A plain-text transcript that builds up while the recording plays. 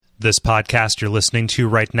This podcast you're listening to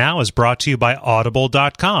right now is brought to you by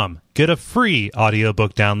Audible.com. Get a free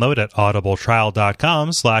audiobook download at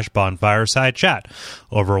audibletrial.com/bonfiresidechat.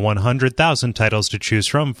 Over 100,000 titles to choose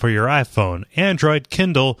from for your iPhone, Android,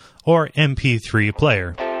 Kindle, or MP3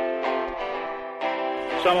 player.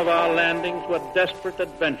 Some of our landings were desperate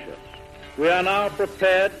adventures. We are now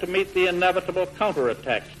prepared to meet the inevitable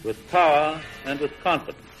counterattacks with power and with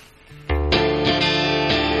confidence.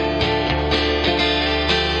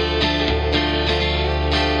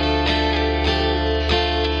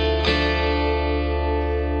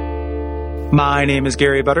 My name is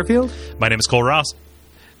Gary Butterfield. My name is Cole Ross.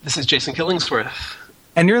 This is Jason Killingsworth.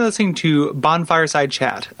 And you're listening to Bonfireside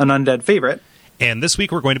Chat, an Undead favorite. And this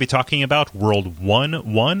week we're going to be talking about World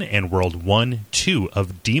 1.1 and World 1.2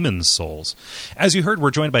 of Demon's Souls. As you heard,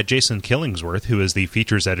 we're joined by Jason Killingsworth, who is the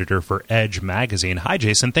features editor for Edge Magazine. Hi,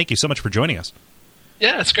 Jason. Thank you so much for joining us.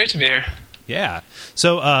 Yeah, it's great to be here. Yeah.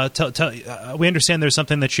 So we understand there's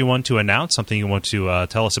something that you want to announce, something you want to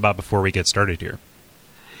tell us about before we get started here.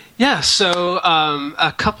 Yeah, so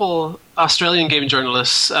a couple Australian game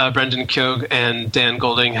journalists, Brendan Keogh and Dan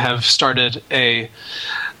Golding, have started a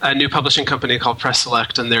new publishing company called Press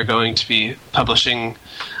Select, and they're going to be publishing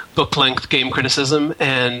book-length game criticism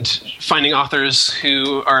and finding authors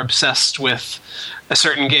who are obsessed with a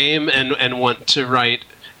certain game and want to write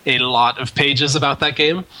a lot of pages about that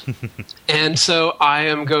game. And so I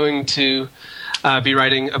am going to be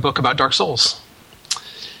writing a book about Dark Souls,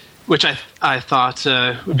 which I thought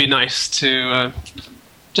would be nice to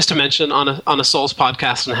just to mention on a Souls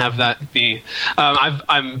podcast and have that be.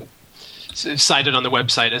 I'm cited on the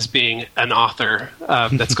website as being an author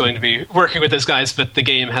that's going to be working with those guys, but the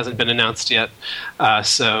game hasn't been announced yet.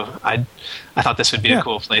 So I thought this would be a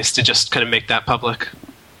cool place to just kind of make that public.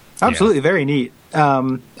 Absolutely, very neat.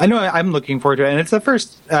 I know I'm looking forward to it, and it's the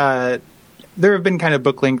first. There have been kind of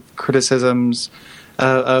book length criticisms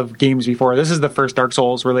of games before. This is the first Dark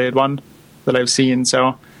Souls related one that I've seen,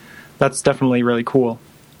 so that's definitely really cool.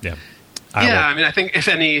 Yeah. I mean, I think if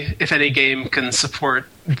any game can support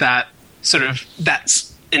that sort of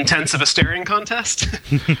that's intense of a staring contest,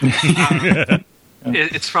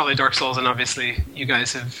 it's probably Dark Souls, and obviously you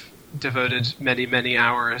guys have devoted many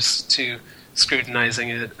hours to scrutinizing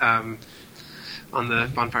it on the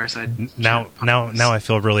Bonfireside. Now I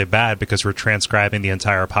feel really bad because we're transcribing the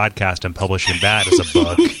entire podcast and publishing that as a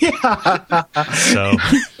book. So,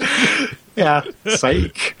 yeah,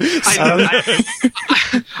 psych.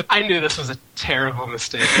 I knew this was a terrible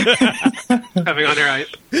mistake. Coming on here,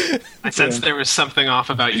 I sensed there was something off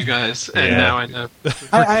about you guys, and now I know.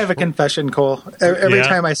 I have a confession, Cole. Every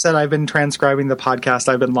time I said I've been transcribing the podcast,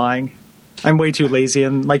 I've been lying. I'm way too lazy,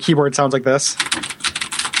 and my keyboard sounds like this.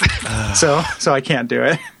 So I can't do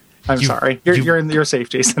it. I'm sorry. You're safe,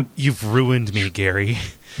 Jason. You've ruined me, Gary.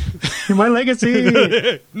 My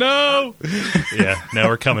legacy. No. Yeah. No,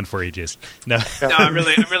 we're coming for you, Jason. No. I'm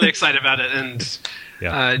really excited about it, and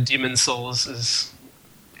Demon's Souls is.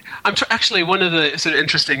 Actually, one of the sort of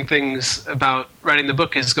interesting things about writing the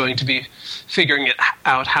book is going to be figuring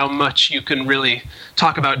out how much you can really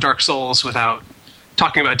talk about Dark Souls without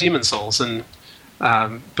talking about Demon's Souls, and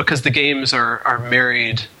because the games are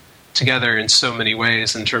married together in so many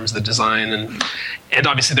ways in terms of the design, and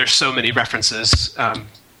obviously there's so many references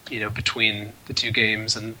between the two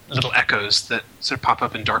games and little echoes that sort of pop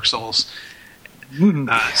up in Dark Souls.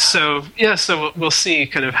 So we'll see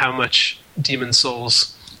kind of how much Demon's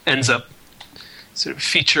Souls ends up sort of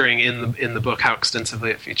featuring in the book, how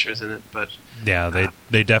extensively it features in it. But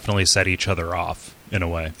they definitely set each other off in a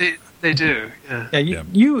way. They do. Yeah.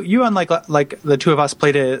 You unlike the two of us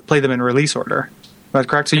play them in release order. That's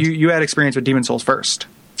correct. So you had experience with Demon's Souls first.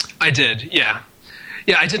 I did. Yeah.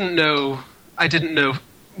 I didn't know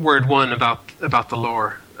word one about the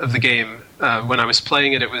lore of the game when I was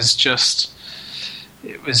playing it. It was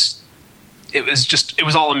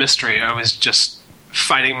all a mystery. I was just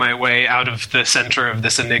fighting my way out of the center of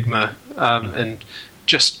this enigma and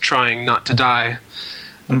just trying not to die,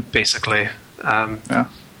 basically. And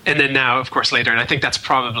then now, of course, later, and I think that's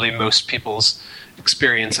probably most people's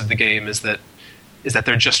experience of the game is that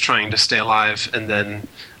they're just trying to stay alive, and then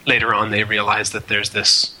later on they realize that there's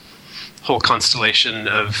this whole constellation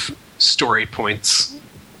of story points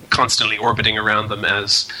constantly orbiting around them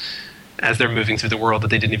as they're moving through the world that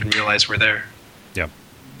they didn't even realize were there. Yeah.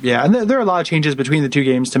 Yeah, and there are a lot of changes between the two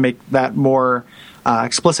games to make that more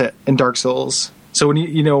explicit in Dark Souls. So when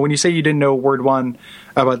you say you didn't know word 1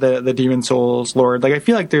 about the Demon Souls Lord, like I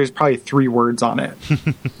feel like there's probably 3 words on it.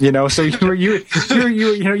 So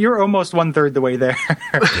you're almost 1/3 the way there.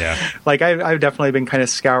 Yeah. Like I've definitely been kind of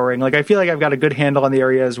scouring. Like I feel like I've got a good handle on the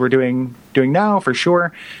areas we're doing now for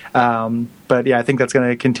sure. But yeah, I think that's going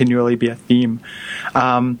to continually be a theme.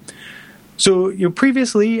 So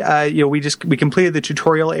previously, we completed the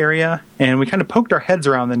tutorial area and we kind of poked our heads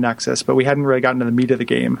around the Nexus, but we hadn't really gotten to the meat of the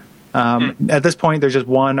game. At this point, there's just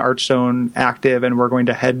one Archstone active, and we're going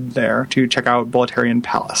to head there to check out Boletarian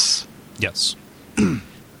Palace. Yes.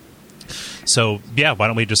 So, yeah, why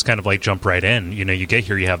don't we just kind of like jump right in? You get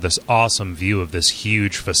here, you have this awesome view of this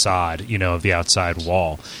huge facade, of the outside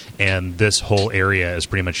wall. And this whole area is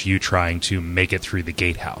pretty much you trying to make it through the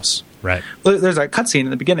gatehouse, right? Well, there's a cutscene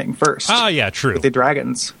in the beginning first. Oh, yeah, true. With the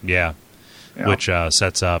dragons. Yeah. Which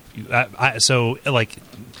sets up...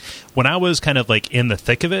 when I was kind of like in the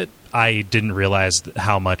thick of it, I didn't realize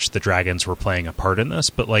how much the dragons were playing a part in this,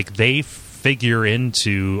 but like they figure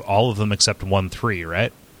into all of them except 1-3,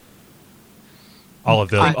 right? All of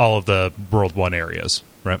the World 1 areas,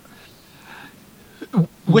 right?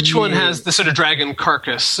 Which one has the sort of dragon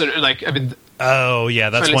carcass? Oh yeah,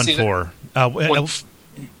 that's 1-4.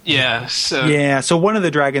 Yeah. So one of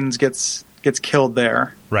the dragons gets killed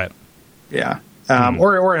there, right? Yeah.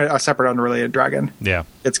 Or a separate unrelated dragon. Yeah,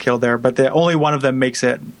 gets killed there, but only one of them makes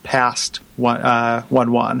it past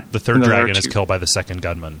 1-1. The third dragon is killed by the second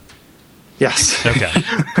gunman. Yes. Okay.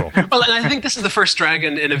 Cool. Well, and I think this is the first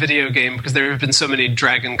dragon in a video game because there have been so many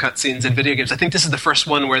dragon cutscenes in video games. I think this is the first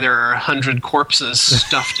one where there are 100 corpses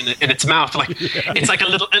stuffed in its mouth. It's like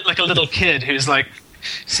a little kid who's like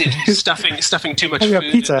stuffing too much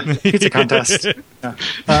food. Pizza contest.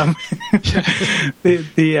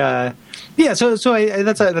 Yeah. So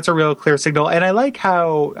that's a real clear signal, and I like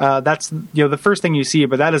how that's the first thing you see,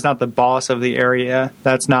 but that is not the boss of the area.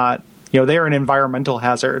 That's not they are an environmental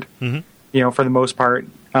hazard. Mm-hmm. For the most part,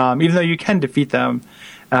 even though you can defeat them,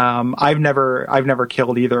 I've never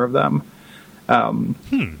killed either of them.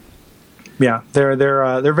 Yeah,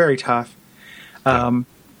 they're very tough.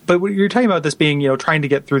 But when you're talking about this being, trying to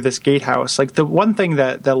get through this gatehouse, like the one thing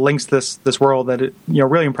that links this world that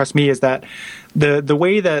really impressed me is that the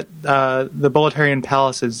way that the Boletarian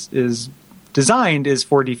Palace is designed is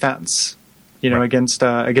for defense. Right. against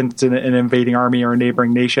an invading army or a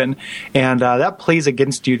neighboring nation, and that plays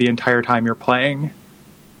against you the entire time you're playing.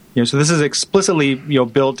 So this is explicitly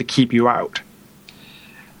built to keep you out.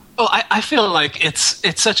 Well, I feel like it's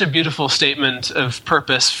such a beautiful statement of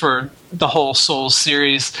purpose for the whole Souls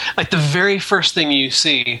series. Like the very first thing you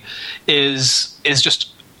see is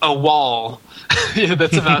just a wall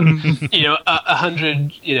that's about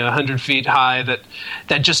 100 feet high that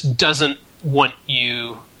just doesn't want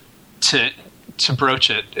you to broach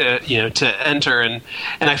it, to enter, and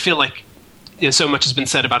I feel like so much has been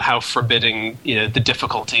said about how forbidding the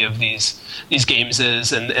difficulty of these games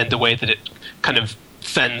is, and the way that it kind of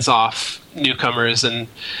fends off newcomers, and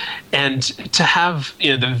to have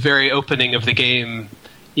the very opening of the game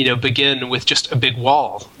begin with just a big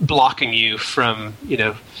wall blocking you from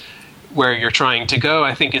where you're trying to go,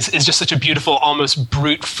 I think is just such a beautiful, almost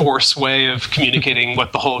brute force way of communicating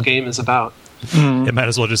what the whole game is about. It might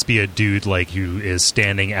as well just be a dude who is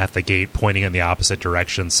standing at the gate pointing in the opposite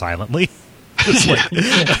direction silently. Just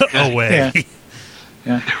away.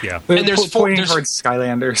 Yeah. And there's pointing towards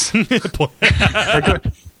Skylanders.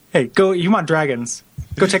 Hey, go! You want dragons?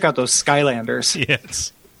 Go check out those Skylanders.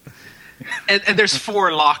 Yes. And there's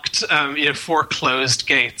 4 locked, 4 closed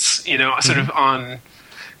gates.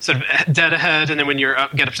 Sort of dead ahead, and then when you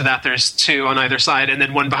get up to that, there's 2 on either side, and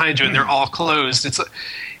then one behind you, and they're all closed.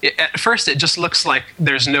 At first, it just looks like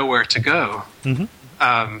there's nowhere to go. Mm-hmm.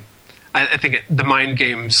 I think the mind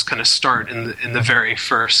games kind of start in the very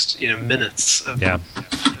first minutes of and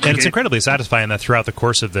it's incredibly satisfying that throughout the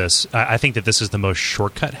course of this, I think that this is the most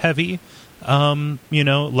shortcut heavy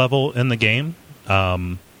level in the game.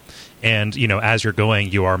 And as you're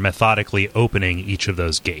going, you are methodically opening each of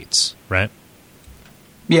those gates, right?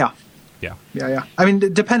 Yeah. Yeah. I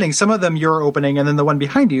mean, depending. Some of them you're opening, and then the one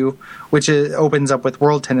behind you, which opens up with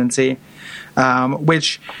World Tendency.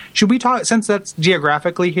 Which should we talk? Since that's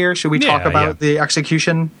geographically here, should we talk about the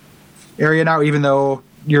execution area now? Even though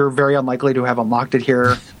you're very unlikely to have unlocked it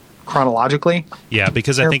here chronologically. Yeah,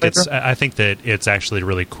 because I think that it's actually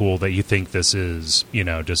really cool that you think this is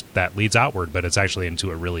just that leads outward, but it's actually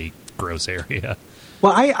into a really gross area.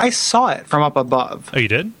 Well, I saw it from up above. Oh, you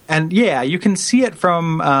did? And yeah, you can see it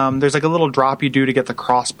from, there's like a little drop you do to get the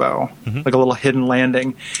crossbow, like a little hidden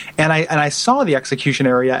landing. And I saw the execution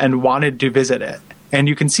area and wanted to visit it. And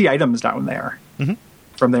you can see items down there. Mm-hmm.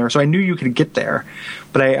 from there. So I knew you could get there,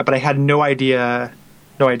 but I had no idea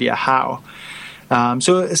how.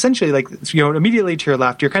 So essentially, like, you know, immediately to your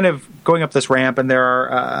left, you're kind of going up this ramp, and there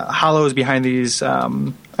are hollows behind these. I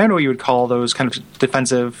don't know what you would call those kind of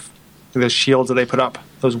defensive, the shields that they put up,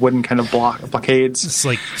 those wooden kind of blockades. It's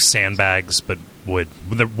like sandbags, but wood.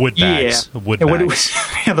 They're wood bags. Yeah, wood bags.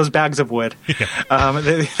 Yeah, those bags of wood.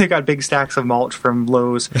 Yeah. They got big stacks of mulch from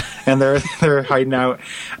Lowe's, and they're hiding out.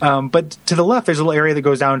 But to the left, there's a little area that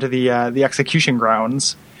goes down to the execution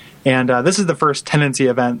grounds, and this is the first tenancy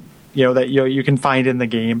event, you know, that you can find in the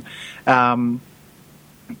game.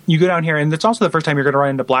 You go down here, and it's also the first time you're going to run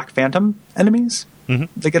into Black Phantom enemies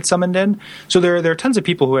that get summoned in. So there are tons of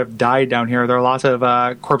people who have died down here. There are lots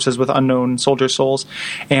of corpses with unknown soldier souls,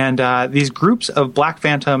 and these groups of Black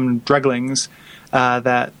Phantom dreglings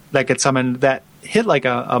that get summoned that hit like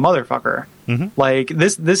a motherfucker. Like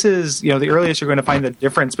this is, you know, the earliest you're going to find the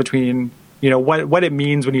difference between, you know, what it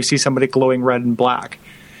means when you see somebody glowing red and black.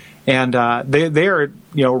 And they are,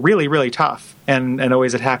 you know, really, really tough and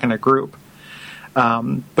always attack in a group.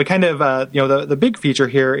 But kind of, you know, the big feature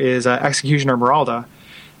here is Executioner Meralda,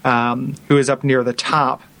 who is up near the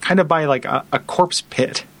top, kind of by like a corpse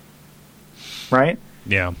pit, right?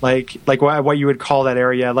 Yeah. Like what you would call that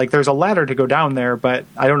area. Like there's a ladder to go down there, but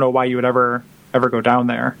I don't know why you would ever go down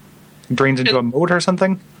there. It drains into a moat or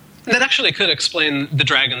something. That actually could explain the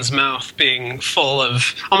dragon's mouth being full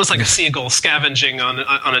of, almost like a seagull scavenging on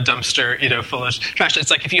a dumpster, you know, full of trash.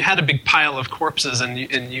 It's like if you had a big pile of corpses and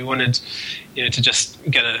you wanted, you know, to just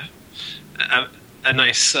get a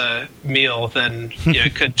nice meal, then, you know,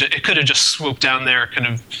 it could have just swooped down there, kind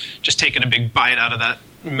of just taken a big bite out of that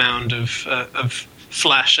mound of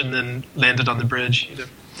flesh, and then landed on the bridge. You know.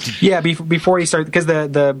 Yeah, before you start, because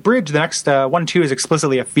the bridge, the next 1-2 is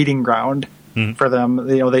explicitly a feeding ground. For them,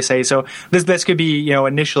 you know, they say so. This could be, you know,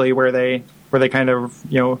 initially where they kind of,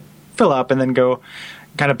 you know, fill up and then go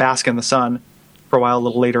kind of bask in the sun for a while, a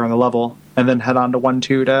little later on the level, and then head on to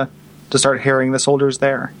 1-2 to start harrying the soldiers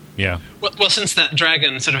there. Yeah. Well, since that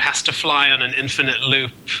dragon sort of has to fly on an infinite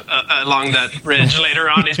loop along that bridge later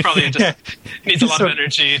on, he's probably just needs a lot of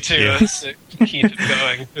energy to keep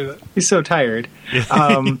him going. He's so tired.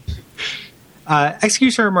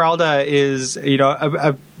 Executioner Meralda is, you know,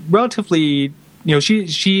 a relatively, you know,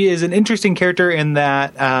 she is an interesting character in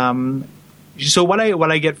that. So what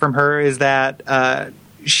I get from her is that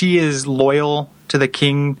she is loyal to the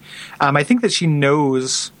king. I think that she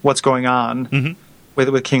knows what's going on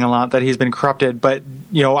with King Allant, that he's been corrupted. But,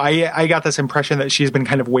 you know, I got this impression that she's been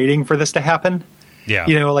kind of waiting for this to happen. Yeah,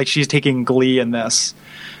 you know, like she's taking glee in this.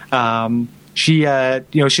 She, you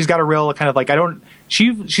know, she's got a real kind of like,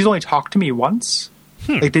 she's only talked to me once.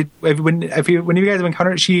 Like when you guys have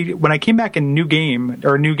encountered when I came back in New Game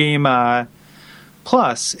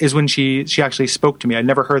Plus is when she actually spoke to me. I'd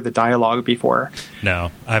never heard the dialogue before.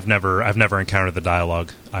 No, I've never encountered the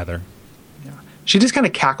dialogue either. Yeah. She just kind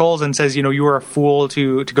of cackles and says, you know, you were a fool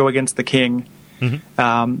to go against the king. You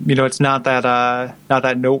know, it's not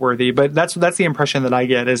that noteworthy, but that's the impression that I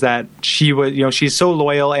get, is that she was, you know, she's so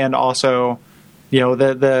loyal, and also, you know,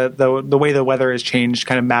 the way the weather has changed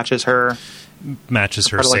kind of matches her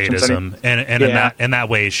sadism, and in that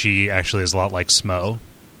way she actually is a lot like Smo.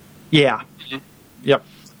 Yeah. Yep.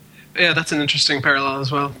 Yeah, that's an interesting parallel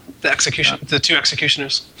as well. The two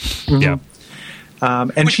executioners. Yeah.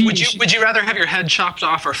 And would you rather have your head chopped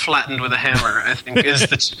off or flattened with a hammer? I think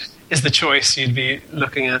is the choice you'd be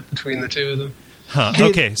looking at between the two of them. Huh.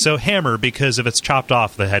 Okay, so hammer, because if it's chopped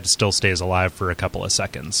off, the head still stays alive for a couple of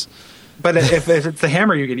seconds. But if it's the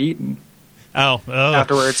hammer, you get eaten. Oh.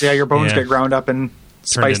 Afterwards, your bones get ground up and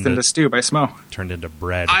spiced into stew by Smo. Turned into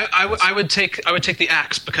bread. I would take the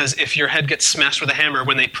axe, because if your head gets smashed with a hammer,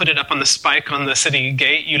 when they put it up on the spike on the city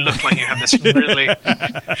gate, you look like you have this really,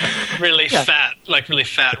 really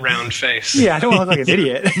fat round face. Yeah, I don't want to look like an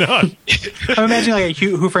idiot. No. I'm imagining like a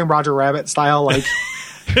Who Framed Roger Rabbit style, like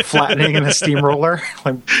flattening in a steamroller.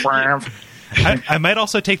 Like, I might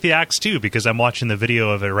also take the axe too, because I'm watching the video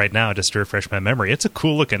of it right now just to refresh my memory. It's a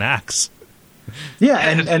cool looking axe. Yeah,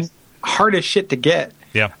 and hard as shit to get.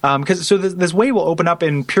 Yeah. Because this way will open up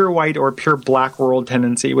in pure white or pure black world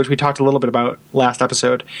tendency, which we talked a little bit about last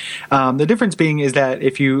episode. The difference being is that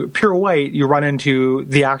if you pure white, you run into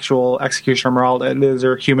the actual Executioner Meralda. It is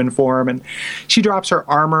her human form, and she drops her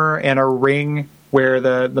armor and a ring where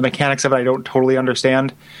the mechanics of it I don't totally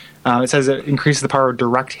understand. It says it increases the power of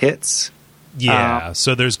direct hits. Yeah,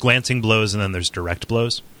 so there's glancing blows and then there's direct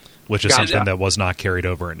blows, which is something that was not carried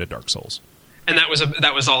over into Dark Souls. And that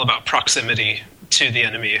was all about proximity to the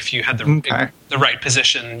enemy. If you had the right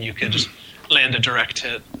position, you could just land a direct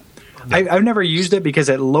hit. I've never used it because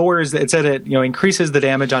it lowers. It said it increases the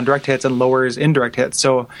damage on direct hits and lowers indirect hits.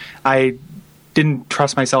 So I didn't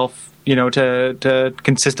trust myself, to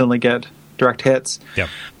consistently get direct hits. Yeah.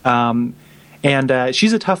 And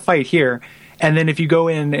she's a tough fight here. And then if you go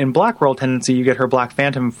in Black World Tendency, you get her Black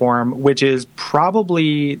Phantom form, which is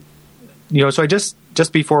probably, so I just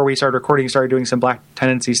before we started recording, started doing some Black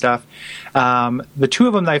Tendency stuff. The two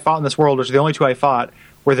of them that I fought in this world, which are the only two I fought,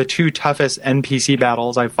 were the two toughest NPC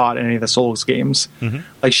battles I fought in any of the Souls games. Mm-hmm.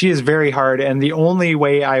 Like, she is very hard, and the only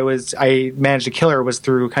way I managed to kill her was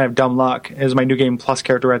through kind of dumb luck. It was my New Game Plus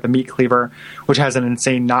character at the Meat Cleaver, which has an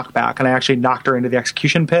insane knockback, and I actually knocked her into the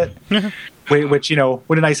execution pit, which,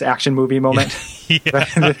 what a nice action movie moment.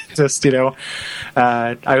 Just,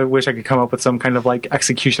 I wish I could come up with some kind of, like,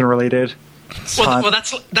 execution-related... Well,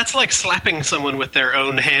 that's like slapping someone with their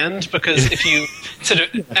own hand, because if you sort of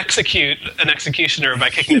execute an executioner by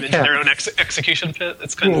kicking them into their own execution pit,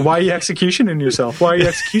 it's kind of... Why are you executioning yourself? Why are you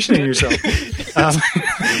executioning yourself?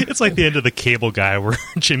 It's like the end of The Cable Guy, where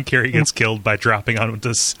Jim Carrey gets killed by dropping onto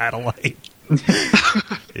a satellite.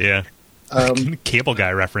 Yeah. Cable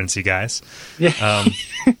Guy reference, you guys. Yeah.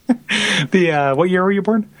 What year were you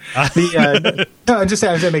born? No, I'm just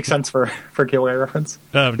saying it makes sense for Cable Guy reference.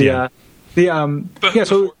 Yeah.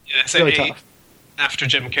 So it's really tough. After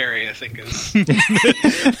Jim Carrey, I think is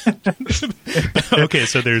okay.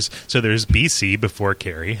 So there's BC before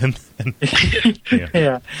Carrey,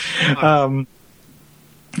 yeah.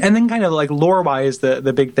 And then kind of like lore wise,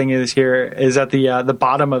 the big thing is at the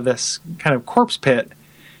bottom of this kind of corpse pit,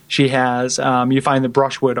 she has you find the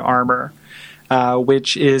brushwood armor,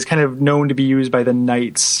 which is kind of known to be used by the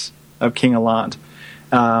knights of King Allant.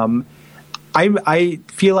 I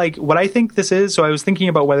feel like what I think this is, so I was thinking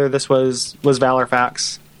about whether this was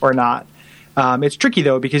Valorfax or not. It's tricky,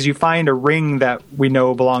 though, because you find a ring that we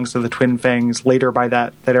know belongs to the Twin Fangs later by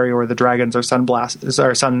that area where the dragons are sunblasting.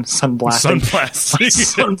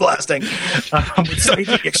 Sunblasting. It's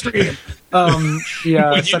like extreme.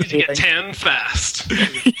 Yeah, when you need to get tan fast.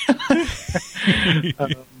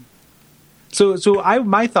 So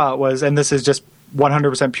my thought was, and this is just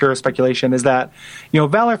 100% pure speculation, is that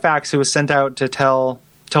Valorfax, who was sent out to tell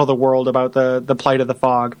the world about the plight of the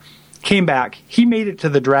fog, came back. He made it to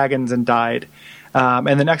the dragons and died.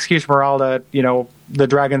 And then Esmeralda, the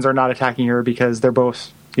dragons are not attacking her because they're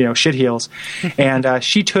both shitheels. And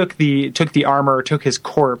she took the armor, took his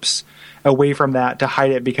corpse away from that to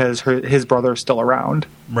hide it because his brother's still around.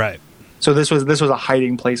 Right. So this was a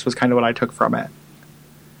hiding place, was kind of what I took from it.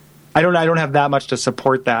 I don't have that much to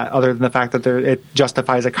support that, other than the fact that it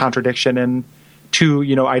justifies a contradiction in two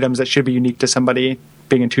items that should be unique to somebody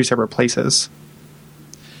being in two separate places.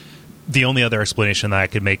 The only other explanation that I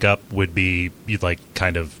could make up would be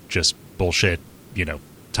kind of just bullshit,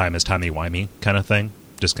 time is timey-wimey kind of thing.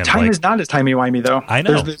 Just kind time of is not as timey-wimey, though. I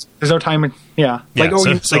know. There's no time. Yeah. Like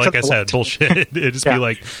I said, bullshit. It'd just be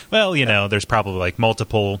like, well, there's probably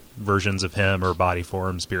multiple versions of him, or body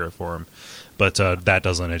form, spirit form. But that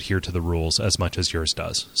doesn't adhere to the rules as much as yours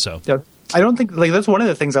does. So yeah, I don't think that's one of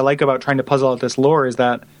the things I like about trying to puzzle out this lore, is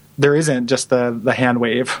that there isn't just the hand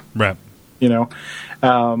wave, right?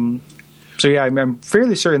 So yeah, I'm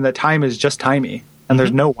fairly certain that time is just timey, and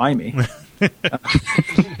there's no wimey.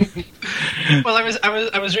 Well,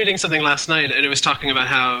 I was reading something last night, and it was talking about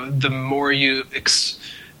how the more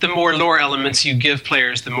lore elements you give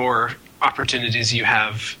players, the more opportunities you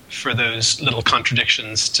have for those little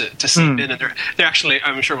contradictions to seep in. And they're actually,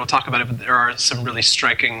 I'm sure we'll talk about it, but there are some really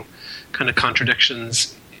striking kind of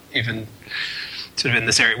contradictions, even sort of in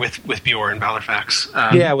this area with Bjorn and Valorfax.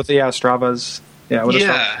 With the Stravas.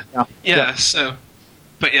 Yeah. So,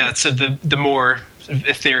 but yeah, so the more sort of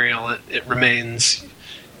ethereal it remains,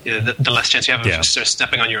 the less chance you have of just sort of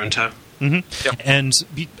stepping on your own toe. Mm-hmm. Yep. And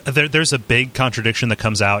there's a big contradiction that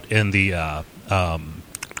comes out in the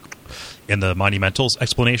Monumentals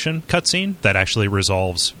explanation cutscene that actually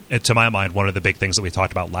resolves, to my mind, one of the big things that we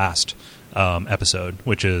talked about last episode,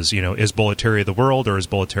 which is is Boletaria the world, or is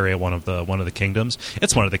Boletaria one of the kingdoms?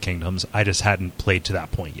 It's one of the kingdoms. I just hadn't played to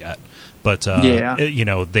that point yet. But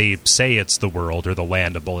they say it's the world or the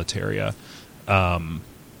land of Boletaria.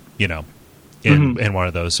 In one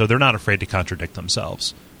of those, so they're not afraid to contradict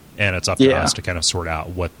themselves, and it's up to us to kind of sort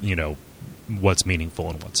out what's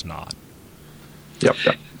meaningful and what's not. Yep.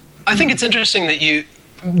 I think it's interesting that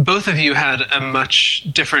both of you had a much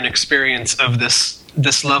different experience of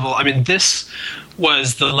this level. I mean, this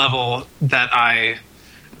was the level that I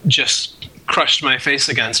just crushed my face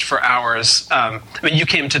against for hours. I mean, you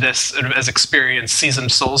came to this as experienced,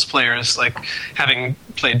 seasoned Souls players, like having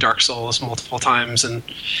played Dark Souls multiple times, and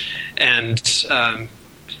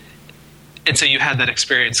so you had that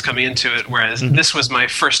experience coming into it, whereas this was my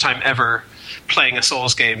first time ever playing a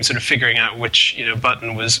Souls game, sort of figuring out which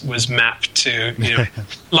button was mapped to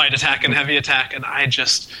light attack and heavy attack, and I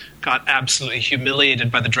just got absolutely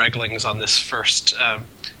humiliated by the Dreglings on this first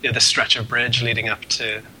this stretch of bridge leading up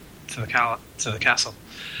to the castle.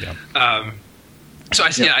 Yeah. So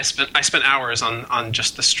I spent hours on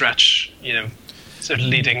just the stretch, sort of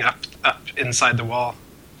leading up inside the wall.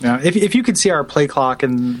 Yeah, if you could see our play clock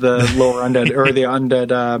in the lower undead or the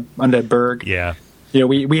undead burg, yeah,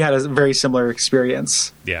 we had a very similar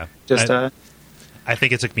experience. Yeah, I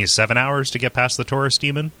think it took me 7 hours to get past the Taurus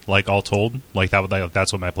demon, like all told. Like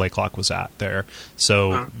that's what my play clock was at there.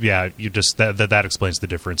 So yeah, you just that explains the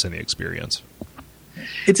difference in the experience.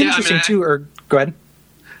 It's interesting too. Or go ahead.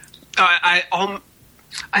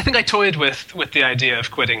 I think I toyed with the idea of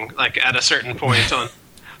quitting, like at a certain point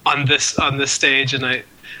on this stage, and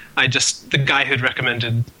I just, the guy who'd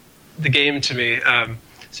recommended the game to me,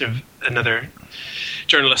 sort of another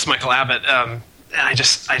journalist, Michael Abbott, and I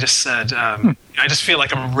just said, I just feel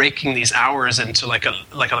like I'm raking these hours into like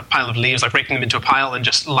a pile of leaves, like raking them into a pile and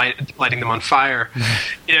just lighting them on fire.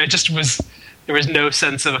 It just was, there was no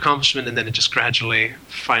sense of accomplishment, and then it just gradually,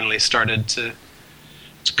 finally started to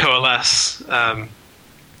coalesce.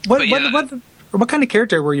 What kind of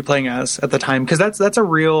character were you playing as at the time? Because that's a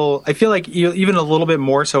real. I feel like even a little bit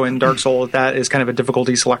more so in Dark Souls, that is kind of a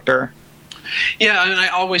difficulty selector. Yeah, I mean, I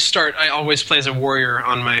always play as a warrior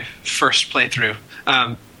on my first playthrough,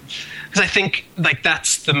 because I think like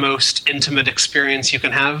that's the most intimate experience you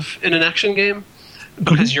can have in an action game,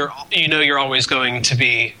 because you're always going to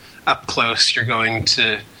be up close. You're going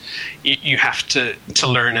to you have to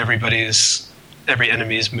learn every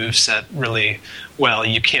enemy's moveset really well.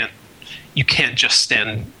 You can't just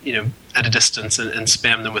stand at a distance and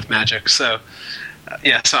spam them with magic. So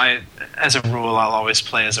so I, as a rule, I'll always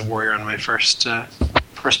play as a warrior on my first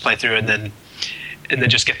playthrough, and then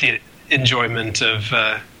just get the enjoyment of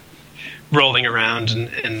rolling around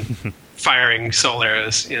and firing soul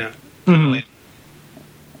arrows.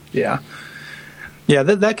 Yeah. Yeah,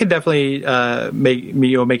 that could definitely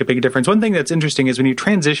make a big difference. One thing that's interesting is when you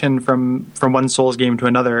transition from one Souls game to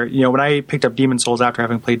another. When I picked up Demon Souls after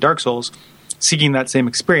having played Dark Souls, seeking that same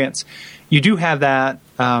experience, you do have that.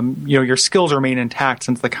 Your skills remain intact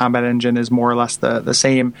since the combat engine is more or less the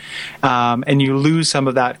same, and you lose some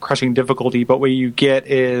of that crushing difficulty. But what you get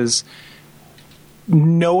is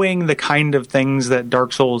knowing the kind of things that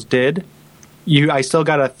Dark Souls did. I still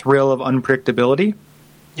got a thrill of unpredictability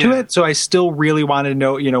to it, so I still really wanted to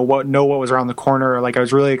know what was around the corner. Like I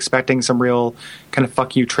was really expecting some real kind of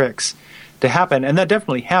fuck you tricks to happen, and that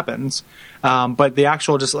definitely happens. But the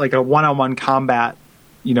actual just like a one-on-one combat,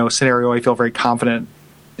 scenario, I feel very confident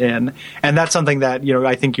in, and that's something that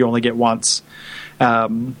I think you only get once.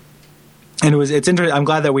 And it's interesting. I'm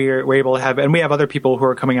glad that we're able to have, and we have other people who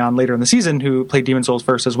are coming on later in the season who played Demon Souls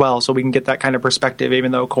first as well, so we can get that kind of perspective,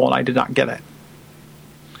 even though Cole and I did not get it.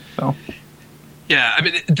 So. Yeah, I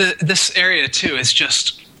mean, this area, too, is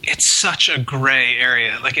just, it's such a gray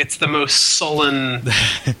area. Like, it's the most sullen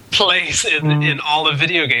place in all of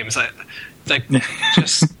video games. I mean,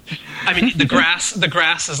 the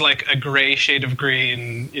grass is like a gray shade of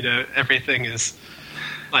green. Everything is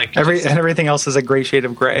like... everything else is a gray shade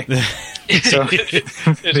of gray. So,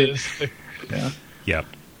 it is. Yeah. Yeah.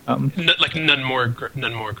 Like, none more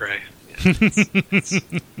gray.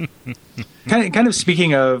 Yeah, kind of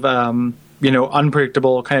speaking of...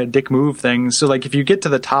 unpredictable kind of dick move things. So like if you get to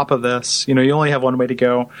the top of this, you only have one way to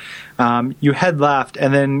go. You head left,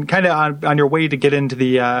 and then kind of on your way to get into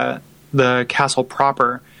the castle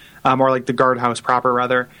proper, or like the guardhouse proper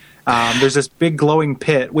rather, there's this big glowing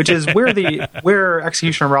pit, which is where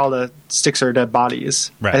Executioner Meralda sticks her dead bodies.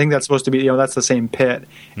 Right. I think that's supposed to be, that's the same pit.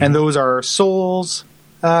 And those are souls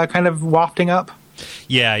kind of wafting up.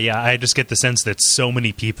 Yeah. I just get the sense that so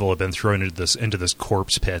many people have been thrown into this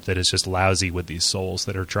corpse pit that is just lousy with these souls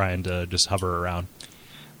that are trying to just hover around.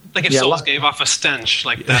 Like if souls gave off a stench,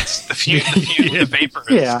 like that's the vapor.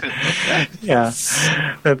 Yeah.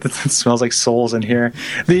 That smells like souls in here.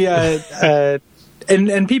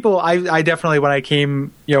 And people, I definitely, when I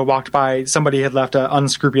came, walked by, somebody had left an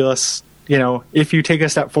unscrupulous, if you take a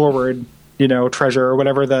step forward, treasure or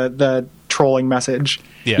whatever the trolling message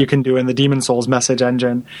you can do in the Demon Souls message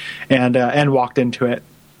engine, and walked into it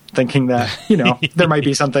thinking that there might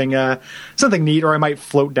be something neat, or I might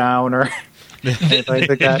float down or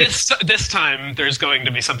like that. This time there's going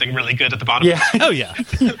to be something really good at the bottom. Yeah. Oh yeah.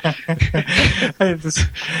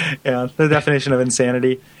 The definition of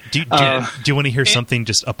insanity. Do you want to hear something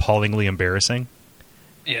just appallingly embarrassing?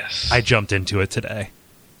 Yes. I jumped into it today.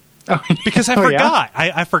 Because I Oh, yeah? forgot.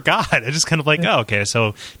 I forgot. I just kind of like, oh, okay.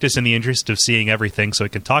 So just in the interest of seeing everything so I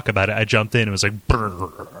can talk about it, I jumped in and was like,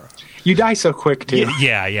 brrr. You die so quick, too.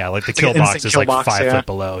 Yeah. Like the It's kill like an box instant is kill like box, 5 yeah. foot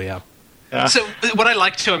below. Yeah. Yeah. So what I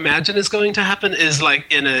like to imagine is going to happen is like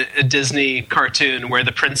in a Disney cartoon where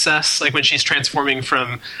the princess, like when she's transforming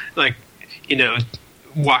from like,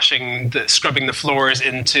 scrubbing the floors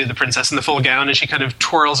into the princess in the full gown, and she kind of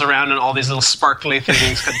twirls around and all these little sparkly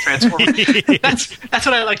things kind of transform. That's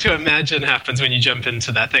what I like to imagine happens when you jump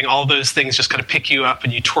into that thing. All those things just kind of pick you up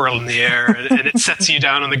and you twirl in the air, and it sets you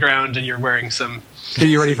down on the ground, and you're wearing some. Get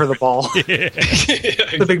you ready for the ball.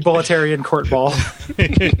 The big Bolitarian court ball.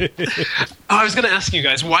 I was going to ask you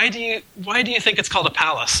guys, why do you think it's called a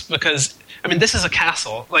palace? Because I mean, this is a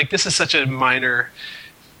castle. Like, this is such a minor,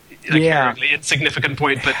 apparently insignificant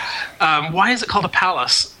point. But why is it called a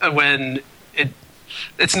palace when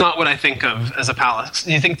it's not what I think of as a palace?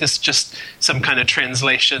 Do you think this is just some kind of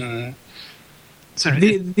translation? Sort of,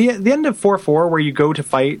 The end of 4-4, where you go to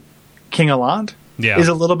fight King Allant, is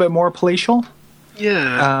a little bit more palatial.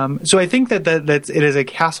 Yeah. So I think that it is a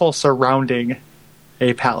castle surrounding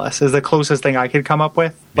a palace is the closest thing I could come up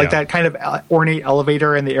with. Like that kind of ornate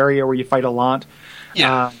elevator in the area where you fight Allant.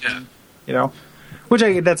 Yeah.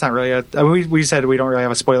 That's not really we said we don't really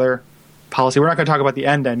have a spoiler policy. We're not going to talk about the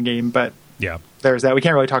end game, but there's that. We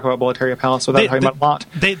can't really talk about Boletaria Palace without talking about Allant.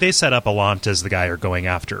 They set up Allant as the guy you're going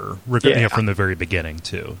after from the very beginning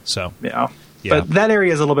too. So yeah. But that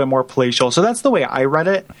area is a little bit more palatial. So that's the way I read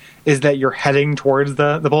it, is that you're heading towards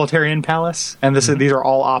the Boletarian Palace, and these are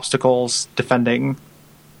all obstacles defending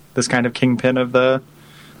this kind of kingpin of the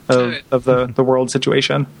world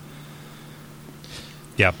situation.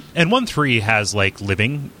 Yeah. And 1-3 has like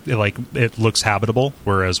living, like it looks habitable,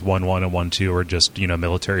 whereas 1-1 and 1-2 are just,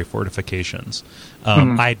 military fortifications.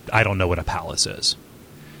 I don't know what a palace is.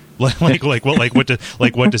 What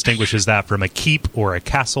distinguishes that from a keep or a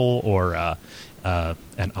castle or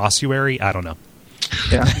an ossuary? I don't know.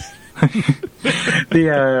 Yeah.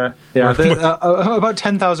 About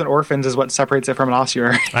 10,000 orphans is what separates it from an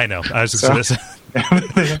ossuary. I know. I was just going to say,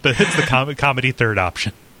 but it's the comedy third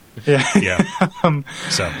option. Yeah.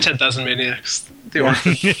 So 10,000 Maniacs, the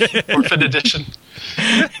orphan edition.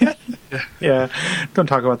 Yeah. Don't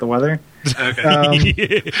talk about the weather.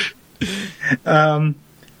 Okay.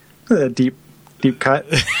 A deep cut.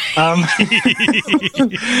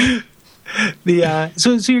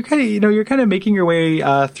 So you're kind of making your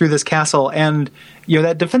way through this castle, and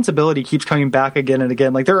that defensibility keeps coming back again and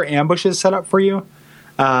again. Like there are ambushes set up for you,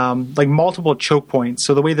 like multiple choke points.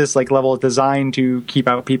 So the way this level is designed to keep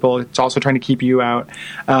out people, it's also trying to keep you out.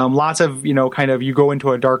 Lots of kind of you go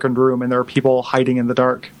into a darkened room and there are people hiding in the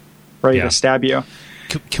dark, ready to stab you.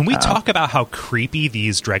 Can we talk about how creepy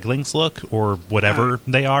these Dreglings look, or whatever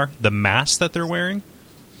they are? The masks that they're wearing.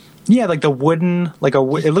 Yeah, like the wooden,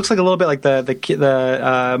 it looks like a little bit like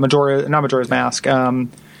the Majora's Mask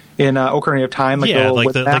in Ocarina of Time. Like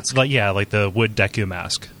the wood Deku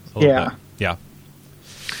mask. Yeah.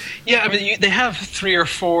 Yeah, I mean, they have 3 or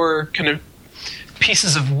 4 kind of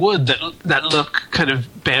pieces of wood that look kind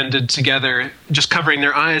of banded together, just covering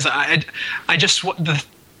their eyes. I just the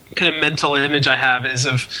kind of mental image I have is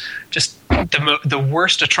of just the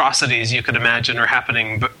worst atrocities you could imagine are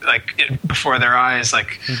happening, before their eyes,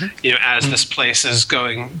 as this place is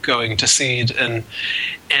going to seed, and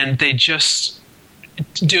they just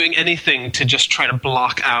doing anything to just try to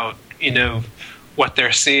block out, what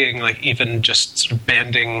they're seeing, like even just sort of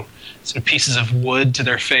banding sort of pieces of wood to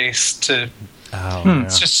their face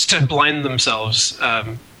just to blind themselves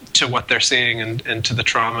to what they're seeing and to the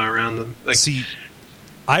trauma around them. See,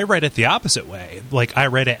 I read it the opposite way. Like, I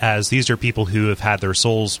read it as these are people who have had their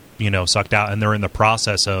souls, sucked out, and they're in the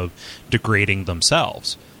process of degrading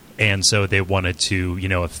themselves. And so they wanted to,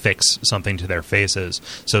 affix something to their faces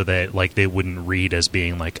so that, they wouldn't read as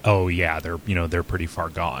being like, oh, yeah, they're pretty far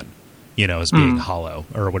gone, as being hollow,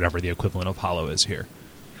 or whatever the equivalent of hollow is here.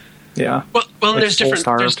 Yeah. Well, there's different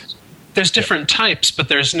types, but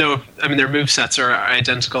there's no. I mean, their movesets are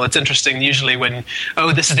identical. It's interesting. Usually, when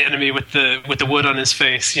this is the enemy with the wood on his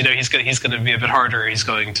face, he's going to be a bit harder. He's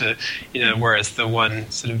going to, whereas the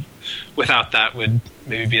one sort of without that would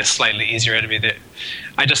maybe be a slightly easier enemy.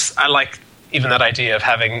 I like even that idea of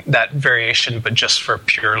having that variation, but just for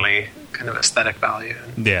purely kind of aesthetic value.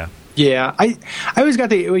 Yeah. Yeah. I always got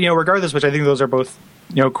the regardless, which I think those are both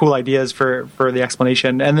cool ideas for the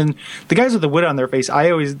explanation. And then the guys with the wood on their face,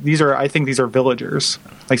 I think these are villagers.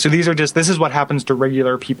 So this is what happens to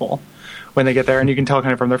regular people when they get there. And you can tell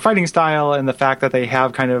kind of from their fighting style and the fact that they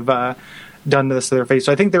have kind of done this to their face.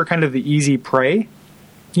 So I think they're kind of the easy prey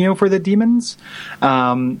for the demons,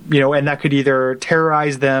 and that could either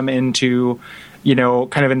terrorize them into,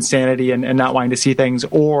 kind of insanity and not wanting to see things,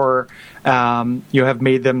 or have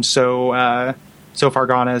made them so far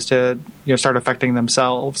gone as to start affecting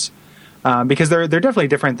themselves. Because they're definitely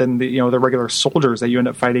different than the regular soldiers that you end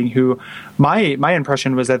up fighting. Who my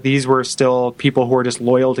impression was that these were still people who are just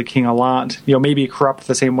loyal to King Allant. Maybe corrupt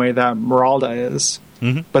the same way that Meralda is,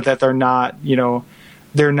 but that they're not.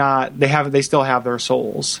 They're not. They still have their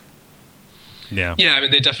souls. Yeah. Yeah. I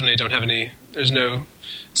mean, they definitely don't have any. There's no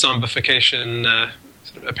zombification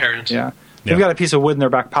apparent. Yeah. They've got a piece of wood in their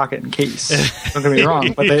back pocket in case. Don't get me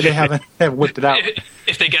wrong, but they haven't whipped it out.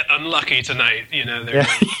 If they get unlucky tonight, they're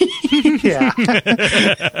yeah.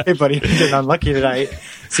 Hey, buddy, you're getting unlucky tonight.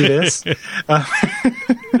 See this?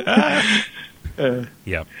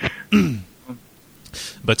 Yeah.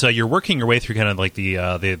 But you're working your way through kind of like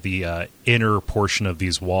the inner portion of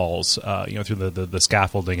these walls, through the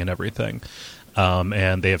scaffolding and everything.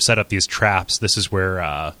 And they have set up these traps. This is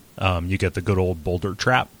where you get the good old boulder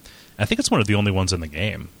trap. I think it's one of the only ones in the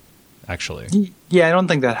game, actually. Yeah, I don't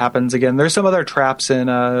think that happens again. There's some other traps in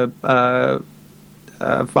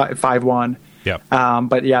 5.1. Yeah.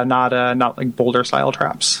 But yeah, not like boulder style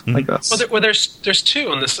traps like this. Well, there's two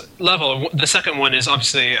on this level. The second one is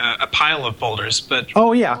obviously a pile of boulders, but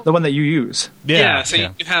oh yeah, the one that you use. So you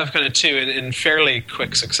have kind of two in fairly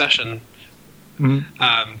quick succession.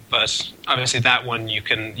 But obviously that one you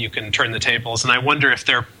can turn the tables, and I wonder if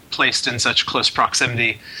they're placed in such close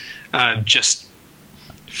proximity. Just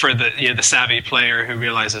for the savvy player who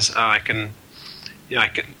realizes, I can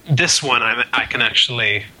this one I can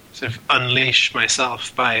actually sort of unleash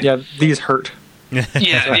myself by. Yeah, these hurt.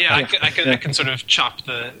 I can sort of chop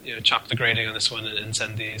the grading on this one and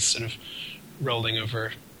send these sort of rolling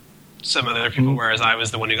over some other people, whereas I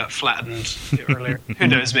was the one who got flattened earlier. Who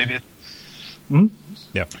knows? Maybe.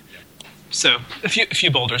 Yeah. So a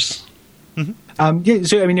few boulders. So I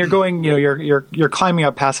mean, you're going, you're climbing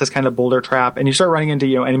up past this kind of boulder trap, and you start running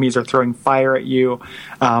into, enemies are throwing fire at you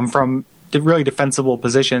from really defensible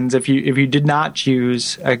positions. If you did not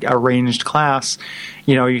choose a ranged class,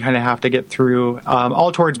 you kind of have to get through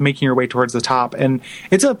all towards making your way towards the top, and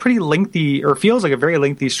it's a pretty lengthy, or feels like a very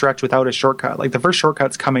lengthy stretch without a shortcut. Like the first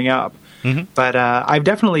shortcut's coming up, but I've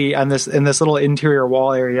definitely in this little interior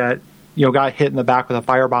wall area, got hit in the back with a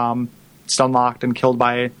firebomb, stun locked and killed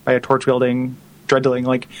by a torch wielding dreadling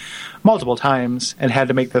like multiple times, and had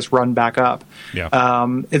to make this run back up.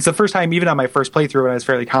 It's the first time, even on my first playthrough, and I was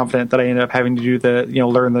fairly confident, that I ended up having to do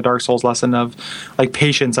learn the Dark Souls lesson of like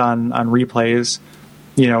patience on replays,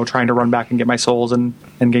 trying to run back and get my souls and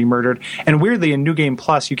getting murdered. And weirdly, in New Game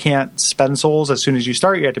Plus, you can't spend souls as soon as you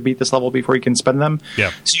start. You have to beat this level before you can spend them.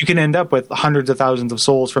 So you can end up with hundreds of thousands of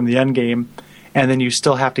souls from the end game, and then you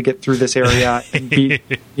still have to get through this area and beat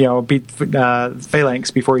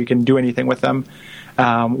Phalanx before you can do anything with them,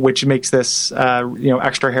 which makes this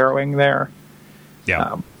extra harrowing there.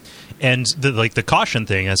 And the caution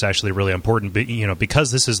thing is actually really important,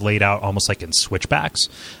 because this is laid out almost like in switchbacks.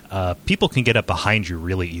 People can get up behind you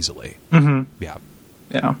really easily. So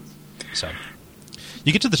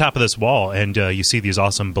you get to the top of this wall, and you see these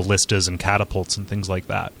awesome ballistas and catapults and things like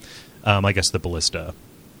that. I guess the ballista.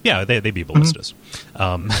 Yeah, they'd be ballistas.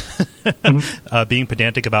 Being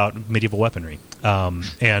pedantic about medieval weaponry.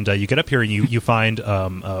 And you get up here and you find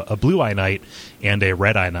a Blue Eye Knight and a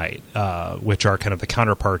Red Eye Knight, which are kind of the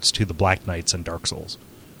counterparts to the Black Knights in Dark Souls.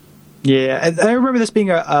 Yeah, I remember this being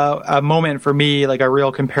a moment for me, like a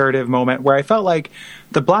real comparative moment, where I felt like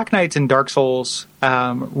the Black Knights in Dark Souls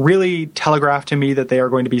really telegraphed to me that they are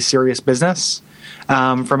going to be serious business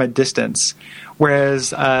from a distance.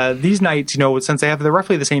 Whereas these knights, since they have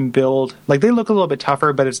roughly the same build, like they look a little bit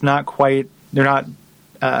tougher, but it's not quite. They're not,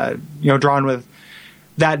 drawn with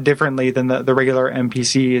that differently than the regular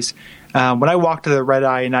NPCs. When I walked to the Red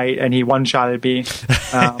Eye Knight and he one-shotted me,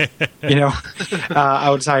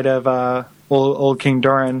 outside of old King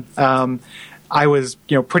Doran, I was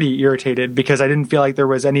pretty irritated because I didn't feel like there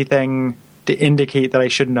was anything to indicate that I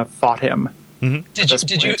shouldn't have fought him.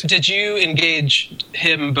 Did you engage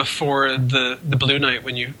him before the Blue Knight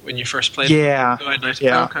when you first played? Yeah, Blue Knight?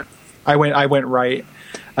 Yeah. Oh, okay. I went right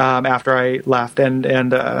after I left, and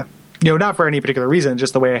not for any particular reason,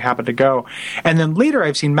 just the way I happened to go. And then later,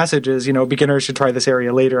 I've seen messages, beginners should try this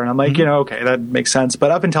area later, and I'm like, okay, that makes sense.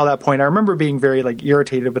 But up until that point, I remember being very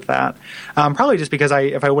irritated with that. Probably just because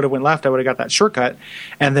if I would have went left, I would have got that shortcut,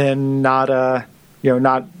 and then not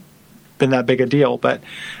been that big a deal. But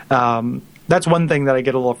that's one thing that I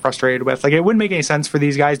get a little frustrated with. Like, it wouldn't make any sense for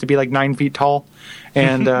these guys to be 9 feet tall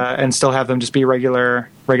and and still have them just be regular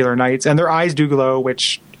knights. And their eyes do glow,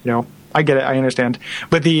 which I get it. I understand.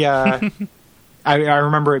 But the I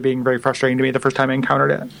remember it being very frustrating to me the first time I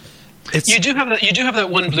encountered it. You do have that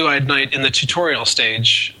one blue-eyed knight in the tutorial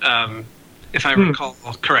stage, if I recall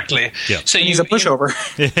correctly. Yeah. So He's a pushover.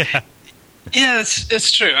 Yeah,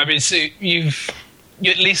 it's true. I mean, so you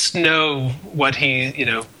at least know what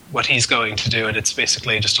he's going to do, and it's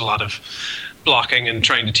basically just a lot of blocking and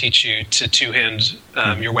trying to teach you to two-hand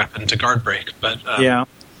your weapon to guard break. But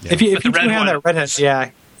if you two-hand that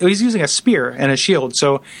redhead, he's using a spear and a shield,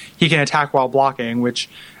 so he can attack while blocking. Which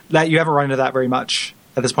that you haven't run into that very much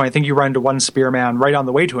at this point. I think you run into one spearman right on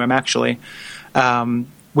the way to him, actually.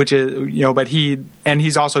 Which is but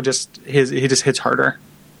he's also he just hits harder.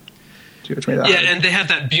 And they have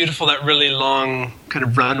that really long kind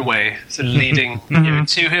of runway sort of leading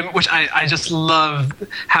to him, which I just love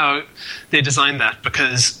how they designed that,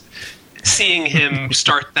 because seeing him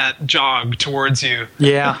start that jog towards you,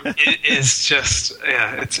 it is just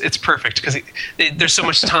it's perfect, because there's so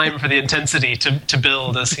much time for the intensity to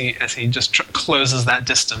build as he just closes that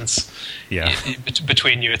distance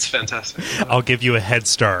between you. It's fantastic. I'll give you a head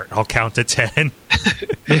start. I'll count to 10.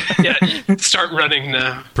 Start running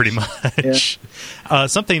now. Pretty much.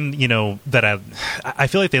 Something that I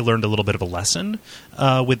feel like they learned a little bit of a lesson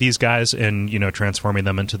with these guys, and transforming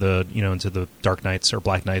them into the Dark Knights or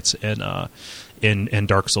Black Knights in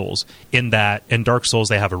Dark Souls. In Dark Souls,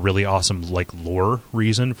 they have a really awesome lore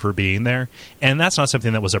reason for being there, and that's not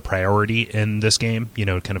something that was a priority in this game.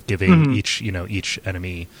 Kind of giving each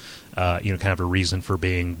enemy kind of a reason for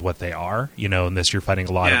being what they are. In this, you're fighting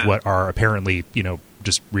a lot of what are apparently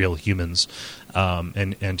just real humans.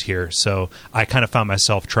 And here, so I kind of found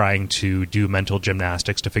myself trying to do mental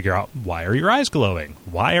gymnastics to figure out, why are your eyes glowing?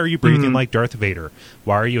 Why are you breathing like Darth Vader?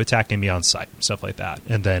 Why are you attacking me on sight? Stuff like that.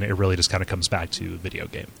 And then it really just kind of comes back to video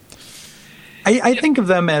game. I think of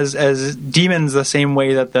them as demons the same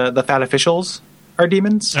way that the fat officials are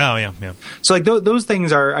demons. Oh yeah. So those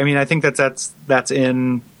things are. I mean, I think that's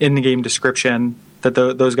in the game description that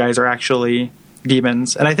those guys are actually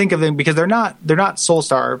demons, and I think of them because they're not soul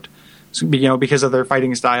starved. Because of their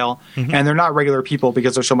fighting style, and they're not regular people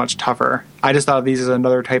because they're so much tougher. I just thought of these as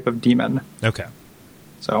another type of demon. Okay.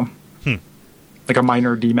 So, like a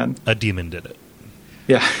minor demon. A demon did it.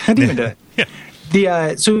 Yeah, a demon did it.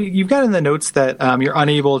 Yeah. So you've got in the notes that you're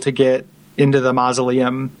unable to get into the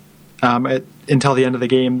mausoleum until the end of the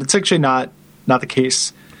game. It's actually not the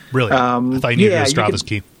case. Really? I thought you needed Strava's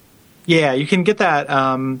key. Yeah, you can get that.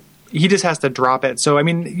 He just has to drop it. So, I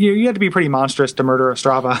mean, you have to be pretty monstrous to murder a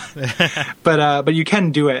Strava. but you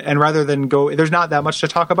can do it. And rather than there's not that much to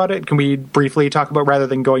talk about it. Can we briefly talk about, rather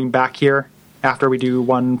than going back here after we do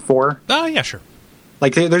 1-4? Oh, yeah, sure.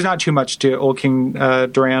 There's not too much to Old King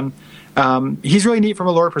Duran. He's really neat from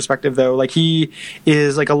a lore perspective, though. He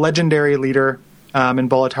is a legendary leader in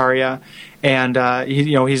Boletaria. And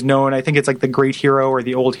he's known, I think it's the great hero or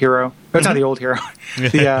the old hero. No, it's not the old hero.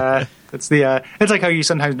 It's like how you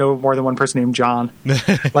sometimes know more than one person named John. Do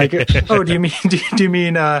you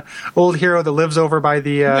mean old hero that lives over by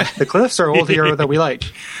the cliffs, or old hero that we like?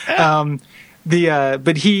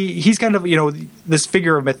 But he's kind of this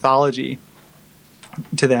figure of mythology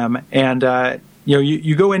to them, and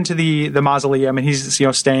you go into the mausoleum, and he's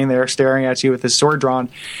standing there staring at you with his sword drawn,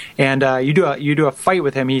 and you do a fight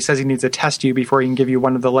with him. He says he needs to test you before he can give you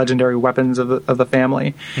one of the legendary weapons of the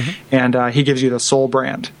family, and he gives you the Soul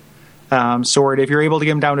Brand sword. If you're able to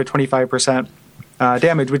get him down to 25%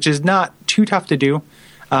 damage, which is not too tough to do,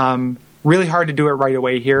 really hard to do it right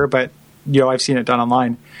away here, but I've seen it done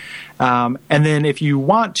online. And then if you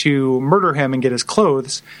want to murder him and get his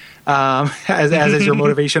clothes, as is your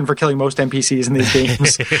motivation for killing most NPCs in these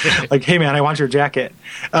games. Hey man, I want your jacket.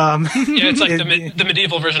 It's like the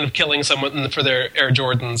medieval version of killing someone for their Air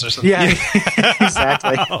Jordans or something. Yeah,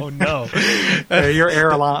 exactly. Oh no, your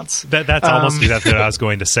Air Alliance. That's almost exactly what I was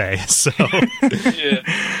going to say. So,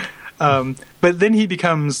 but then he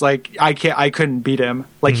becomes I couldn't beat him.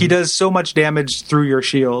 He does so much damage through your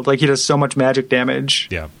shield. He does so much magic damage.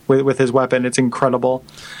 With his weapon, it's incredible.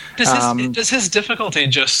 Does his difficulty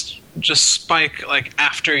just spike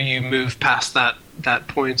after you move past that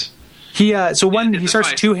point? He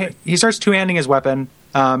starts two-handing his weapon.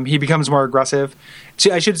 He becomes more aggressive.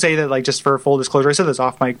 I should say that, just for full disclosure, I said this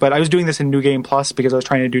off mic, but I was doing this in New Game Plus because I was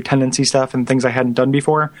trying to do tendency stuff and things I hadn't done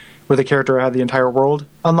before with a character who had the entire world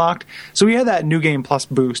unlocked. So we had that New Game Plus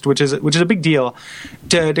boost, which is a big deal.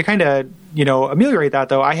 To kind of ameliorate that,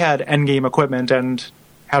 though, I had endgame equipment and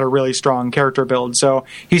had a really strong character build, so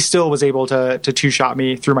he still was able to two-shot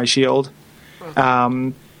me through my shield.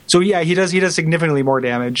 So yeah, he does significantly more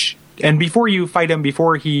damage. And before you fight him,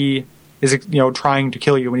 before he is trying to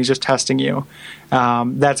kill you, when he's just testing you,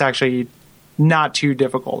 that's actually not too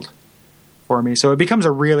difficult for me. So it becomes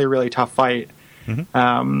a really, really tough fight.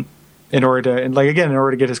 In order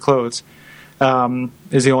to get his clothes,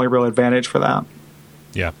 is the only real advantage for that.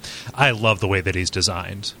 Yeah, I love the way that he's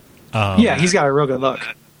designed. He's got a real good look.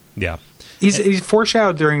 Yeah, he's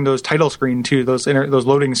foreshadowed during those title screen too, those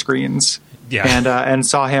loading screens. Yeah, and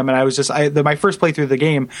saw him, and I was my first playthrough of the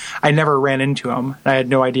game, I never ran into him. I had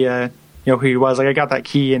no idea who he was. Like, I got that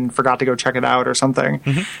key and forgot to go check it out or something.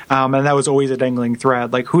 And that was always a dangling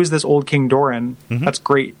thread. Like, who is this old King Doran? That's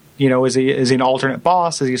great. Is he an alternate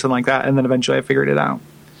boss? Is he something like that? And then eventually I figured it out.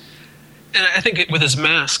 And I think with his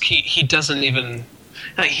mask, he doesn't even...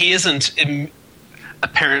 he isn't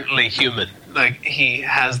apparently human. Like, he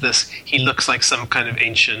has this... He looks like some kind of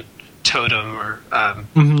ancient totem or...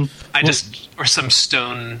 or some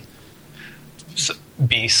stone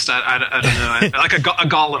beast. I don't know. Like a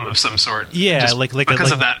golem of some sort. Yeah,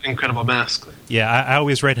 because of that incredible mask. Yeah, I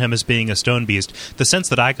always read him as being a stone beast. The sense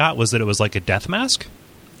that I got was that it was like a death mask.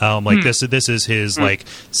 This is his like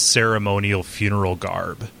ceremonial funeral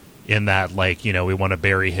garb, in that we want to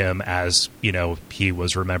bury him as he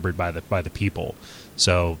was remembered by the people.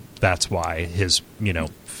 So that's why his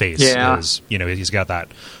face is he's got that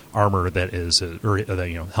armor that is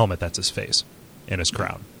helmet that's his face and his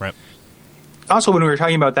crown, right? Also, when we were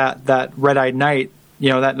talking about that red-eyed knight,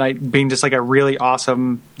 that night being just like a really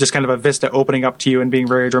awesome, just kind of a vista opening up to you and being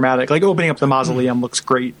very dramatic. Like, opening up the mausoleum looks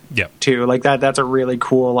great, too. Like, that's a really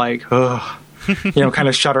cool, kind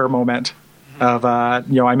of shudder moment of,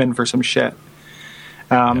 I'm in for some shit.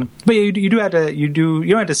 But you don't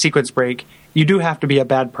have to sequence break. You do have to be a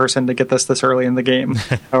bad person to get this early in the game.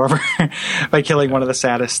 However, by killing one of the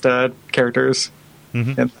saddest characters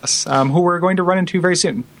in this, who we're going to run into very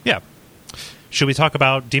soon. Yeah. Should we talk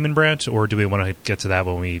about Demon Brand, or do we want to get to that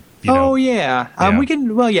when we? We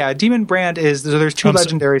can. Well, yeah. Demon Brand is there's two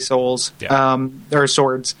legendary souls, or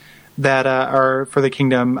swords that are for the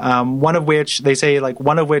kingdom. One of which they say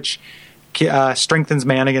strengthens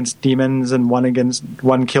man against demons, and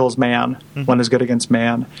one kills man. One is good against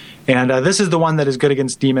man, and this is the one that is good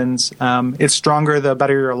against demons. It's stronger the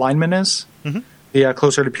better your alignment is. The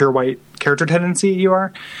closer to pure white character tendency you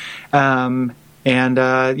are. And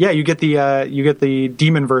you get the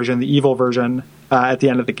demon version, the evil version, at the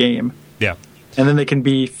end of the game. Yeah, and then they can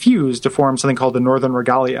be fused to form something called the Northern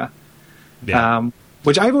Regalia. Yeah,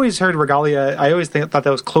 which I've always heard regalia. I always thought that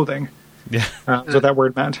was clothing. Yeah, that's what that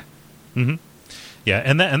word meant. Yeah,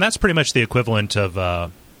 and that's pretty much the equivalent of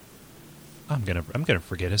I'm gonna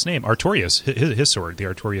forget his name. Artorias, his sword, the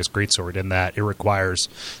Artorias Greatsword, in that it requires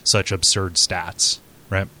such absurd stats,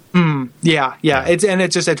 right? Yeah.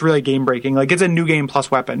 It's really game breaking. Like, it's a New Game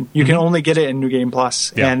Plus weapon. You can only get it in New Game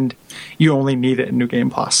Plus, and you only need it in New Game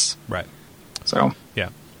Plus. Right. So yeah.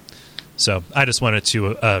 So I just wanted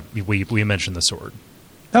to we mentioned the sword.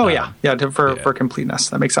 For completeness,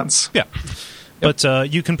 that makes sense. Yeah. Yep.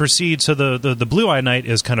 But you can proceed. So the Blue-Eye Knight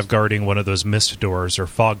is kind of guarding one of those mist doors or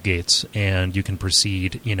fog gates, and you can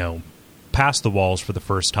proceed, past the walls for the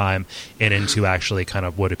first time and into actually kind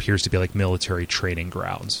of what appears to be like military training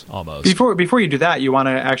grounds almost. Before you do that, you want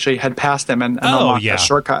to actually head past them and unlock a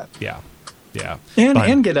shortcut. Yeah.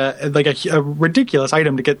 And get a ridiculous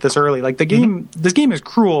item to get this early. Like, the game, this game is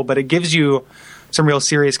cruel, but it gives you some real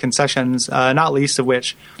serious concessions. Not least of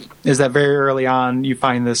which is that very early on you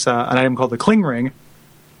find this an item called the Kling Ring.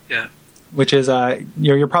 Yeah. Which is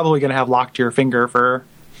you're probably going to have locked to your finger for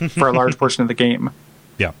a large portion of the game.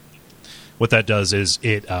 Yeah. What that does is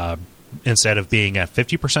it, instead of being at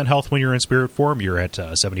 50% health when you're in spirit form, you're at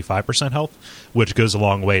 75% health, which goes a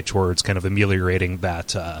long way towards kind of ameliorating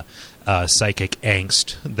that psychic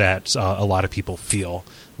angst that a lot of people feel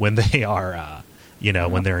when they are,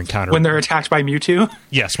 when they're encountering... When they're attacked by Mewtwo?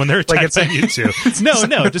 Yes, when they're attacked by Mewtwo.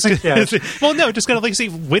 Just kind of like, see,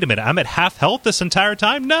 wait a minute, I'm at half health this entire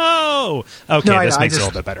time? No! Okay, this makes it a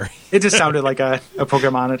little bit better. It just sounded like a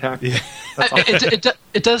Pokemon attack. Yeah.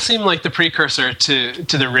 It does seem like the precursor to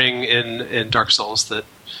the ring in Dark Souls, that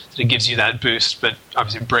it gives you that boost, but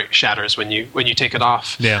obviously shatters when you take it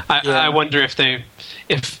off. Yeah. I wonder if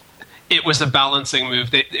it was a balancing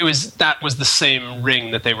move. That was the same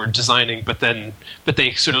ring that they were designing, but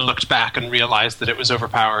they sort of looked back and realized that it was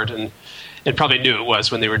overpowered, and probably knew it was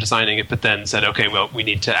when they were designing it, but then said, okay, well, we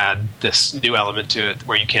need to add this new element to it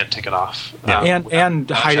where you can't take it off. And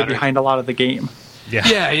hide it behind a lot of the game.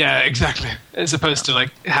 Yeah, exactly. As opposed to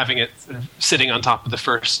like having it sitting on top of the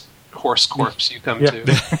first horse corpse you come to.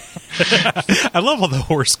 I love all the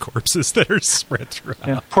horse corpses that are spread throughout.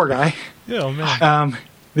 Yeah, poor guy. Oh man.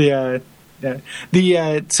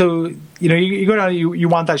 Yeah. So you go down. You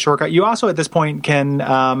want that shortcut. You also at this point can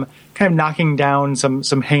kind of knocking down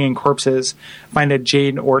some hanging corpses, find a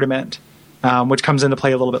jade ornament, which comes into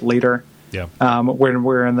play a little bit later. Yeah. When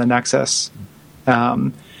we're in the Nexus.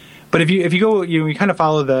 But if you go, you kind of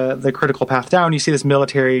follow the critical path down. You see this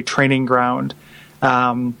military training ground.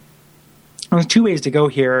 There's two ways to go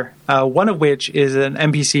here. One of which is an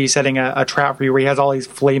NPC setting a trap for you, where he has all these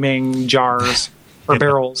flaming jars or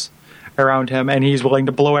barrels around him, and he's willing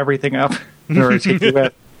to blow everything up in order to take you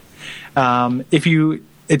with.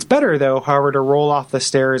 It's better though, however, to roll off the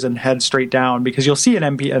stairs and head straight down, because you'll see a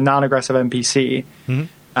non-aggressive NPC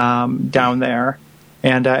down there,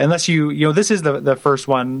 and unless this is the first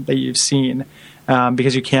one that you've seen,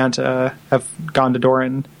 because you can't have gone to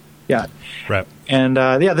Doran yet. Right. And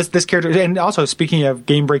this character, and also speaking of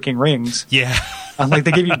game-breaking rings, yeah, like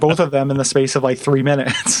they give you both of them in the space of like 3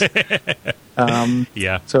 minutes.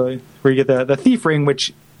 Yeah. So where you get the thief ring,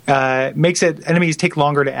 which makes it enemies take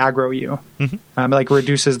longer to aggro you, like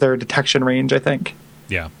reduces their detection range, I think.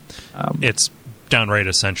 Yeah, it's downright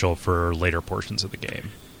essential for later portions of the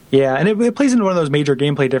game. Yeah, and it plays into one of those major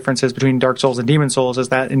gameplay differences between Dark Souls and Demon Souls, is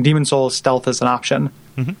that in Demon Souls, stealth is an option.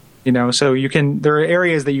 So there are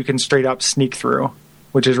areas that you can straight up sneak through,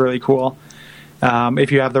 which is really cool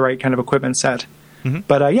if you have the right kind of equipment set.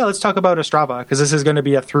 But let's talk about Ostrava, because this is going to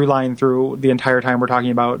be a through line through the entire time we're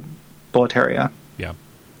talking about Boletaria. Yeah.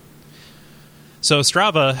 So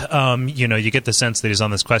Ostrava, you get the sense that he's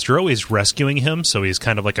on this quest. You're always rescuing him, so he's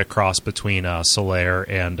kind of like a cross between Solaire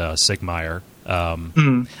and Sigmire.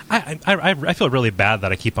 I feel really bad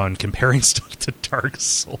that I keep on comparing stuff to Dark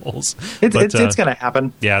Souls. It's going to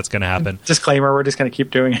happen. Yeah, it's going to happen. Disclaimer: we're just going to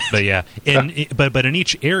keep doing it. But yeah, but in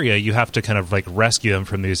each area, you have to kind of like rescue him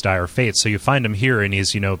from these dire fates. So you find him here, and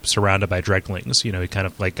he's surrounded by dreglings. He kind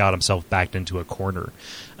of like got himself backed into a corner,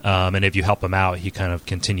 and if you help him out, he kind of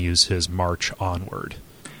continues his march onward.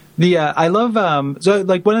 I love so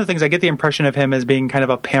like one of the things I get the impression of him as being kind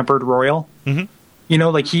of a pampered royal.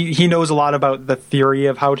 Like he knows a lot about the theory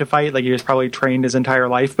of how to fight. Like he was probably trained his entire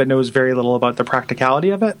life, but knows very little about the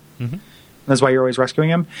practicality of it. That's why you're always rescuing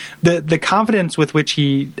him. The confidence with which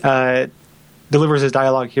he delivers his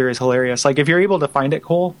dialogue here is hilarious. Like if you're able to find it,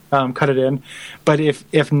 Cole, cut it in. But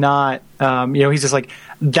if not, he's just like,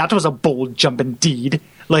 that was a bold jump indeed.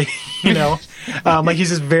 Like like he's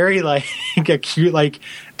just very like acute, like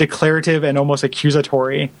declarative and almost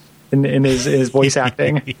accusatory in his voice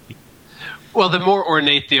acting. Well, the more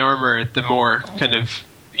ornate the armor, the more kind of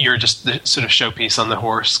you're just the sort of showpiece on the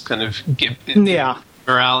horse, kind of give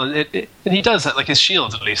morale, and he does that. Like his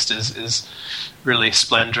shield, at least, is really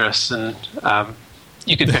splendorous, and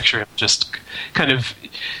you can picture him just kind of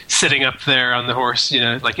sitting up there on the horse.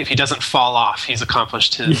 Like if he doesn't fall off, he's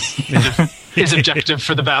accomplished his objective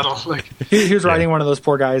for the battle. Like he was riding one of those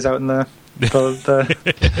poor guys out in the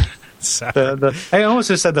I almost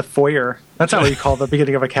just said the foyer. That's not what you call the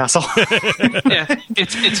beginning of a castle. Yeah,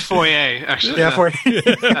 it's foyer, actually. Yeah, foyer.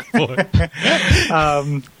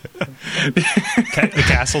 The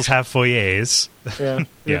castles have foyers. Yeah.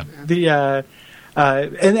 You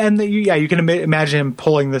can imagine him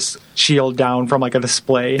pulling this shield down from like a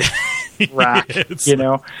display rack, and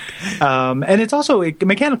it's also it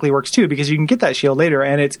mechanically works too, because you can get that shield later,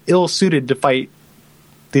 and it's ill suited to fight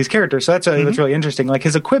these characters. So that's really interesting. Like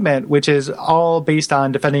his equipment, which is all based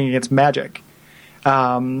on defending against magic,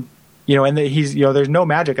 and he's there's no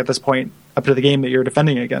magic at this point up to the game that you're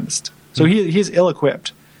defending against. So he's ill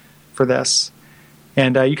equipped for this,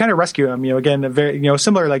 and you kind of rescue him. Again, very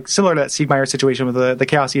similar to that Sigmire situation with the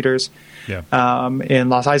Chaos Eaters, in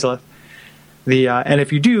Lost Izalith. And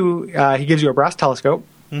if you do, he gives you a brass telescope,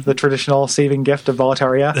 the traditional saving gift of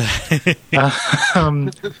Boletaria.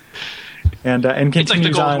 And continues it's like the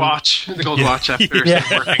gold on, watch. The gold watch after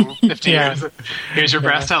working 50 years. Here's your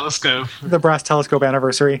brass telescope. The brass telescope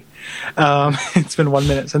anniversary. It's been 1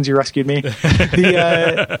 minute since you rescued me.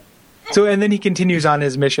 And then he continues on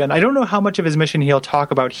his mission. I don't know how much of his mission he'll talk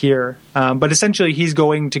about here, but essentially he's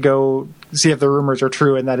going to go see if the rumors are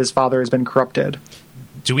true and that his father has been corrupted.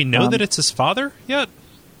 Do we know that it's his father yet?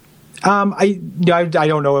 I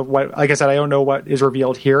don't know what. Like I said, I don't know what is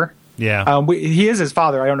revealed here. Yeah. He is his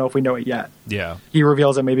father. I don't know if we know it yet. Yeah. He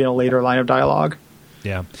reveals it maybe in a later line of dialogue.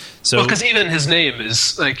 Yeah. So because even his name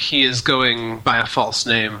is like he is going by a false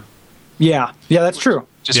name. Yeah. Yeah, that's true.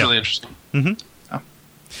 Just really interesting. Mm-hmm. Oh.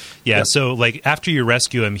 Yeah. Yep. So like after you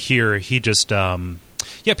rescue him here, he just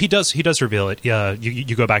he does reveal it. Yeah.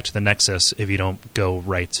 You go back to the Nexus if you don't go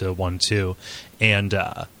right to 1-2, and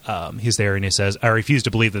he's there and he says, "I refuse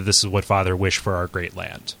to believe that this is what Father wished for our great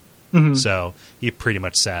land." Mm-hmm. So he pretty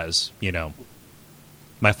much says,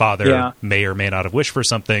 My father Yeah. may or may not have wished for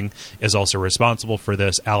something, is also responsible for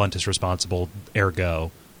this. Alent is responsible,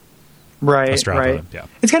 ergo. Right, Ostrava, right. yeah.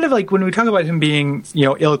 It's kind of like when we talk about him being,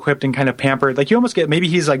 ill-equipped and kind of pampered, like you almost get, maybe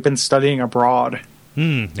he's like been studying abroad,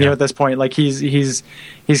 you know, at this point, like he's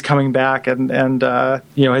coming back and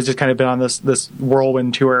has just kind of been on this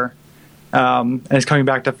whirlwind tour, and is coming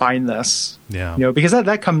back to find this, because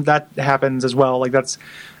that happens as well. Like that's,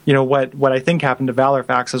 what I think happened to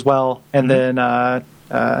Valorfax as well. And then,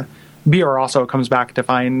 Bior also comes back to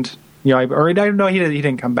find, I don't know, he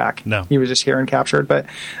didn't come back. No, he was just here and captured. But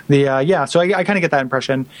so I kind of get that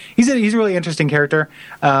impression. He's a really interesting character.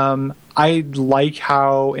 I like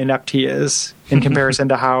how inept he is in comparison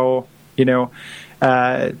to how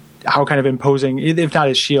how kind of imposing, if not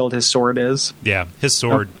his shield, his sword is. Yeah, his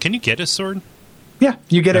sword. Can you get his sword? Yeah,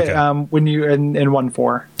 you get Okay. it when you in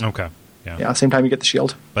 1-4. Okay. Yeah, same time you get the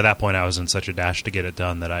shield. By that point, I was in such a dash to get it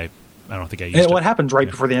done that I don't think I used it. Well, it happens right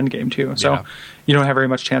before the end game too, so Yeah. you don't have very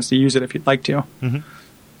much chance to use it if you'd like to.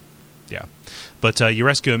 Yeah, but you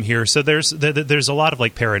rescue him here. So there's a lot of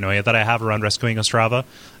like paranoia that I have around rescuing Ostrava,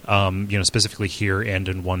 specifically here and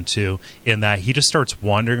in 1-2, in that he just starts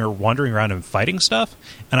wandering around and fighting stuff,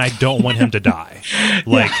 and I don't want him to die.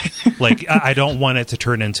 Like I don't want it to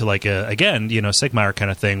turn into like Sigmar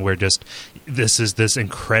kind of thing where just this is this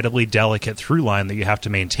incredibly delicate through line that you have to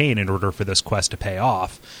maintain in order for this quest to pay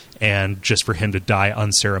off, and just for him to die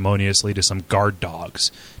unceremoniously to some guard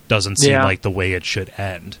dogs doesn't seem like the way it should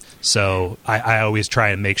end. So I always try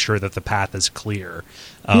and make sure that the path is clear.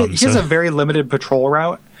 He has a very limited patrol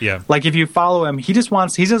route. Yeah. Like if you follow him, he doesn't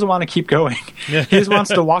want to keep going. He just wants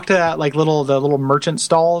to walk to that like the little merchant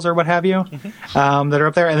stalls or what have you, that are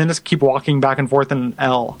up there, and then just keep walking back and forth in an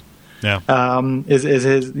L. Yeah. Is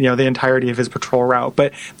his the entirety of his patrol route.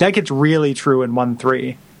 But that gets really true in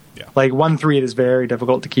 1-3. Yeah. Like 1-3, it is very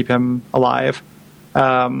difficult to keep him alive.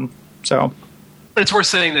 So. It's worth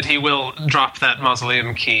saying that he will drop that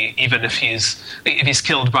mausoleum key even if he's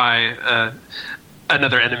killed by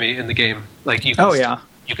another enemy in the game. Like you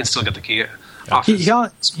can still get the key off his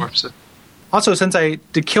corpse. Also, since I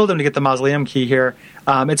killed him to get the mausoleum key here,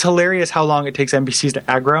 it's hilarious how long it takes NPCs to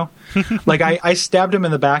aggro. Like I stabbed him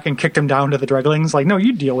in the back and kicked him down to the Dreglings. Like, no,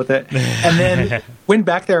 you deal with it. And then went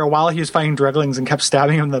back there while he was fighting Dreglings and kept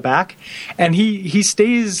stabbing him in the back. And he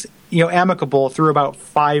stays amicable through about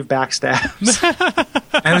 5 backstabs.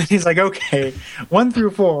 And then he's like, okay,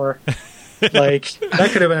 1-4. Like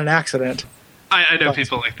that could have been an accident. I know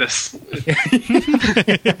people like this.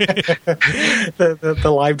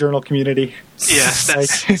 the live journal community. Yes,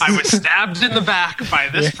 I was stabbed in the back by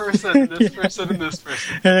this person, this person, and this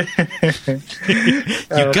person.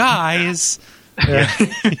 You guys.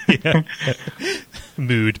 Yeah.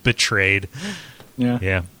 Mood betrayed.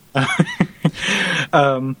 Yeah.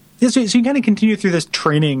 So you kind of continue through this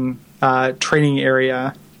training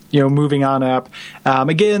area, moving on up.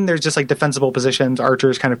 Again, there's just like defensible positions,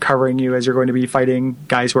 archers kind of covering you as you're going to be fighting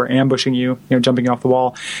guys who are ambushing you, jumping off the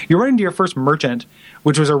wall. You run into your first merchant,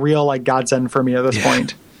 which was a real like godsend for me at this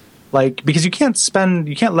point. Like, because you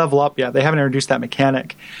can't level up yet. They haven't introduced that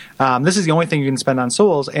mechanic. This is the only thing you can spend on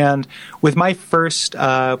souls. And with my first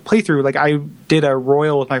playthrough, like I did a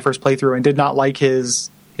royal with my first playthrough and did not like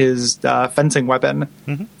his fencing weapon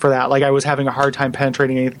for that. Like I was having a hard time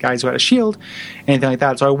penetrating any of the guys who had a shield, anything like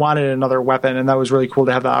that. So I wanted another weapon, and that was really cool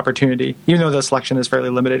to have the opportunity, even though the selection is fairly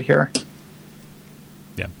limited here.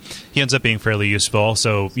 Yeah, he ends up being fairly useful.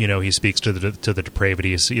 So he speaks to the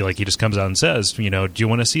depravities. He just comes out and says, do you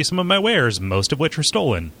want to see some of my wares, most of which are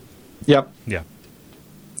stolen? Yep. Yeah.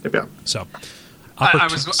 Yep. So I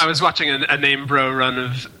was watching a Name Bro run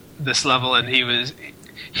of this level, and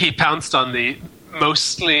he pounced on the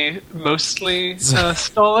mostly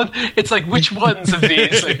stolen. It's like, which ones of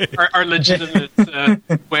these are legitimate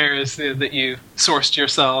wares that you sourced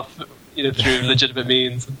yourself, through legitimate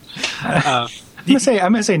means? I'm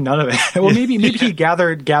gonna say none of it. Well, maybe he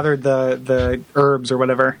gathered the herbs or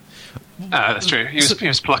whatever. That's true. He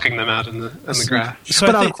was plucking them out in the grass. So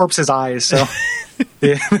put out a corpse's eyes. So.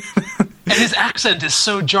 Yeah. And his accent is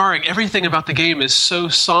so jarring. Everything about the game is so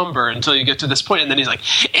somber until you get to this point, and then he's like,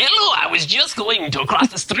 "Hello, I was just going to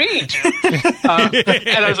cross the street,"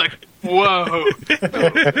 and I was like, "Whoa!"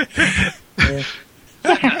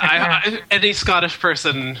 Any Scottish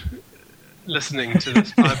person listening to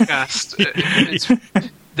this podcast,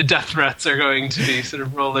 the death threats are going to be sort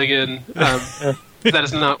of rolling in. That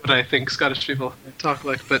is not what I think Scottish people talk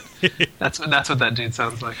like, but that's what that dude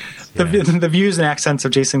sounds like. The views and accents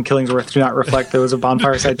of Jason Killingsworth do not reflect those of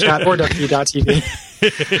Bonfireside Chat or WP.TV.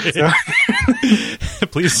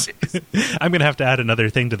 Please. I'm going to have to add another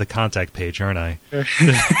thing to the contact page, aren't I?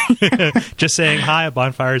 Just saying hi,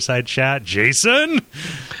 Bonfireside Chat, Jason.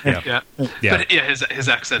 Yeah. But yeah, his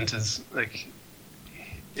accent is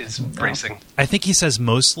bracing. I think he says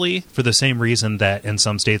mostly for the same reason that in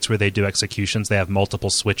some states where they do executions, they have multiple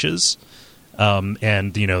switches.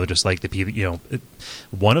 And just like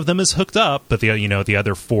one of them is hooked up, but the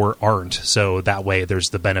other 4 aren't. So that way, there's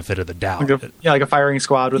the benefit of the doubt. Like a firing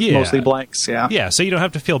squad with mostly blanks. Yeah. So you don't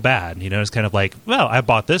have to feel bad. It's kind of like, well, I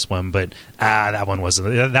bought this one, but that one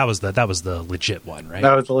wasn't. That was the legit one, right?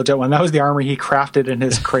 That was the legit one. That was the armor he crafted in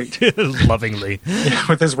his crate, lovingly,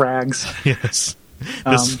 with his rags. Yes.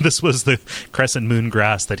 This was the crescent moon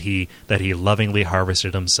grass that he lovingly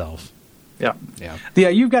harvested himself. Yeah.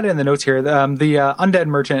 You've got it in the notes here. The undead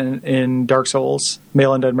merchant in Dark Souls,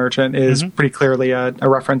 male undead merchant, is pretty clearly a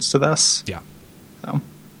reference to this. Yeah.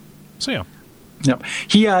 So yeah. No,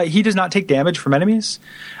 he does not take damage from enemies.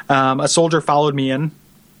 A soldier followed me in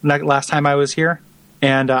last time I was here,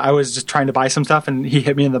 and I was just trying to buy some stuff, and he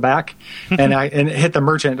hit me in the back, and it hit the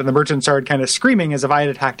merchant, and the merchant started kind of screaming as if I had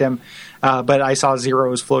attacked him, but I saw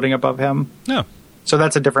zeros floating above him. No. So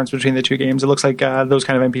that's a difference between the two games. It looks like those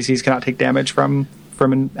kind of NPCs cannot take damage from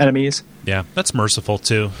enemies. Yeah, that's merciful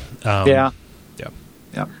too. Yeah.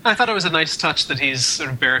 I thought it was a nice touch that he's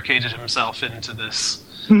sort of barricaded himself into this.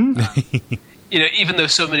 Even though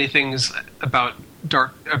so many things about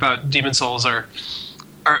Demon Souls are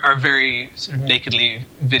very sort of nakedly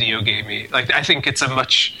video gamey. Like I think it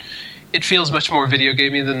feels much more video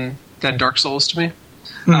gamey than Dark Souls to me.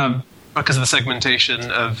 Because of the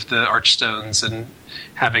segmentation of the archstones and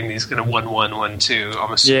having these kind of 1-1, 1-2,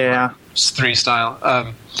 almost 3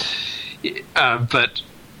 style. But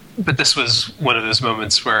this was one of those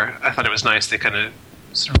moments where I thought it was nice. They kind of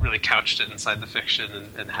sort of really couched it inside the fiction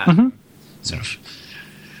and had sort of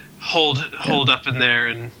hold up in there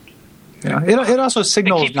and. Yeah, it also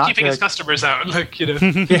signals keeping his customers out.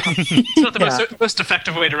 It's not the most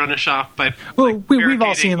effective way to run a shop. But we've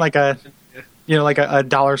all seen like a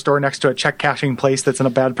dollar store next to a check cashing place that's in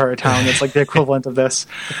a bad part of town. That's like the equivalent of this.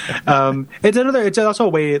 It's also a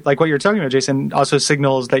way, like what you're talking about, Jason, also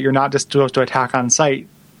signals that you're not just supposed to attack on sight.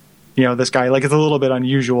 This guy, like, it's a little bit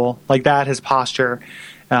unusual, like that, his posture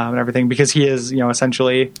and everything, because he is,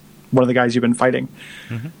 essentially one of the guys you've been fighting.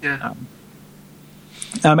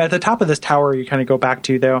 At the top of this tower, you kind of go back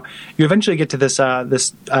to, though, you eventually get to this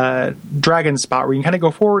dragon spot where you can kind of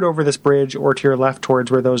go forward over this bridge or to your left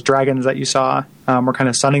towards where those dragons that you saw were kind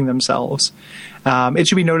of sunning themselves. It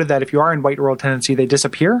should be noted that if you are in White World Tendency, they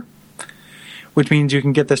disappear, which means you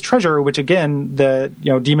can get this treasure, which, again, the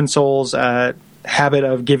Demon Souls habit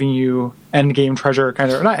of giving you end game treasure,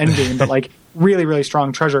 kind of, not end game, but like really, really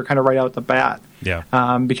strong treasure kind of right out the bat. Yeah.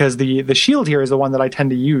 Because the shield here is the one that I tend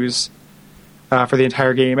to use for the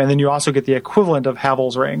entire game, and then you also get the equivalent of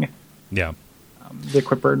Havel's ring. Yeah, the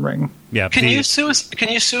Equipburn ring. Yeah. Can you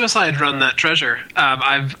suicide run that treasure?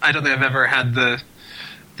 I don't think I've ever had the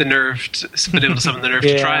nerve been able to summon the nerve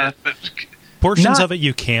to try it. But portions of it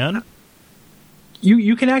you can.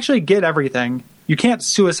 You can actually get everything. You can't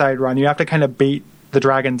suicide run. You have to kind of bait the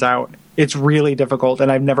dragons out. It's really difficult,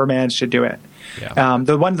 and I've never managed to do it. Yeah.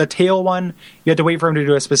 The tail one, you have to wait for him to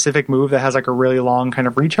do a specific move that has like a really long kind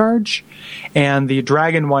of recharge. And the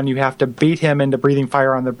dragon one, you have to bait him into breathing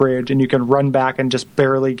fire on the bridge, and you can run back and just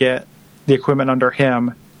barely get the equipment under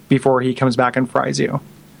him before he comes back and fries you.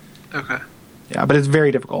 Okay. Yeah, but it's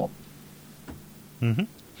very difficult. Mm-hmm.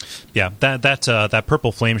 Yeah, that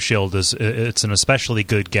purple flame shield it's an especially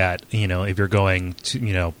good get. If you're going to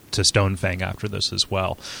to Stonefang after this as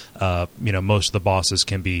well. Most of the bosses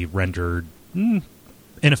can be rendered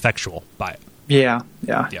ineffectual by it. Yeah.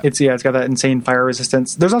 It's got that insane fire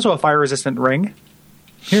resistance. There's also a fire resistant ring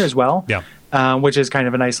here as well. Yeah. Which is kind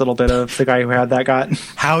of a nice little bit of the guy who had that got.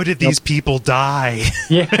 How did these people die?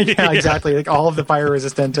 Yeah, exactly. Like all of the fire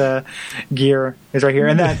resistant gear is right here,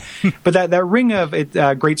 and that ring of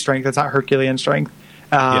great strength. That's not Herculean strength.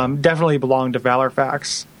 Definitely belonged to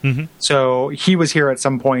Valorfax. Mm-hmm. So he was here at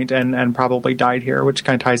some point and probably died here, which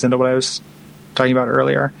kind of ties into what I was talking about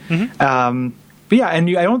earlier. Mm-hmm. But yeah, and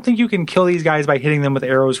I don't think you can kill these guys by hitting them with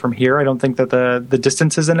arrows from here. I don't think that the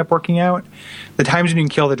distances end up working out. The times when you can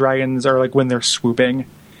kill the dragons are like when they're swooping,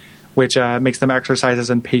 which makes them exercises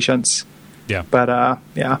in patience. Yeah. But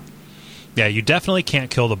yeah. Yeah, you definitely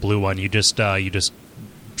can't kill the blue one. You just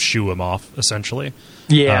shoo him off, essentially.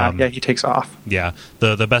 Yeah, he takes off. Yeah.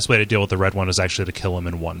 The best way to deal with the red one is actually to kill him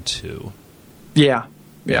in 1-2. Yeah.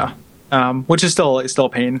 Which is still a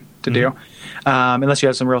pain to do, unless you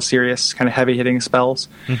have some real serious kind of heavy hitting spells.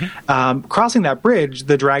 Mm-hmm. Crossing that bridge,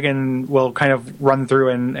 the dragon will kind of run through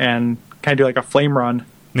and kind of do like a flame run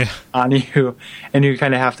on you, and you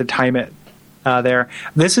kind of have to time it there.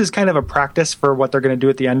 This is kind of a practice for what they're going to do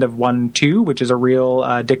at the end of 1-2, which is a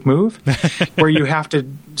real dick move, where you have to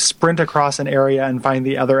sprint across an area and find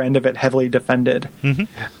the other end of it heavily defended.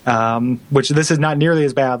 Which this is not nearly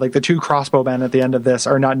as bad. Like the 2 crossbowmen at the end of this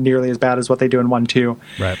are not nearly as bad as what they do in 1-2.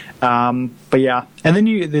 Right. But yeah, and then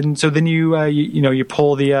you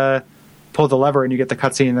pull the lever and you get the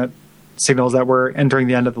cutscene that signals that we're entering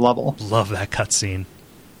the end of the level. Love that cutscene.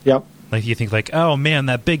 Yep. Like you think like, oh man,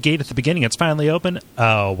 that big gate at the beginning, it's finally open.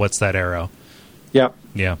 Oh, what's that arrow? Yep.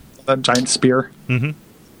 Yeah. That giant spear. Boing.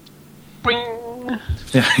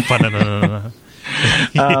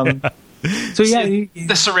 So yeah,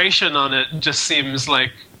 the serration on it just seems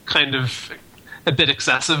like kind of a bit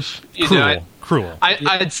excessive. Cruel.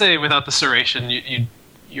 I'd say without the serration,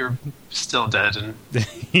 you're still dead. And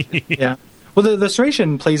yeah. Well, the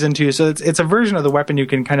serration plays into, so it's a version of the weapon you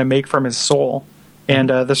can kind of make from his soul. And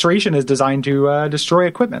the serration is designed to destroy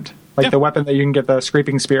equipment, like the weapon that you can get, the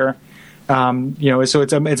scraping spear. So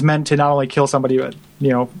it's meant to not only kill somebody, but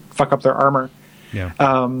fuck up their armor. Yeah.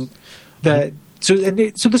 So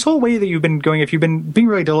this whole way that you've been going, if you've been being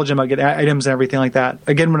really diligent about getting items and everything like that,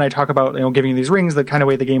 again, when I talk about giving you these rings, the kind of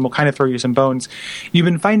way the game will kind of throw you some bones, you've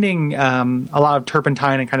been finding a lot of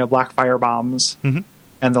turpentine and kind of black fire bombs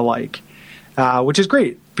and the like, which is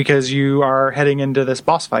great because you are heading into this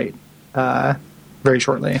boss fight very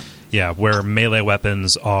shortly. Yeah, where melee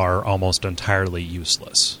weapons are almost entirely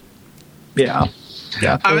useless. Yeah.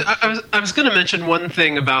 I was going to mention one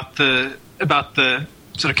thing about the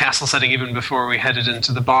sort of castle setting even before we headed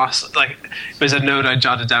into the boss. Like, there's a note I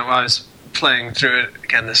jotted down while I was playing through it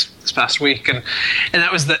again this past week, and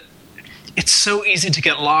that was that it's so easy to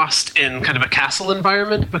get lost in kind of a castle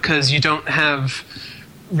environment because you don't have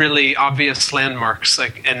really obvious landmarks,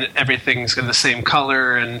 and everything's the same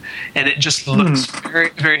color, and it just looks very,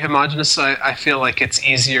 very homogeneous. So I feel like it's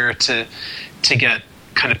easier to get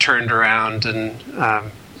kind of turned around,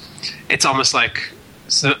 and it's almost like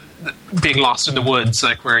being lost in the woods,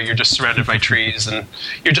 like where you're just surrounded by trees and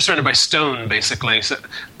you're just surrounded by stone, basically. So,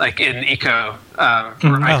 like in Ico,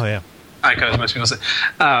 Ico, as most people say,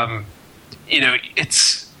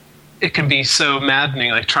 it can be so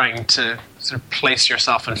maddening, like trying to sort of place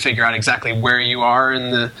yourself and figure out exactly where you are in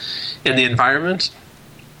the environment.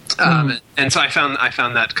 And so I found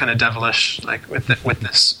that kind of devilish, like with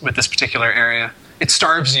this particular area. It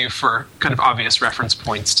starves you for kind of obvious reference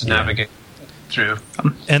points to navigate through.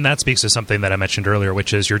 And that speaks to something that I mentioned earlier,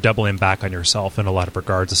 which is you're doubling back on yourself in a lot of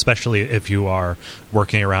regards, especially if you are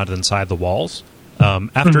working around inside the walls.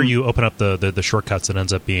 After you open up the shortcuts, it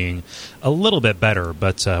ends up being a little bit better,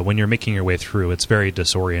 but when you're making your way through, it's very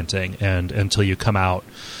disorienting, and until you come out,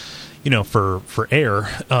 for air,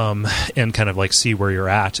 and kind of like see where you're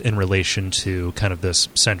at in relation to kind of this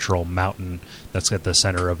central mountain that's at the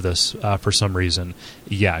center of this, for some reason,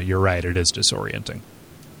 yeah, you're right, it is disorienting.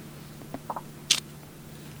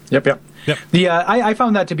 Yep. I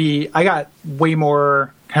found that to be, I got way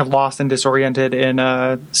more kind of lost and disoriented in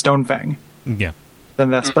Stonefang. Yeah. Than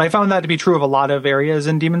this, but I found that to be true of a lot of areas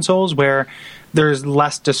in Demon's Souls where there's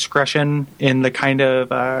less discretion in the kind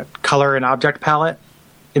of color and object palette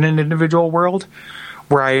in an individual world,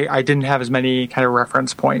 where I didn't have as many kind of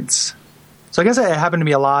reference points. So I guess it happened to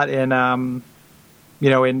me a lot in in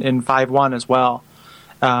 5.1 as well.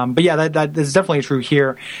 But yeah, that is definitely true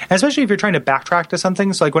here, and especially if you're trying to backtrack to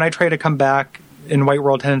something. So like when I try to come back in White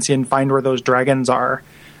World Tendency and find where those dragons are,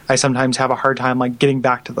 I sometimes have a hard time like getting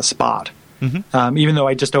back to the spot. Even though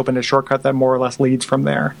I just opened a shortcut that more or less leads from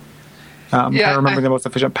there. I remember the most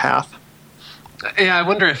efficient path. Yeah, I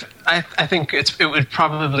wonder if I think it would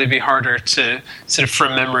probably be harder to sort of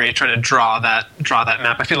from memory try to draw that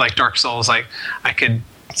map. I feel like Dark Souls, I could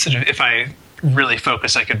sort of, if I really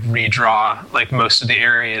focus, I could redraw like most of the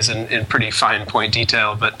areas in pretty fine point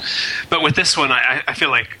detail. But with this one, I feel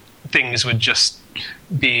like things would just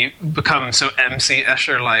become so MC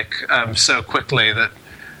Escher like so quickly that.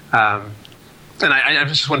 And I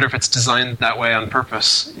just wonder if it's designed that way on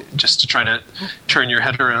purpose, just to try to turn your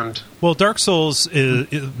head around. Well, Dark Souls,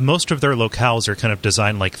 most of their locales are kind of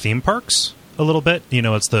designed like theme parks a little bit.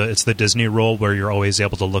 It's the Disney rule where you're always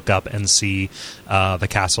able to look up and see the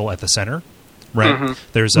castle at the center. Right.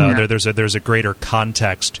 There's a greater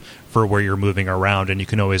context for where you're moving around, and you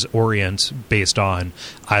can always orient based on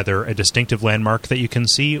either a distinctive landmark that you can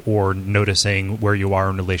see or noticing where you are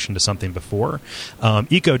in relation to something before.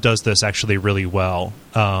 Eco does this actually really well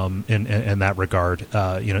in that regard,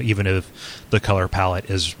 even if the color palette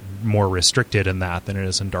is more restricted in that than it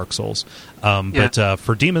is in Dark Souls. But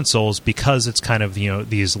for Demon Souls, because it's kind of,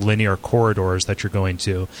 these linear corridors that you're going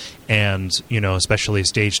to, and, especially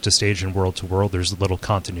stage to stage and world to world, there's a little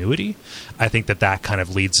continuity. I think that kind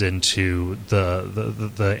of leads into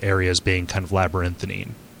the areas being kind of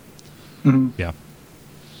labyrinthine. Mm-hmm. Yeah.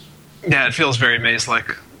 Yeah, it feels very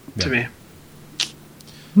maze-like to me.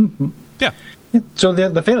 Mm-hmm. Yeah. So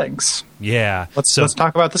the Phalanx. Yeah. Let's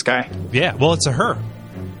talk about this guy. Yeah. Well, it's a her.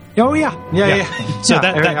 Oh yeah. So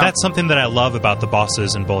that's something that I love about the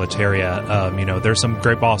bosses in Boletaria. There's some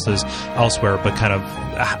great bosses elsewhere, but kind of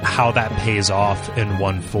how that pays off in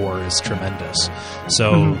 1.4 is tremendous.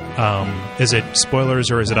 So, is it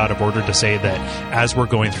spoilers or is it out of order to say that as we're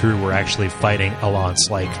going through, we're actually fighting Alance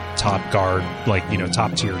like top guard,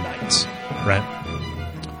 top tier knights, right?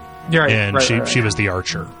 You're right. And she was the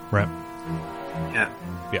archer, right? Yeah.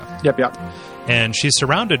 Yep. And she's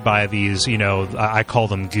surrounded by these, I call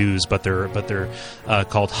them goos, but they're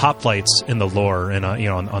called hoplites in the lore and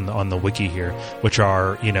on the wiki here, which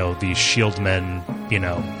are these shield men.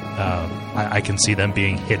 I can see them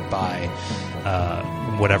being hit by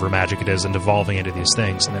whatever magic it is and evolving into these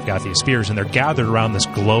things, and they've got these spears, and they're gathered around this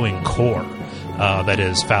glowing core that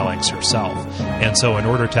is Phalanx herself. And so, in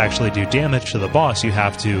order to actually do damage to the boss, you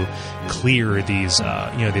have to clear these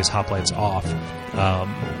these hoplites off.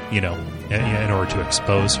 In order to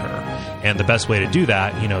expose her. And the best way to do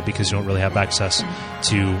that, because you don't really have access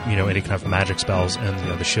to, any kind of magic spells, and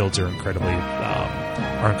the shields are incredibly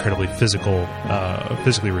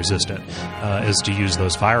physically resistant, is to use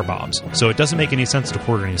those fire bombs. So it doesn't make any sense to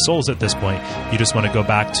hoard any souls at this point. You just want to go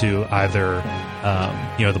back to either,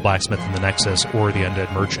 the blacksmith in the Nexus or the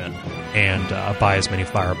undead merchant and buy as many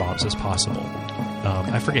fire bombs as possible.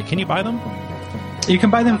 I forget, can you buy them? You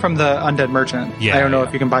can buy them from the Undead Merchant. Yeah, I don't know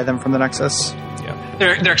if you can buy them from the Nexus. Yeah,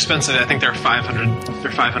 they're expensive. I think they're 500.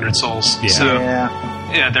 They're 500 souls. Yeah. So,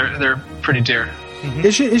 yeah, they're pretty dear. Mm-hmm.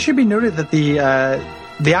 It should be noted that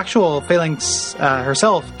the actual Phalanx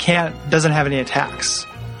herself doesn't have any attacks.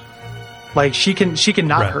 Like she can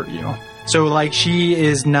not hurt you. So she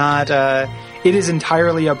is not. It is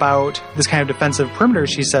entirely about this kind of defensive perimeter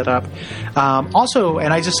she set up. Also,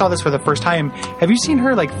 and I just saw this for the first time. Have you seen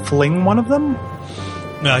her fling one of them?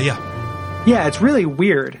 Yeah. Yeah, it's really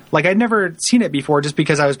weird. I'd never seen it before just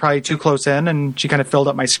because I was probably too close in and she kind of filled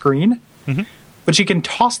up my screen. Mm-hmm. But she can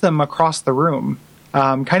toss them across the room,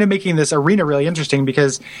 kind of making this arena really interesting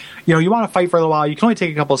because, you want to fight for a little while. You can only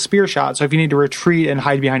take a couple of spear shots. So if you need to retreat and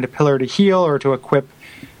hide behind a pillar to heal or to equip,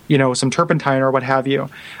 some turpentine or what have you,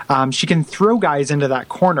 she can throw guys into that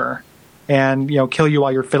corner and, kill you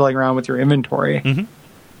while you're fiddling around with your inventory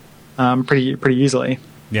pretty easily.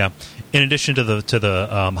 Yeah. In addition to the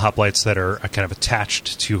hoplites that are kind of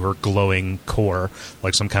attached to her glowing core,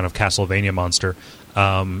 like some kind of Castlevania monster,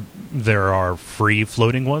 there are free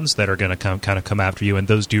floating ones that are going to come after you, and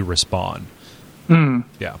those do respawn.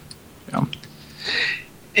 Yeah.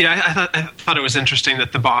 Yeah, I thought it was interesting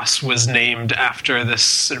that the boss was named after this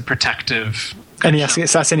sort of protective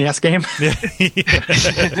SNES game.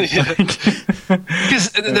 Because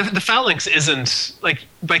the Phalanx isn't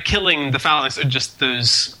by killing the Phalanx or just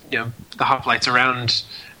those the hoplites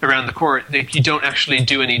around the core, you don't actually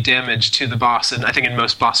do any damage to the boss. And I think in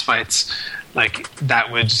most boss fights, that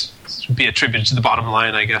would be attributed to the bottom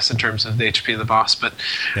line, I guess, in terms of the HP of the boss. But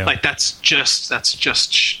that's just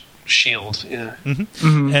shield. Yeah. Mm-hmm.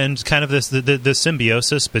 Mm-hmm. And kind of the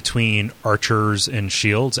symbiosis between archers and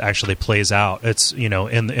shields actually plays out. It's in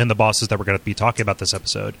the bosses that we're going to be talking about this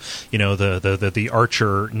episode, the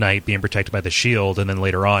archer knight being protected by the shield, and then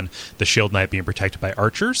later on the shield knight being protected by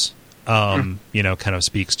archers, kind of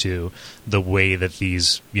speaks to the way that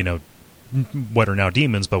these what are now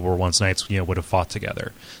demons but were once knights would have fought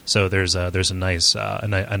together. So there's a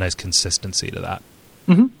nice consistency to that.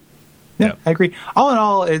 Mm-hmm. Yeah, I agree. All in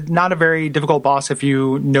all, it's not a very difficult boss if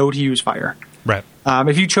you know to use fire. Right.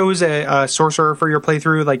 If you chose a sorcerer for your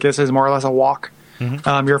playthrough, this is more or less a walk.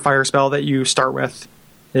 Mm-hmm. Your fire spell that you start with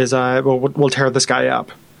is will tear this guy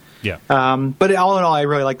up. Yeah. But all in all, I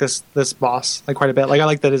really like this boss quite a bit. I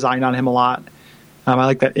like the design on him a lot. I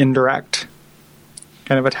like that indirect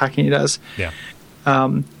kind of attacking he does. Yeah.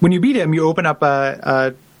 When you beat him, you open up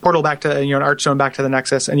a portal back to an archstone back to the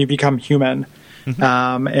Nexus, and you become human.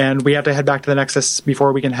 Mm-hmm. And we have to head back to the Nexus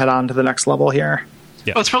before we can head on to the next level here.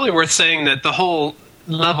 Yeah. Well, it's probably worth saying that the whole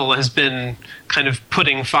level has been kind of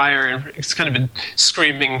putting fire, and it's kind of been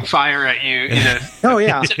screaming fire at you. You know. Oh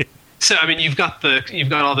yeah. So I mean, you've got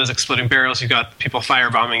all those exploding barrels. You've got people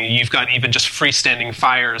firebombing. You've got even just freestanding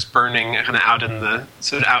fires burning kind of out in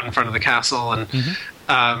front of the castle, and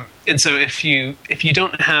so if you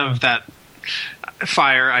don't have that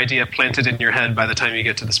fire idea planted in your head by the time you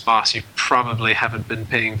get to this boss, you probably haven't been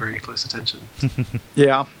paying very close attention.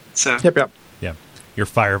 Yeah. So Yep. Yeah. Your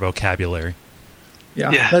fire vocabulary.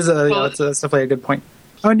 Yeah. That's definitely a good point.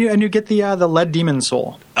 Oh, and you get the lead demon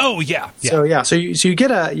soul. Oh yeah. So you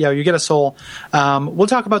get a soul. We'll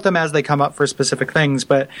talk about them as they come up for specific things,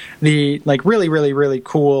 but the like really really really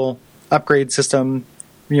cool upgrade system,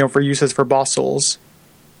 for uses for boss souls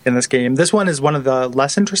in this game. This one is one of the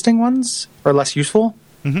less interesting ones or less useful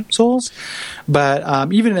souls,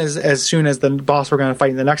 but even as soon as the boss we're going to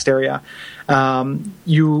fight in the next area,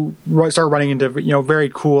 you start running into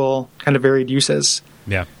very cool kind of varied uses.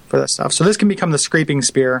 Yeah. For this stuff. So this can become the scraping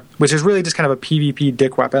spear, which is really just kind of a PvP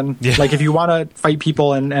dick weapon. Yeah. Like if you want to fight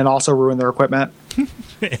people and also ruin their equipment.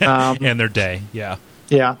 And their day. Yeah.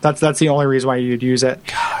 Yeah, that's the only reason why you'd use it.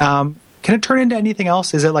 Can it turn into anything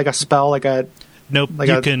else? Is it like a spell, like a... Nope.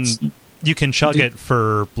 You can chug it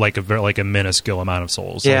for like a minuscule amount of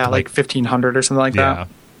souls. Yeah, like 1,500 or something like that.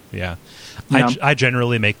 Yeah. I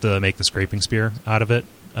generally make the scraping spear out of it.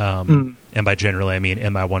 And by generally, I mean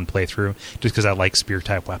in my one playthrough, just because I like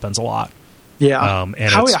spear-type weapons a lot. Yeah. And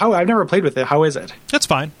how I've never played with it. How is it? It's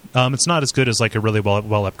fine. It's not as good as like a really well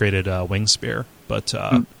upgraded wing spear, but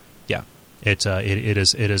yeah, it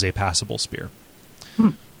is a passable spear.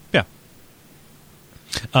 Yeah.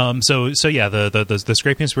 So yeah, the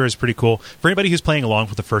scraping spear is pretty cool. For anybody who's playing along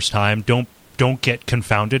for the first time, don't get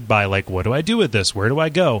confounded by like, what do I do with this? Where do I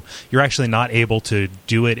go? You're actually not able to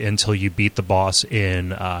do it until you beat the boss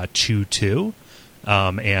in 2-2,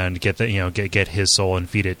 and get his soul and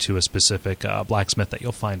feed it to a specific blacksmith that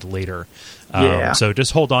you'll find later. So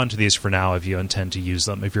just hold on to these for now if you intend to use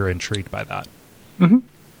them, if you're intrigued by that.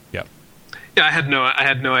 Yeah. Yeah, I had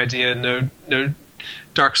no idea. No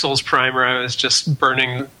Dark Souls primer. I was just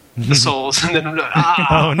burning the souls, and then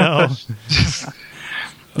oh no.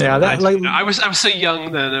 Yeah, I was so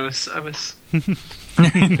young then. I was in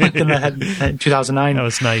the head in 2009. That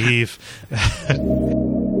was naive.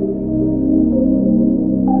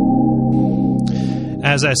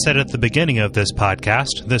 As I said at the beginning of this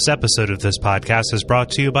podcast, this episode of this podcast is brought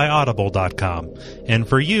to you by Audible.com. And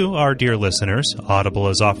for you, our dear listeners, Audible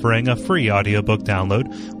is offering a free audiobook download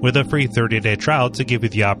with a free 30-day trial to give you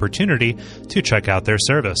the opportunity to check out their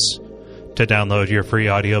service. To download your free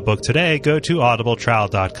audiobook today, go to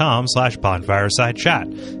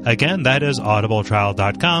audibletrial.com/bonfiresidechat. Again, that is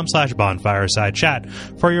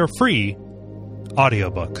audibletrial.com/bonfiresidechat for your free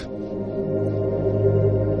audiobook.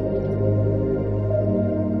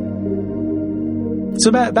 So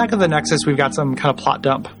back at the Nexus, we've got some kind of plot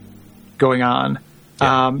dump going on.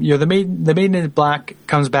 Yeah. The maiden in black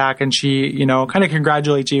comes back and she, kind of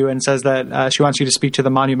congratulates you and says that she wants you to speak to the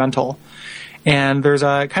Monumental. And there's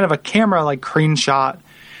a kind of a camera like crane shot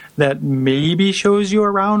that maybe shows you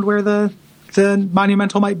around where the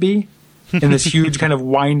Monumental might be in this huge kind of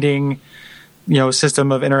winding,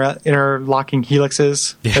 system of interlocking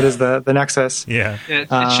helixes that is the Nexus. Yeah. It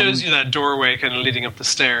shows you that doorway kind of leading up the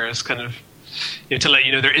stairs, kind of to let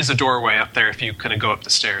you know there is a doorway up there. If you kind of go up the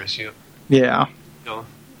stairs, you'll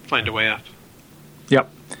find a way up. Yep.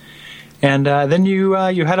 And then you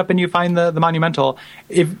head up and you find the Monumental.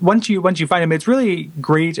 Once you find him, it's really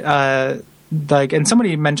great. And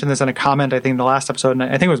somebody mentioned this in a comment, I think, in the last episode, and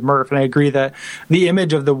I think it was Murph, and I agree that the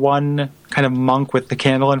image of the one kind of monk with the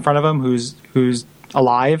candle in front of him who's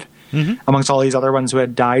alive, amongst all these other ones who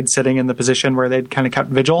had died sitting in the position where they'd kind of kept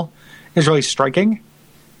vigil, is really striking.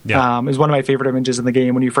 Yeah. Is one of my favorite images in the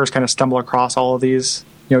game when you first kind of stumble across all of these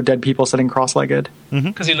dead people sitting cross-legged.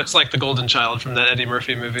 Because he looks like the Golden Child from that Eddie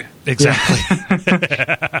Murphy movie. Exactly.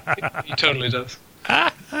 He totally does.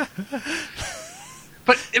 But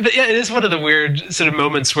yeah, it is one of the weird sort of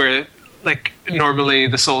moments where, like, normally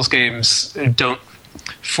the Souls games don't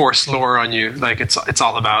force lore on you. Like, it's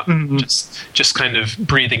all about just kind of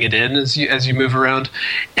breathing it in as you move around.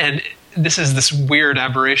 And this is this weird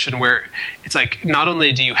aberration where it's like, not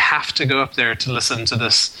only do you have to go up there to listen to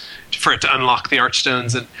this for it to unlock the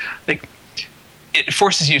Archstones, and like it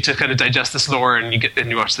forces you to kind of digest this lore, and you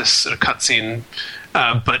watch this sort of cutscene,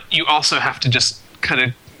 but you also have to just kind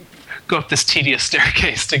of go up this tedious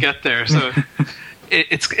staircase to get there. So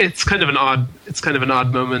it's kind of an odd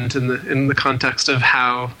moment in the context of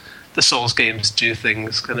how the Souls games do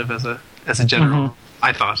things, kind of as a general.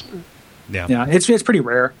 I thought. Yeah, it's pretty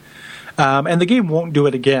rare. And the game won't do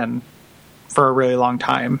it again. for a really long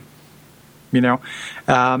time.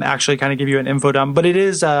 Actually kind of give you an info dump, but it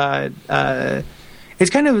is it's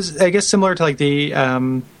kind of, I guess, similar to like the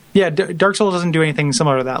Dark Souls doesn't do anything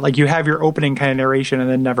similar to that. Like you have your opening kind of narration and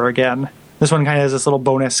then never again. This one kind of has this little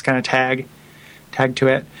bonus kind of tag to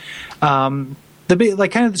it. The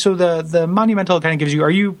monumental kind of gives you. Are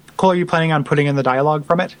you planning on putting in the dialogue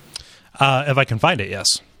from it? If I can find it,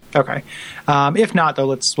 yes. Okay. If not, though,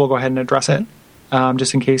 we'll go ahead and address it.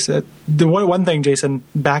 Just in case. The one thing, Jason,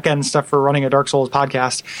 back-end stuff for running a Dark Souls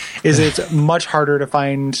podcast is it's much harder to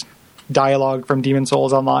find dialogue from Demon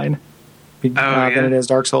Souls online than it is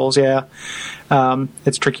Dark Souls. Yeah,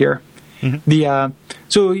 it's trickier.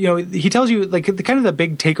 Mm-hmm. He tells you like the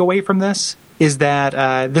big takeaway from this is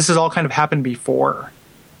that this has all kind of happened before.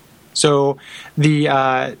 So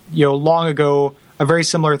long ago, a very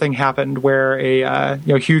similar thing happened where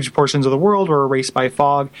huge portions of the world were erased by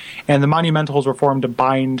fog, and the monumentals were formed to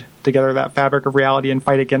bind together that fabric of reality and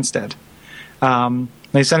fight against it.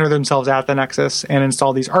 They center themselves at the Nexus and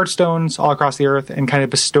install these archstones all across the earth and kind of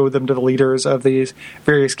bestow them to the leaders of these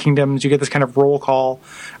various kingdoms. You get this kind of roll call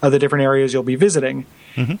of the different areas you'll be visiting.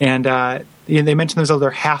 Mm-hmm. And they mention themselves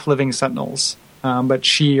they're half-living sentinels, but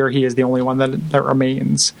she or he is the only one that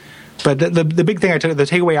remains. But the big thing the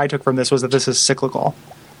takeaway I took from this was that this is cyclical,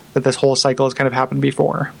 that this whole cycle has kind of happened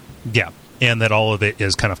before. Yeah, and that all of it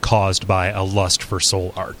is kind of caused by a lust for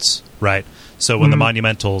soul arts, right? So when the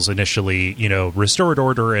Monumentals initially, restored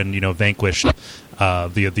order and, vanquished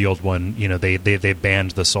the old one, they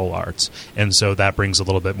banned the soul arts. And so that brings a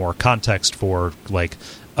little bit more context for, like,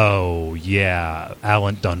 oh, yeah,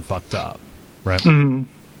 Alan done fucked up, right? Mm-hmm.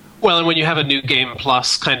 Well, and when you have a new game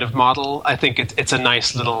plus kind of model, I think it's a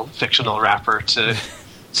nice little fictional wrapper to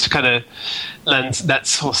kind of lend that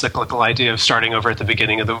whole cyclical idea of starting over at the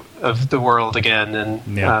beginning of the world again,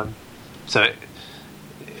 and so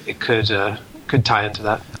it could tie into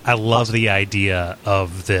that. I love the idea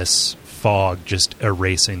of this fog just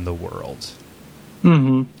erasing the world.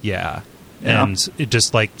 Mm-hmm. Yeah, and it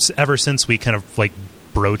just like ever since we kind of like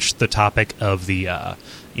broached the topic of the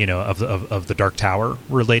of the Dark Tower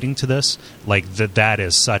relating to this, like that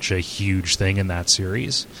is such a huge thing in that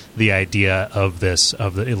series. The idea of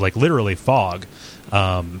literally fog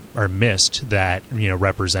or mist that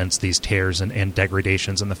represents these tears and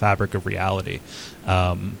degradations in the fabric of reality.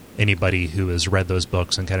 Anybody who has read those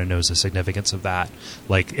books and kind of knows the significance of that,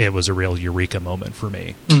 like it was a real eureka moment for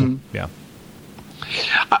me. Mm-hmm. Yeah.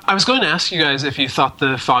 I was going to ask you guys if you thought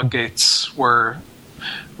the fog gates were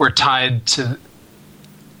tied to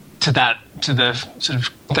the sort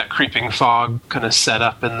of that creeping fog kind of set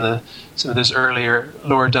up in some of those earlier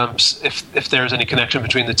lore dumps. If there was any connection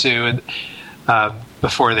between the two, and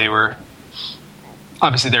before they were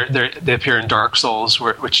obviously they appear in Dark Souls,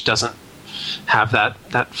 which doesn't have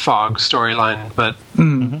that fog storyline. But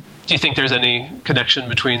do you think there's any connection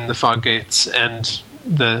between the fog gates and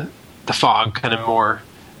the fog, kind of more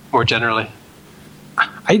generally?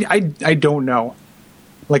 I don't know.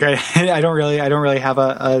 Like I don't really have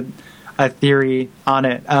a theory on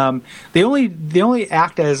it. They only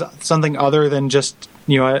act as something other than just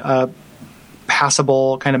a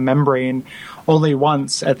passable kind of membrane only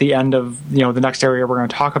once at the end of the next area we're going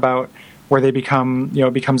to talk about, where they become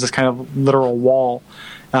becomes this kind of literal wall.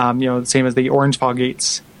 Same as the orange fog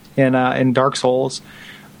gates in Dark Souls.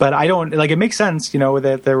 But I don't it makes sense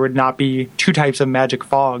that there would not be two types of magic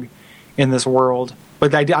fog in this world.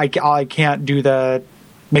 But I can't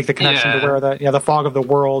make the connection to where the fog of the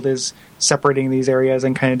world is separating these areas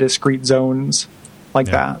in kind of discrete zones like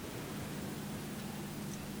that.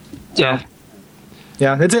 Yeah.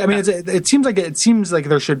 Yeah. It seems like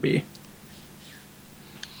there should be.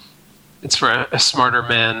 It's for a smarter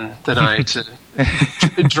man than I to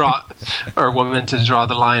draw, or a woman to draw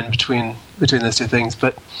the line between those two things,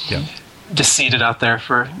 but just seed it out there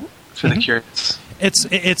for the curious.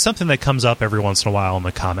 It's something that comes up every once in a while in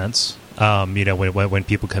the comments. When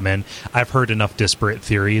people come in, I've heard enough disparate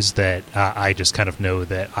theories that I just kind of know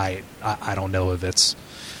that I don't know if it's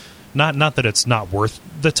not that it's not worth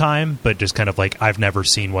the time, but just kind of like I've never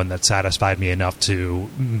seen one that satisfied me enough to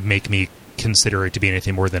make me consider it to be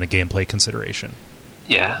anything more than a gameplay consideration.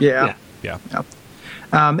 Yeah. Yeah.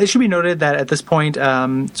 It should be noted that at this point,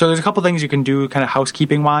 so there's a couple things you can do kind of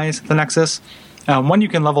housekeeping wise at the Nexus. One, you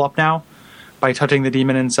can level up now by touching the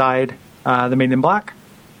demon inside the Maiden in Black.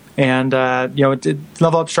 And,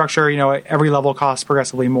 level up structure, every level costs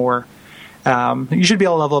progressively more. You should be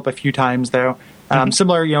able to level up a few times, though.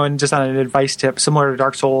 Similar, and just on an advice tip, similar to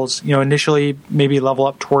Dark Souls, initially maybe level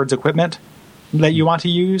up towards equipment that you want to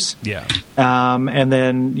use. Yeah. And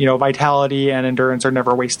then, vitality and endurance are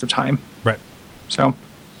never a waste of time. Right. So,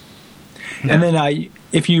 Yeah. And then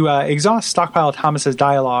if you exhaust Stockpile Thomas's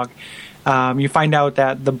dialogue, you find out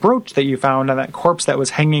that the brooch that you found on that corpse that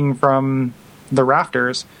was hanging from the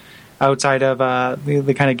rafters outside of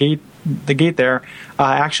the kind of gate there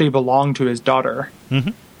actually belonged to his daughter,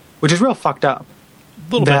 which is real fucked up.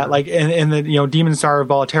 That like in the Demon Star of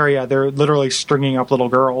Boletaria, they're literally stringing up little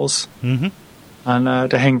girls on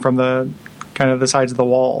to hang from the kind of the sides of the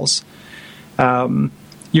walls.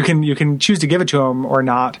 You can choose to give it to them or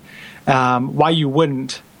not. Why you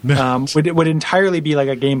wouldn't would entirely be like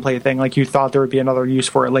a gameplay thing. Like you thought there would be another use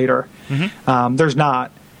for it later. There's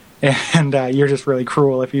not. And you're just really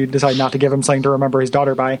cruel if you decide not to give him something to remember his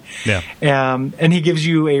daughter by. Yeah. And he gives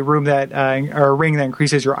you a room that or a ring that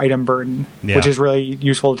increases your item burden, which is really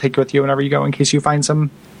useful to take with you whenever you go in case you find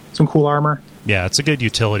some cool armor. Yeah, it's a good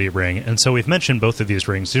utility ring. And so we've mentioned both of these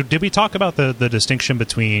rings. Did we talk about the distinction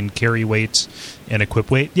between carry weight and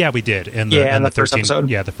equip weight? Yeah, we did. In the first 13, episode.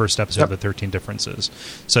 Yeah, the first episode of the 13 differences.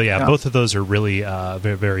 So both of those are really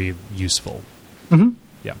very, very useful.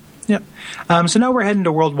 Yeah. Yep. So now we're heading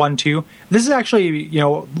to World 1-2. This is actually,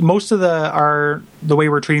 most of the way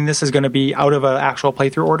we're treating this is going to be out of an actual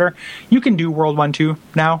playthrough order. You can do World 1-2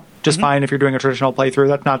 now, just fine if you're doing a traditional playthrough.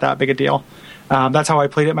 That's not that big a deal. That's how I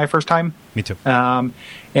played it my first time. Me too. And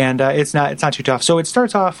it's not too tough. So it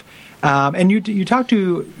starts off, and you talk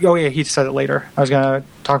to. Oh yeah, he said it later. I was going to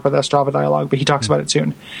talk about that Strava dialogue, but he talks about it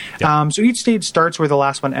soon. Yep. So each stage starts where the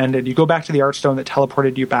last one ended. You go back to the Archstone that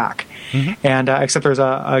teleported you back, and except there's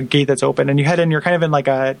a gate that's open, and you head in. You're kind of in like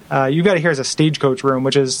you've got it here as a stagecoach room,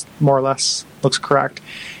 which is more or less looks correct,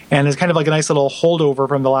 and it's kind of like a nice little holdover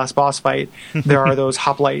from the last boss fight. There are those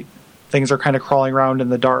hoplite things are kind of crawling around in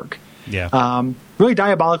the dark. Yeah. Really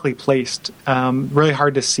diabolically placed, really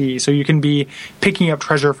hard to see. So you can be picking up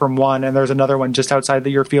treasure from one, and there's another one just outside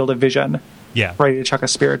your field of vision. Yeah. Ready to chuck a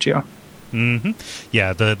spear at you.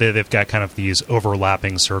 Yeah, they've got kind of these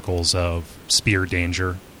overlapping circles of spear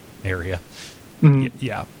danger area.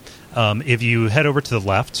 Yeah. If you head over to the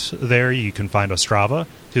left there, you can find Ostrava,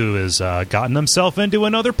 who has gotten himself into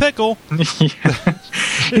another pickle.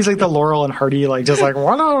 He's like the Laurel and Hardy, like just like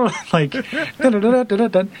like,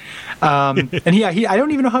 and I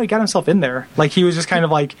don't even know how he got himself in there. Like he was just kind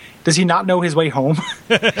of like, does he not know his way home?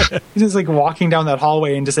 He's just like walking down that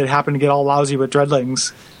hallway and just it happened to get all lousy with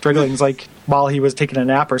dreadlings like while he was taking a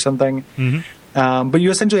nap or something. But you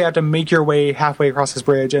essentially have to make your way halfway across this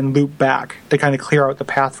bridge and loop back to kind of clear out the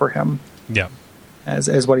path for him. Yeah.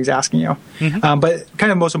 As what he's asking you. But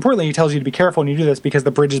kind of most importantly, he tells you to be careful when you do this because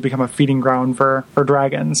the bridge has become a feeding ground for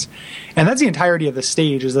dragons. And that's the entirety of the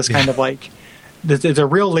stage is this kind of like, it's a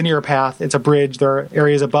real linear path. It's a bridge. There are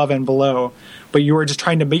areas above and below. But you are just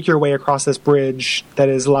trying to make your way across this bridge that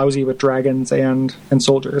is lousy with dragons and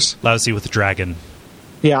soldiers. Lousy with dragon.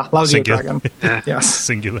 Yeah, lousy Singular. with dragon. Yes.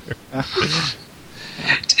 Singular. Yeah.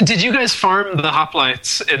 Did you guys farm the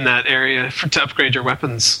hoplites in that area to upgrade your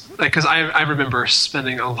weapons? Because I remember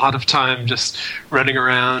spending a lot of time just running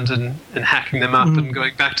around and hacking them up and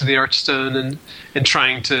going back to the Archstone and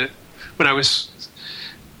trying to, when I was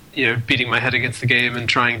beating my head against the game and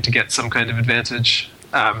trying to get some kind of advantage.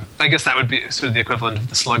 I guess that would be sort of the equivalent of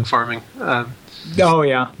the slug farming. Oh,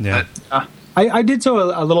 yeah. Yeah. But, I did so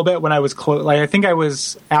a little bit when I was close. Like I think I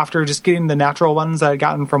was after just getting the natural ones that I'd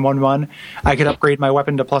gotten from 1-1. I could upgrade my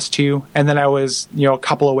weapon to +2, and then I was a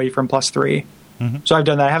couple away from +3. So I've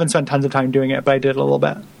done that. I haven't spent tons of time doing it, but I did a little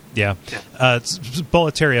bit. Yeah.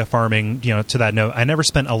 Boletaria farming, to that note, I never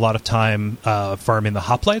spent a lot of time farming the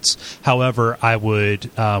hoplites. However, I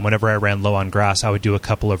would, whenever I ran low on grass, I would do a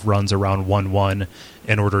couple of runs around 1-1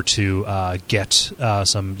 in order to get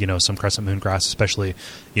some crescent moon grass, especially,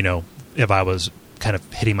 if I was kind of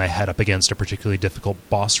hitting my head up against a particularly difficult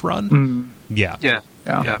boss run. Yeah.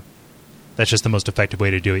 That's just the most effective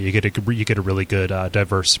way to do it. You get a really good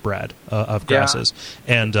diverse spread of grasses.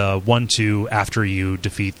 And 1-2 after you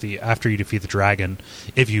defeat the dragon,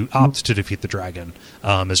 if you opt to defeat the dragon,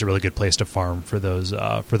 is a really good place to farm for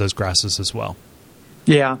those grasses as well.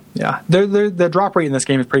 Yeah. The drop rate in this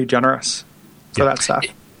game is pretty generous for that stuff.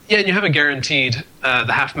 Yeah, and you have a guaranteed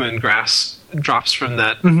the half moon grass drops from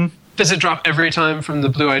that. Does it drop every time from the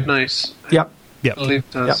Blue-Eyed Knight? Yep. I believe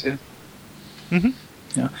it does.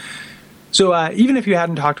 Yeah. So even if you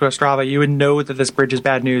hadn't talked to Ostrava, you would know that this bridge is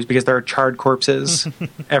bad news because there are charred corpses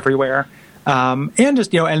everywhere. And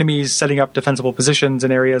just, enemies setting up defensible positions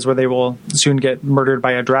in areas where they will soon get murdered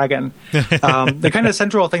by a dragon. The kind of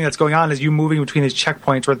central thing that's going on is you moving between these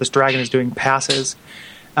checkpoints where this dragon is doing passes.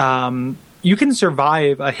 You can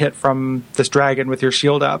survive a hit from this dragon with your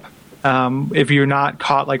shield up if you're not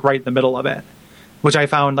caught right in the middle of it. which I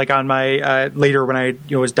found like on my later when I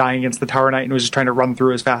was dying against the Tower Knight and was just trying to run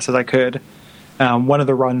through as fast as I could. One of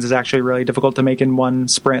the runs is actually really difficult to make in one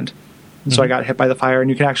sprint. So I got hit by the fire, and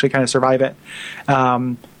you can actually kind of survive it.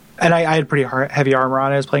 And I had pretty heavy armor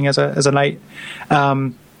on. I was playing as a knight.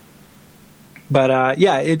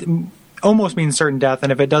 It almost means certain death,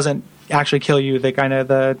 and if it doesn't actually kill you, the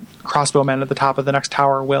crossbowmen at the top of the next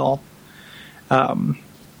tower will. You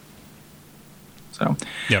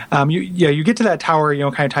get to that tower,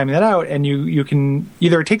 kind of timing that out, and you can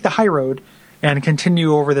either take the high road and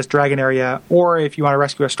continue over this dragon area, or if you want to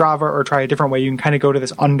rescue Ostrava or try a different way, you can kind of go to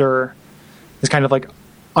this kind of like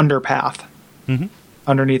underpath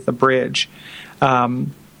underneath the bridge.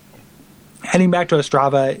 Heading back to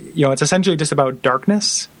Ostrava, it's essentially just about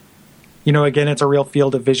darkness. Again, it's a real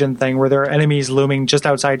field of vision thing where there are enemies looming just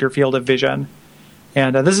outside your field of vision.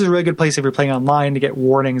 And this is a really good place if you're playing online to get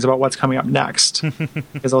warnings about what's coming up next.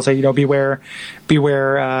 Because they'll say, beware.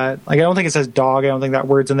 I don't think it says dog. I don't think that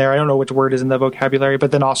word's in there. I don't know which word is in the vocabulary.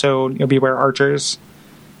 But then also, beware archers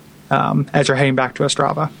as you're heading back to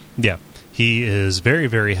Ostrava. Yeah. He is very,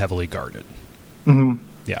 very heavily guarded. Mm-hmm.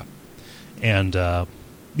 Yeah. And,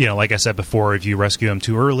 like I said before, if you rescue him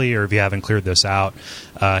too early or if you haven't cleared this out,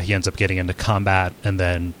 he ends up getting into combat. And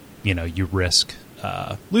then, you risk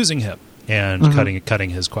losing him. And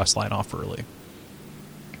cutting his quest line off early.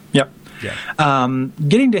 Yep. Yeah.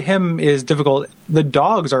 Getting to him is difficult. The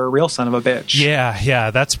dogs are a real son of a bitch.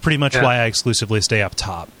 Yeah. That's pretty much why I exclusively stay up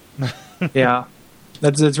top. Yeah.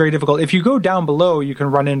 That's very difficult. If you go down below, you can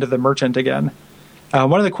run into the merchant again.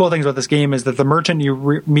 One of the cool things about this game is that the merchant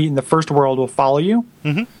you meet in the first world will follow you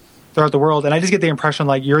throughout the world. And I just get the impression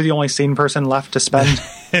like you're the only sane person left to spend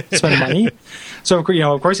money. So,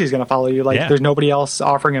 of course he's going to follow you. There's nobody else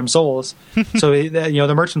offering him souls. So,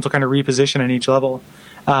 the merchants will kind of reposition in each level.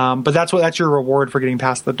 But that's your reward for getting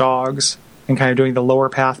past the dogs and kind of doing the lower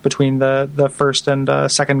path between the first and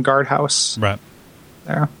second guardhouse. Right.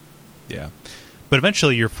 There. Yeah. But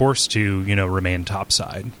eventually you're forced to, remain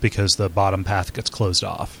topside because the bottom path gets closed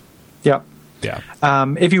off. Yep. Yeah.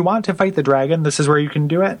 If you want to fight the dragon, this is where you can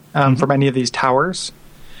do it from any of these towers.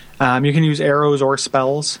 You can use arrows or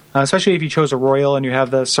spells, especially if you chose a royal and you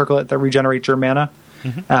have the circlet that regenerates your mana.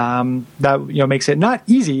 That makes it not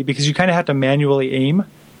easy because you kind of have to manually aim.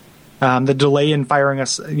 The delay in firing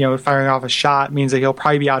off a shot means that he'll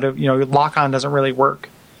probably be out of lock on doesn't really work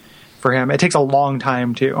for him. It takes a long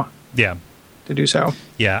time to do so.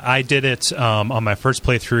 Yeah, I did it on my first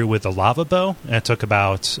playthrough with the lava bow, and it took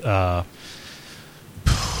about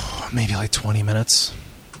maybe like 20 minutes.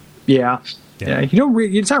 Yeah.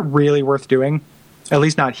 It's not really worth doing, at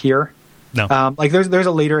least not here. No. There's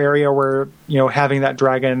a later area where having that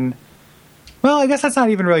dragon. Well, I guess that's not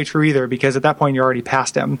even really true either because at that point you're already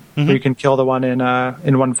past him. You can kill the one in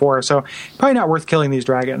 1.4. So probably not worth killing these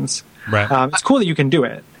dragons. Right. It's cool that you can do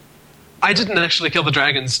it. I didn't actually kill the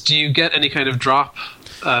dragons. Do you get any kind of drop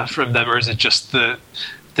from them, or is it just the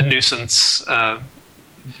nuisance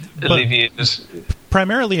alleviated?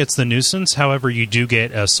 Primarily it's the nuisance. However, you do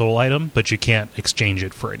get a soul item, but you can't exchange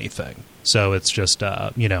it for anything. So it's just,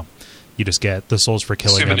 you just get the souls for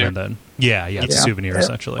killing them. And then, it's a souvenir,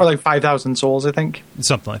 essentially. Or like 5,000 souls, I think.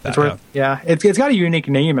 Something like that, It's got a unique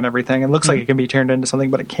name and everything. It looks like it can be turned into something,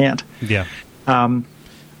 but it can't. Yeah.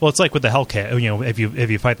 Well, it's like with the Hellkite. If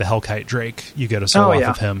you fight the Hellkite Drake, you get a soul off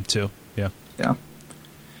of him, too. Yeah. Yeah.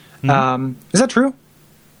 Is that true?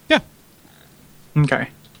 Yeah. Okay.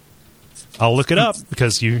 I'll look it up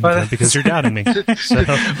because you're doubting me. So.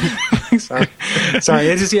 Sorry.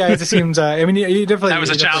 It just seems. You definitely. That was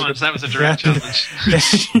a challenge. That was a direct challenge.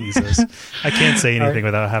 Jesus, I can't say anything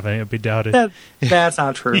without having it be doubted. That's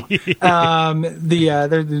not true.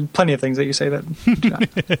 There's plenty of things that you say that.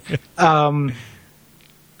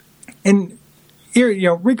 And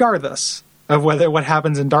regardless of what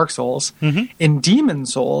happens in Dark Souls, in Demon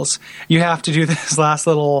Souls, you have to do this last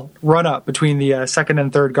little run up between the second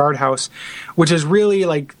and third guardhouse, which is really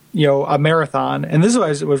like a marathon. And this is what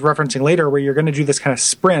I was referencing later, where you're going to do this kind of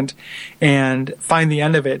sprint and find the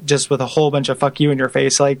end of it just with a whole bunch of fuck you in your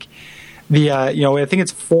face. Like I think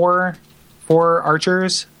it's four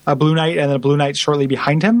archers, a blue knight, and then a blue knight shortly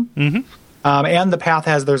behind him. And the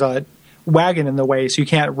path there's a wagon in the way, so you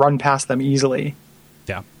can't run past them easily.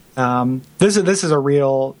 Yeah. This is a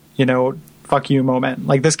real, fuck you moment.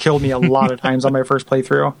 Like this killed me a lot of times on my first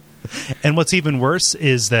playthrough. And what's even worse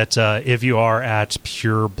is that if you are at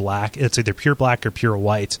pure black, it's either pure black or pure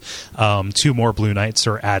white. 2 more blue knights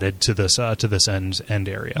are added to this end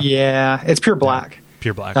area. Yeah, it's pure black. Yeah,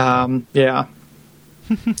 pure black. Yeah.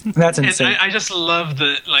 That's insane. And I just love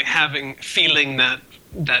feeling that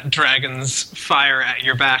that dragon's fire at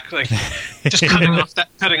your back, like just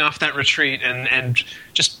cutting off that retreat, and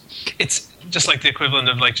just it's just like the equivalent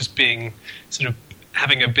of like just being sort of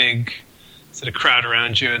having a big sort of crowd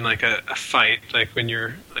around you in like a fight, like when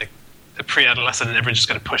you're like a pre-adolescent and everyone's just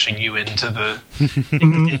kind of pushing you into the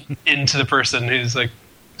into the person who's like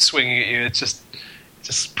swinging at you. It just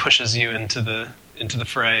pushes you into the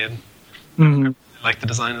fray, and I like the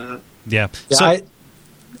design of it. Yeah.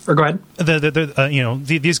 Or go ahead.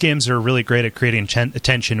 These games are really great at creating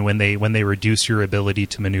tension when they reduce your ability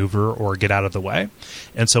to maneuver or get out of the way,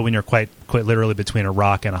 and so when you're quite literally between a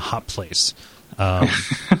rock and a hot place,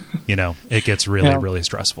 it gets really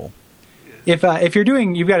stressful. If you're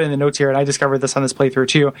doing, you've got it in the notes here, and I discovered this on this playthrough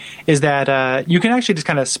too, is that you can actually just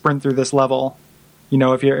kind of sprint through this level.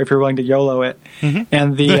 If you're willing to YOLO it,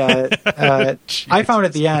 and I found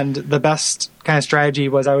at the end the best kind of strategy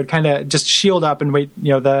was I would kind of just shield up and wait.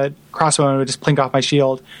 The crossbowman would just plink off my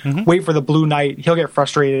shield, wait for the blue knight. He'll get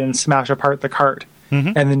frustrated and smash apart the cart,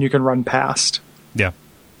 and then you can run past. Yeah.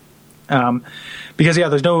 Because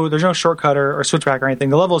there's no shortcut or switchback or anything.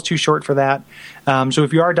 The level is too short for that. So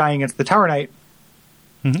if you are dying against the Tower Knight,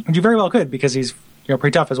 you very well could, because he's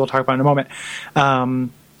pretty tough, as we'll talk about in a moment.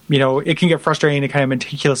 It can get frustrating to kind of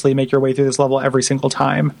meticulously make your way through this level every single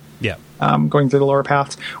time. Yeah. Going through the lower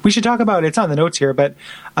paths. We should talk about, it's on the notes here, but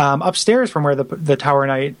upstairs from where the Tower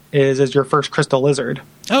Knight is your first crystal lizard.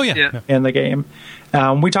 Oh yeah. In the game.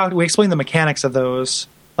 We explained the mechanics of those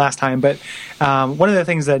last time, but one of the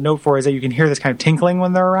things that note for is that you can hear this kind of tinkling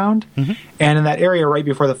when they're around, and in that area right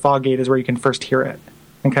before the fog gate is where you can first hear it,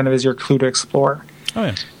 and kind of is your clue to explore. Oh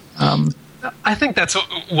yeah. I think that's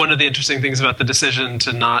one of the interesting things about the decision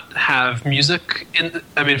to not have music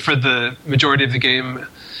for the majority of the game.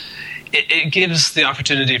 It gives the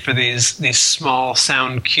opportunity for these small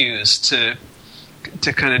sound cues to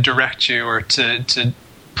kind of direct you, or to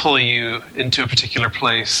pull you into a particular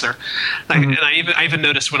place, or and I even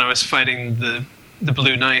noticed when I was fighting the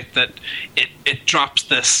Blue Knight that it drops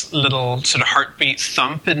this little sort of heartbeat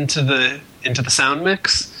thump into the sound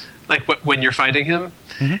mix, like when you're fighting him.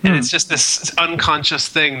 And it's just this unconscious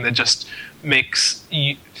thing that just makes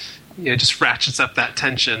you just ratchets up that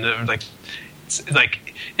tension of like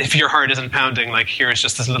if your heart isn't pounding, like here's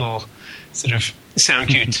just this little sort of sound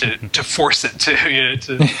cue to force it to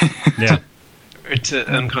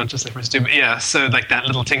unconsciously force it to. But yeah, so like that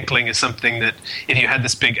little tinkling is something that if you had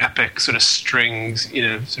this big epic sort of strings,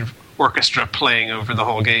 sort of orchestra playing over the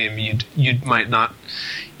whole game, you might not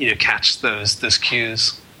catch those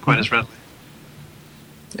cues quite as readily.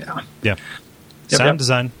 Yeah. Sound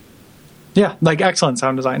design. Yeah, like excellent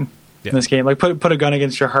sound design in this game. Like put a gun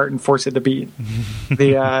against your heart and force it to beat.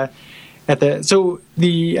 You're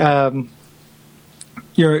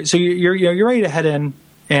ready to head in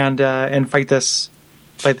and fight this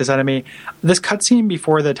enemy. This cutscene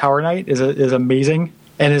before the Tower Knight is amazing,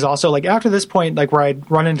 and is also like after this point, like where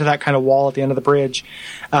I'd run into that kind of wall at the end of the bridge,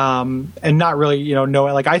 and not really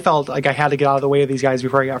knowing, like I felt like I had to get out of the way of these guys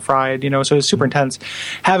before I got fried. So it was super intense.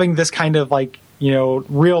 Having this kind of like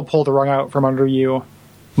real pull the rug out from under you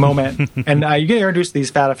moment, and you get introduced to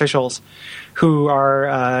these fat officials who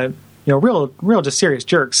are real just serious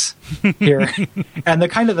jerks here, and the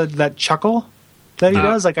kind of that chuckle that he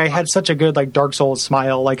does, like I had such a good like Dark Souls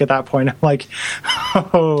smile, like at that point I'm like,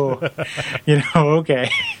 oh,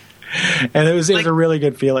 okay. And it was a really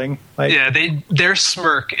good feeling. Like, their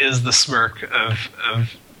smirk is the smirk of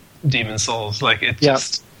Demon Souls. Like it's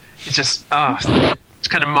just it's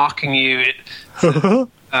kind of mocking you.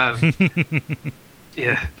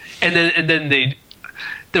 Yeah, and then they.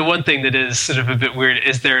 The one thing that is sort of a bit weird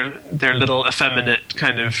is their little effeminate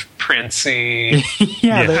kind of prancy.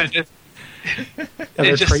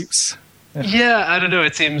 They're crepes. Yeah, I don't know.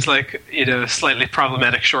 It seems like a slightly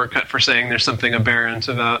problematic shortcut for saying there's something aberrant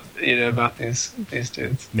about these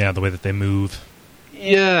dudes. Yeah, the way that they move.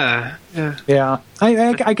 Yeah.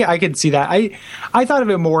 I could see that. I thought of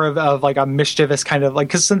it more of like a mischievous kind of like,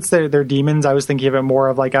 because since they're demons, I was thinking of it more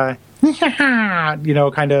of like a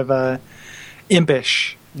kind of a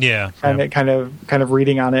impish. Yeah. Kind of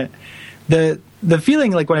reading on it. The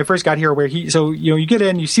feeling like when I first got here, where you get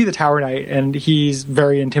in, you see the Tower Knight, and he's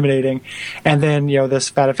very intimidating, and then this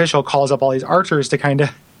fat official calls up all these archers to kind of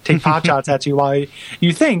take pot shots at you while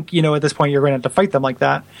you think at this point you're going to have to fight them like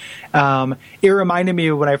that. It reminded me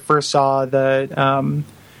of when I first saw the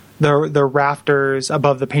rafters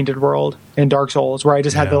above the painted world in Dark Souls, where I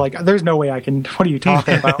just had to like, there's no way I can. What are you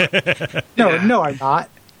talking about? No, I'm not.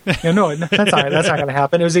 No, that's not going to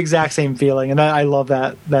happen. It was the exact same feeling, and I love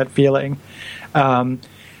that feeling.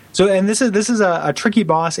 So, and this is a tricky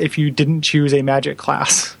boss if you didn't choose a magic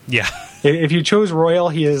class. Yeah. If you chose Royal,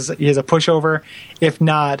 he is a pushover. If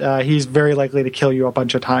not, he's very likely to kill you a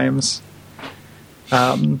bunch of times.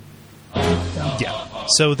 Yeah.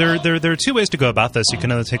 So there are two ways to go about this. You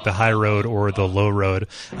can either take the high road or the low road.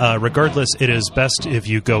 Regardless, it is best if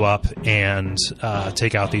you go up and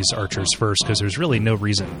take out these archers first, because there's really no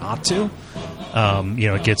reason not to.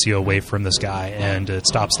 It gets you away from this guy, and it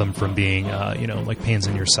stops them from being, like pains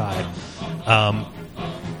in your side.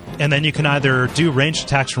 And then you can either do ranged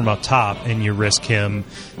attacks from up top, and you risk him,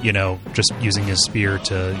 just using his spear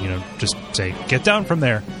to, just say, get down from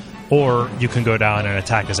there. Or you can go down and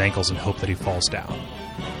attack his ankles and hope that he falls down.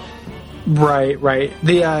 Right.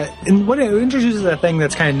 And what it introduces a thing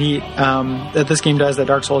that's kind of neat that this game does that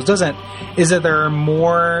Dark Souls doesn't, is that there are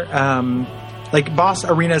more, boss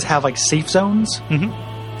arenas have, safe zones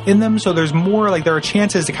in them. So there's more, there are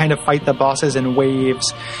chances to kind of fight the bosses in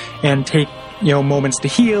waves and take, moments to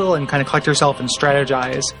heal and kind of collect yourself and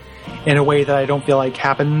strategize in a way that I don't feel like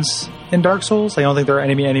happens in Dark Souls. I don't think there are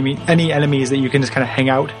any enemies that you can just kind of hang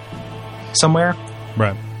out somewhere.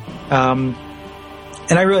 Right.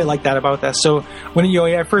 And I really like that about this. So when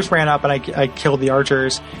I first ran up and I killed the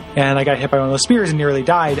archers and I got hit by one of those spears and nearly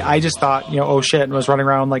died, I just thought, oh shit, and was running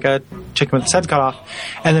around like a chicken with its head cut off.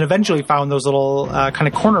 And then eventually found those little kind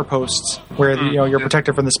of corner posts where you're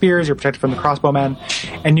protected from the spears, you're protected from the crossbowmen,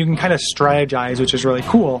 and you can kind of strategize, which is really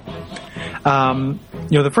cool.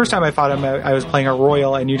 The first time I fought him, I was playing a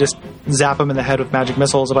Royal, and you just zap him in the head with magic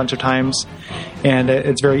missiles a bunch of times, and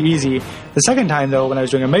it's very easy. The second time, though, when I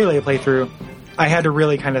was doing a melee playthrough, I had to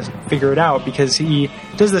really kind of figure it out, because he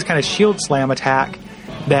does this kind of shield slam attack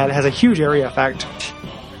that has a huge area effect.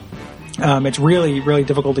 It's really, really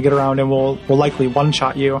difficult to get around and will likely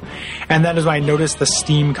one-shot you. And that is when I noticed the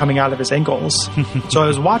steam coming out of his ankles. So I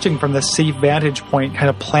was watching from this safe vantage point, kind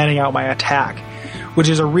of planning out my attack, which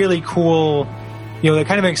is a really cool, the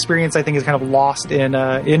kind of experience I think is kind of lost in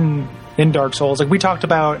Dark Souls. Like we talked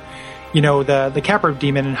about, the Capra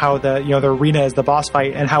Demon and how the arena is the boss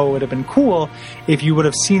fight, and how it would have been cool if you would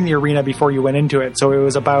have seen the arena before you went into it. So it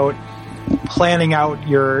was about planning out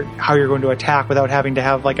how you're going to attack without having to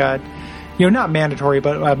have not mandatory,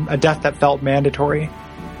 but a death that felt mandatory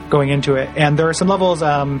going into it. And there are some levels,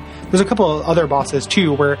 there's a couple of other bosses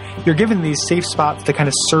too, where you're given these safe spots to kind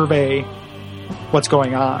of survey what's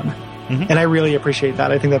going on. Mm-hmm. And I really appreciate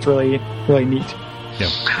that. I think that's really, really neat. Yeah.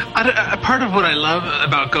 Part of what I love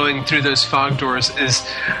about going through those fog doors is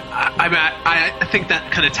I think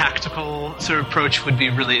that kind of tactical sort of approach would be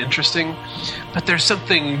really interesting, but there's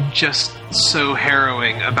something just so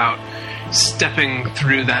harrowing about stepping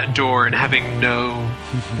through that door and having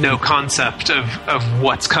no concept of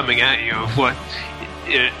what's coming at you, of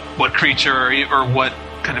what creature or what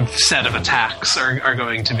kind of set of attacks are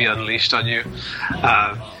going to be unleashed on you.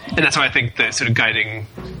 And that's why I think the sort of guiding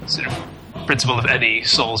sort of principle of any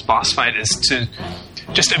Souls boss fight is to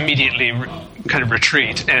just immediately kind of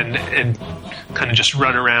retreat and kind of just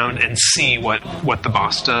run around and see what the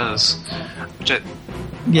boss does.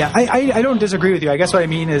 I don't disagree with you. I guess what I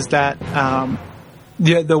mean is that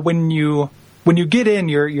when you get in,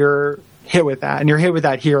 you're hit with that, and you're hit with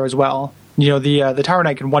that here as well. The Tower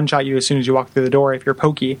Knight can one-shot you as soon as you walk through the door if you're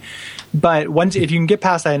pokey. But if you can get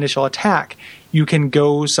past that initial attack, you can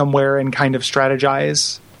go somewhere and kind of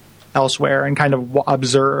strategize elsewhere and kind of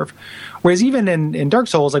observe. Whereas even in Dark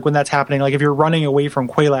Souls, when that's happening, if you're running away from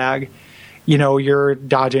Quelaag, you're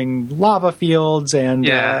dodging lava fields and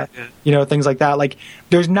things like that.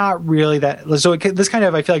 There's not really that. So this kind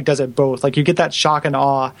of, I feel like, does it both. You get that shock and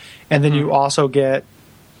awe, and then you also get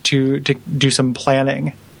to do some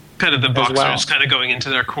planning. Kind of the boxers kind of going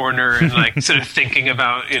into their corner and sort of thinking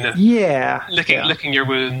about licking your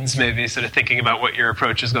wounds, maybe sort of thinking about what your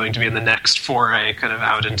approach is going to be in the next foray, kind of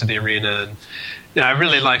out into the arena. And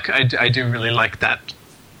I do really like that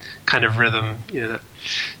kind of rhythm.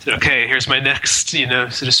 Okay, here's my next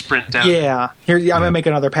sort of sprint down. I'm gonna make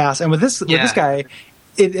another pass. And with this guy,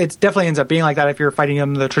 it definitely ends up being like that if you're fighting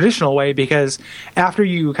him the traditional way, because after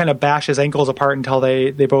you kind of bash his ankles apart until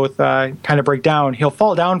they both kind of break down, he'll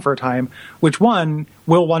fall down for a time, which will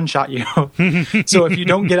one-shot you. So if you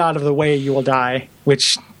don't get out of the way, you will die,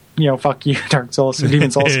 which, fuck you, Dark Souls or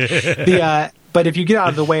Demon Souls. But if you get out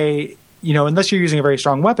of the way, unless you're using a very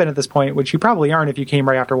strong weapon at this point, which you probably aren't if you came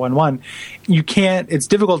right after 1-1, it's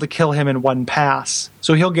difficult to kill him in one pass.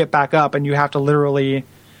 So he'll get back up, and you have to literally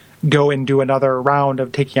go and do another round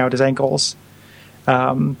of taking out his ankles. This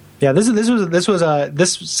second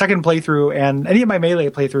playthrough, and any of my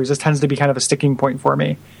melee playthroughs, this tends to be kind of a sticking point for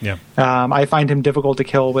me. Yeah. I find him difficult to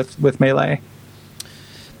kill with melee.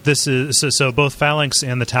 this is so both Phalanx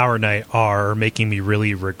and the Tower Knight are making me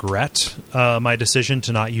really regret my decision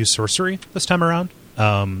to not use sorcery this time around.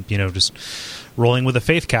 Just rolling with a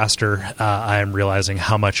Faithcaster, I am realizing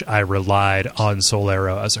how much I relied on Soul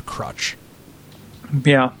Arrow as a crutch.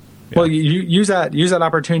 Yeah. Well, you use that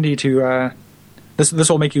opportunity to. This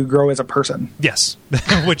will make you grow as a person. Yes,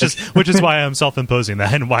 which is why I'm self-imposing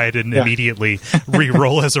that, and why I didn't immediately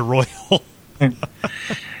re-roll as a royal.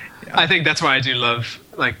 I think that's why I do love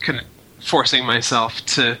kind of forcing myself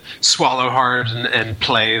to swallow hard and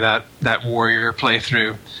play that warrior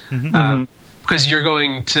playthrough, because you're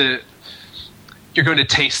going to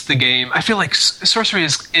taste the game. I feel like sorcery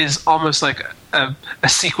is almost like a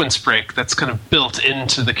sequence break that's kind of built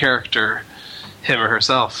into the character, him or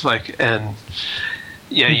herself.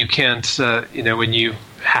 You can't when you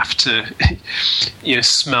have to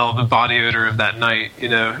smell the body odor of that night,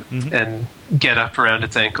 and get up around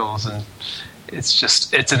its ankles, and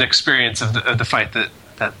it's an experience of the fight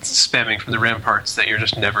that's spamming from the ramparts that you're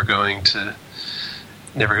just never going to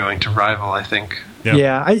rival, I think.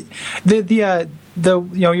 Your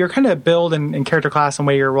kind of build and character class and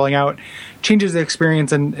way you're rolling out changes the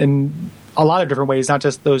experience in a lot of different ways, not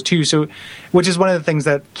just those two. So, which is one of the things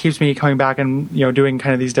that keeps me coming back and doing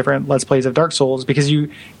kind of these different Let's Plays of Dark Souls, because you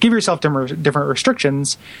give yourself different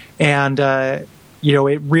restrictions, and it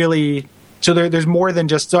really. So there's more than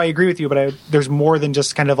just. So I agree with you, but there's more than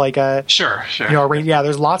just kind of like a sure.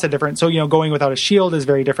 There's lots of different. So going without a shield is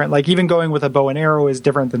very different. Like even going with a bow and arrow is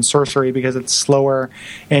different than sorcery because it's slower,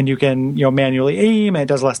 and you can manually aim and it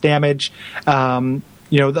does less damage. There's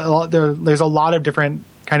a lot of different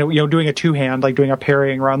kind of doing a two-hand, like doing a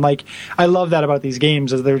parrying run. Like I love that about these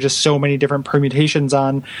games is there's just so many different permutations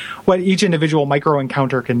on what each individual micro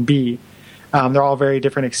encounter can be. They're all very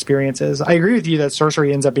different experiences. I agree with you that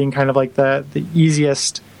sorcery ends up being kind of like the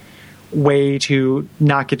easiest way to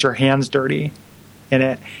not get your hands dirty in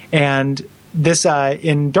it. And this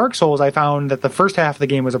in Dark Souls, I found that the first half of the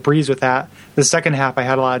game was a breeze with that. The second half I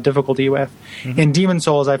had a lot of difficulty with. Mm-hmm. In Demon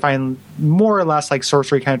Souls, I find more or less like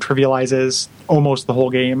sorcery kind of trivializes almost the whole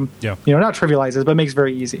game. Yeah. Not trivializes, but makes it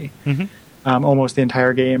very easy. Mm-hmm. Almost the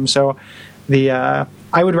entire game. So I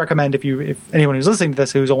would recommend if anyone who's listening to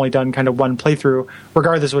this who's only done kind of one playthrough,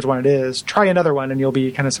 regardless of which one it is, try another one and you'll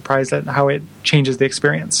be kind of surprised at how it changes the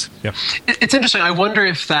experience. Yeah. It's interesting. I wonder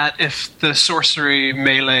if the sorcery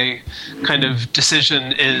melee kind of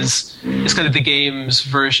decision is kind of the game's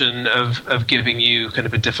version of giving you kind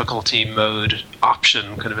of a difficulty mode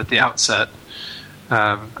option kind of at the outset.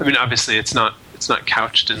 Obviously it's not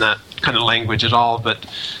couched in that kind of language at all, but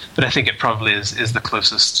I think it probably is the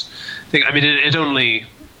closest thing.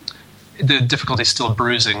 The difficulty is still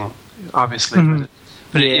bruising, obviously, mm-hmm.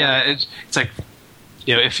 but it's like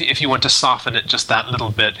if you want to soften it just that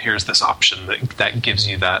little bit, here's this option that gives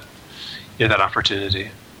you that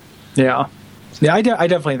opportunity. Yeah, I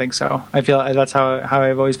definitely think so. I feel that's how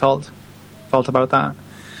I've always felt about that.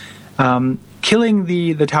 Killing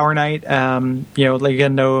the Tower Knight,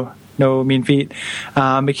 again, no mean feat.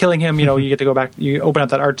 But killing him, you get to go back. You open up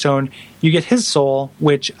that art zone. You get his soul,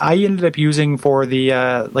 which I ended up using for the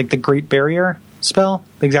the Great Barrier spell.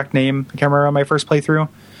 The exact name I can't remember on my first playthrough,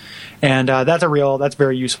 and that's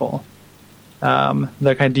very useful. The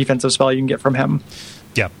kind of defensive spell you can get from him.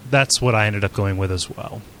 Yeah, that's what I ended up going with as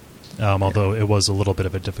well. Although it was a little bit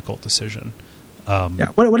of a difficult decision.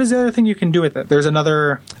 What is the other thing you can do with it? There's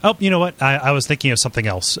another... Oh, you know what? I was thinking of something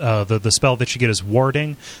else. The spell that you get is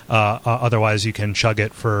warding. Otherwise, you can chug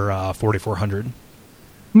it for 4,400.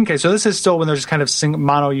 Okay, so this is still when there's kind of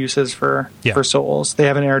mono uses for souls. They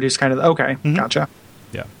haven't introduced kind of... Okay, mm-hmm. Gotcha.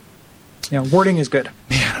 Yeah. Warding is good.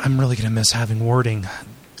 Man, I'm really going to miss having warding.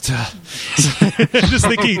 Just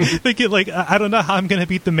thinking like, I don't know how I'm going to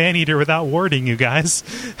beat the Man-Eater without warding, you guys.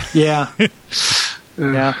 Yeah.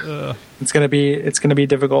 Yeah, it's gonna be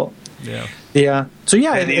difficult. Yeah. So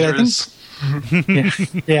I think.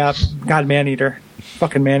 God, Man-Eater,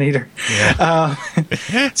 fucking Man-Eater. Yeah.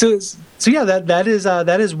 So that is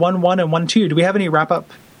 1-1 and 1-2. Do we have any wrap up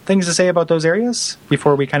things to say about those areas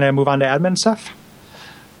before we kind of move on to admin stuff?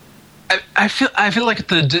 I feel like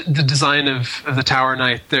the design of the Tower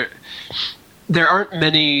Knight there aren't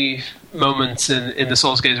many moments in the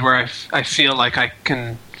Souls games where I feel like I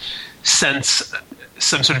can sense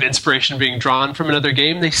some sort of inspiration being drawn from another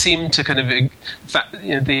game. They seem to kind of,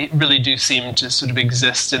 they really do seem to sort of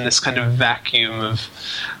exist in this kind of vacuum of,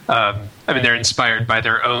 they're inspired by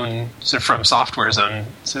their own sort of From Software's own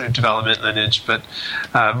sort of development lineage. But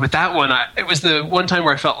with that one, it was the one time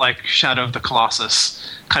where I felt like Shadow of the Colossus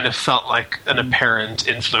kind of felt like an apparent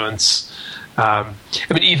influence.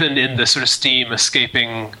 Even in the sort of Steam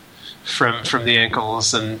escaping from the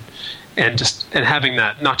ankles, and having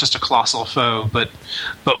that not just a colossal foe, but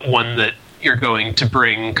one that you're going to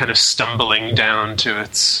bring kind of stumbling down to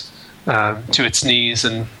its knees.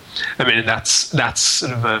 And I mean, that's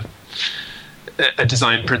sort of a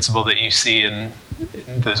design principle that you see in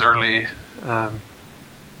those early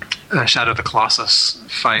Shadow of the Colossus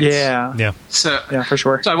fights. Yeah. So yeah, for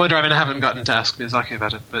sure. So I wonder. I mean, I haven't gotten to ask Miyazaki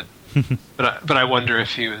about it, but I wonder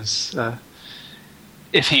if he was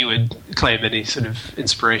if he would claim any sort of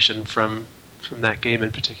inspiration from that game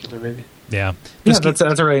in particular, maybe. Yeah. That's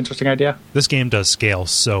a really interesting idea. This game does scale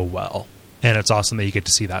so well, and it's awesome that you get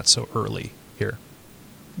to see that so early here.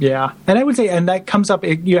 Yeah, and I would say, and that comes up,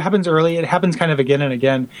 it happens early, it happens kind of again and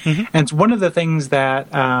again, and it's one of the things that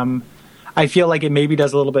I feel like it maybe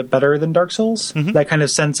does a little bit better than Dark Souls, that kind of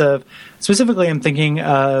sense of, specifically I'm thinking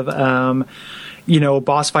of,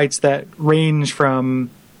 boss fights that range from,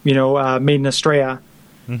 Maiden Estrella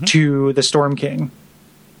to the Storm King.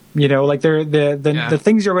 Like the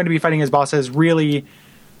things you're going to be fighting as bosses really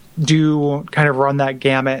do kind of run that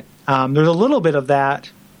gamut. There's a little bit of that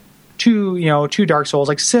to Dark Souls.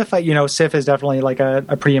 Like Sif, Sif is definitely like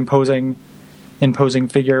a pretty imposing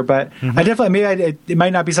figure, but I definitely it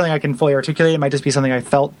might not be something I can fully articulate. It might just be something I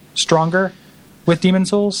felt stronger with Demon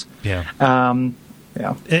Souls. Yeah.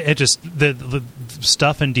 Yeah. It just the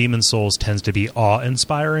stuff in Demon Souls tends to be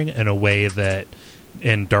awe-inspiring in a way that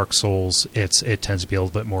in Dark Souls it tends to be a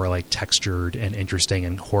little bit more like textured and interesting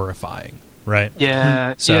and horrifying, right?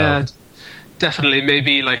 Yeah. Yeah. Definitely,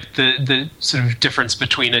 maybe like the sort of difference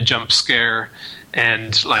between a jump scare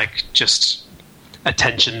and like just a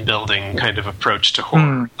tension building kind of approach to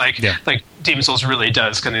horror. Like Demon Souls really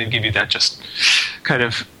does kind of give you that just kind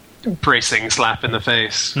of bracing slap in the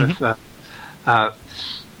face. With,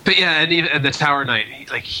 but yeah, and even the Tower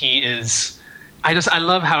Knight, he is. I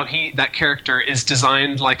love how that character is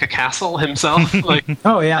designed like a castle himself. Like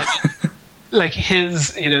oh yeah, like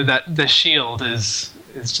his that the shield is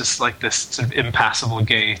just like this sort of impassable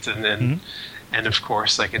gate, and then and of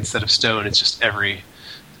course, like instead of stone, it's just every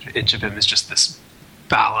inch of him is just this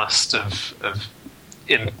ballast of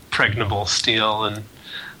impregnable steel. And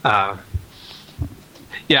I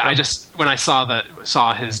just when I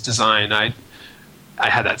saw his design, I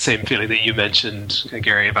had that same feeling that you mentioned,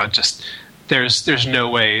 Gary, about just there's no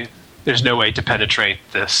way to penetrate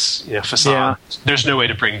this facade. Yeah. There's no way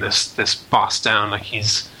to bring this boss down. Like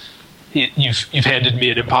you've handed me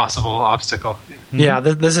an impossible obstacle. Yeah,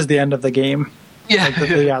 this is the end of the game. Yeah,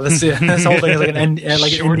 this whole thing is like an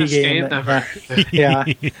indie game.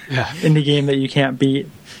 Indie game that you can't beat.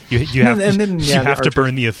 You have to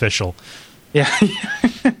burn the official. Yeah,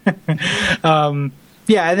 and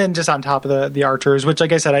then just on top of the archers, which,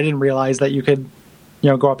 like I said, I didn't realize that you could,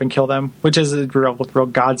 go up and kill them, which is a real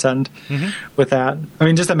godsend with that. I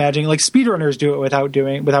mean, just imagine, like, speedrunners do it without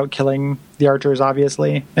killing the archers,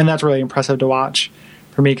 obviously, and that's really impressive to watch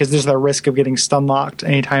for me, because there's the risk of getting stun locked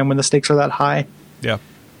anytime when the stakes are that high. Yeah,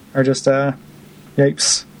 or just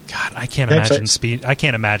yikes. God, I can't imagine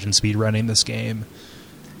speed running this game.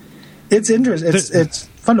 It's interesting. It's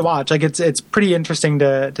fun to watch. Like it's pretty interesting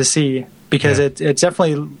to see, because it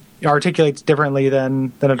definitely articulates differently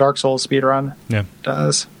than a Dark Souls speedrun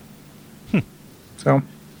does. So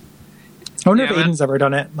I wonder if Aiden's ever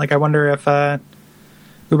done it. Like I wonder if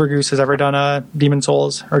Uber Goose has ever done a Demon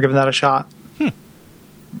Souls or given that a shot.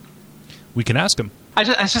 We can ask him. I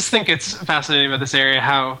just think it's fascinating about this area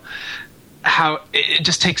how it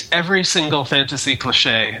just takes every single fantasy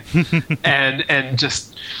cliche and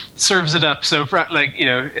just serves it up. So like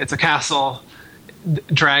it's a castle,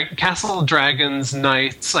 dragons,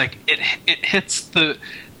 knights. Like it hits the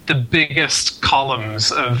biggest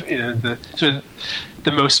columns of the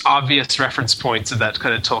most obvious reference points of that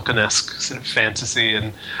kind of Tolkien-esque sort of fantasy,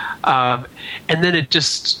 and then it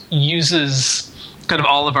just uses kind of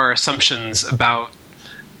all of our assumptions about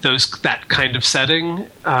that kind of setting,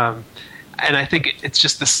 and I think it's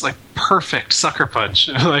just this like perfect sucker punch,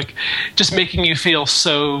 like just making you feel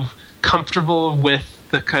so comfortable with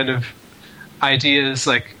the kind of ideas.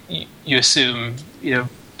 Like you assume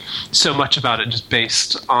so much about it just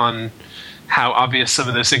based on how obvious some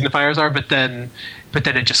of those signifiers are, but then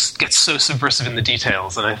it just gets so subversive in the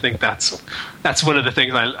details, and I think that's one of the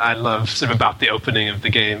things I love sort of about the opening of the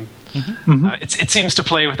game. It seems to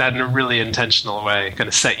play with that in a really intentional way, kind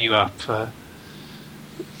of set you up.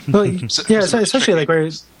 Especially like we're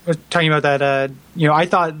talking about that. I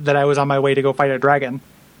thought that I was on my way to go fight a dragon,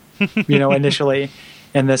 initially,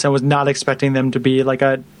 in this. I was not expecting them to be like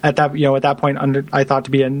at that point I thought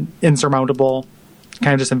to be an insurmountable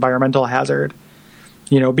kind of just environmental hazard.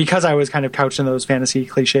 because I was kind of couched in those fantasy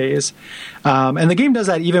cliches. And the game does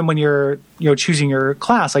that even when you're, choosing your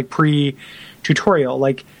class, like pre-tutorial.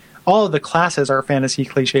 Like, all of the classes are fantasy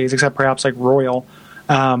cliches, except perhaps like royal.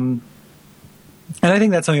 And I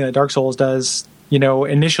think that's something that Dark Souls does,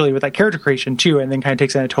 initially with that character creation too, and then kind of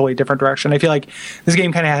takes it in a totally different direction. I feel like this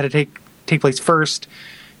game kind of had to take place first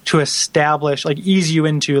to establish, like, ease you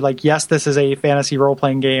into, like, yes, this is a fantasy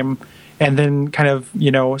role-playing game, and then kind of,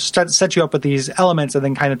 set you up with these elements, and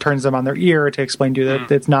then kind of turns them on their ear to explain to you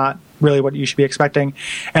that it's not really what you should be expecting.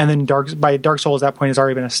 And then Dark Souls at that point has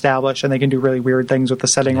already been established, and they can do really weird things with the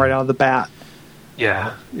setting right out of the bat.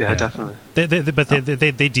 Yeah, definitely.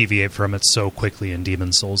 They deviate from it so quickly in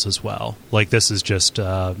Demon's Souls as well. Like, this is just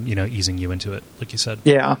easing you into it, like you said.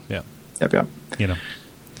 Yeah. Yep.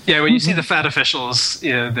 Yeah, when you see the fat officials,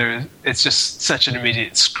 it's just such an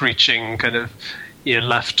immediate screeching kind of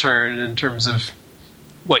left turn in terms of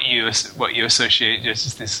what you associate,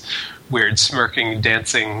 just this weird smirking,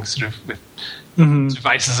 dancing sort of with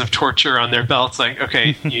devices of torture on their belts. Like,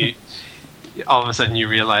 okay, you all of a sudden you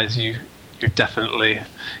realize you're definitely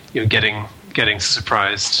getting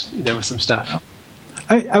surprised with some stuff.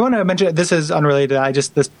 I want to mention, this is unrelated.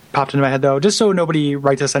 This popped into my head though, just so nobody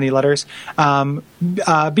writes us any letters.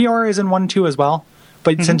 BR is in 1-2 as well,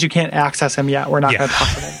 but since you can't access him yet, we're not going to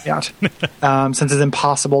talk about him yet, since it's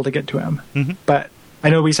impossible to get to him. But I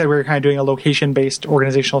know we said we were kind of doing a location-based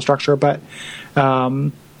organizational structure, but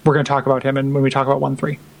we're going to talk about him when we talk about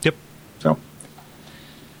 1-3. Yep.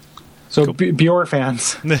 So cool. BR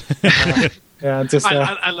fans, just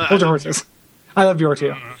hold your horses. I love BR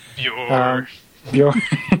too. BR.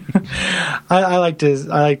 I liked his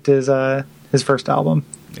first album.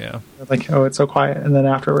 Yeah. Like, oh, it's so quiet, and then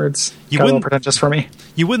afterwards, got a little pretentious for me.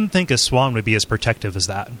 You wouldn't think a swan would be as protective as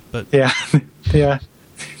that, but yeah.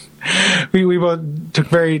 We both took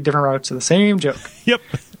very different routes to the same joke. Yep.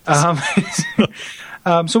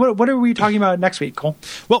 So what are we talking about next week, Cole?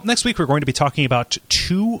 Well, next week we're going to be talking about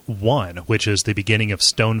 2-1, which is the beginning of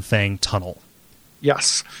Stonefang Tunnel.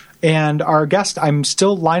 Yes. And our guest, I'm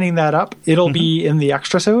still lining that up. It'll be in the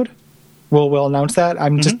extrasode. We'll announce that.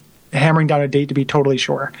 I'm just hammering down a date to be totally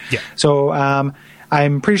sure. Yeah. So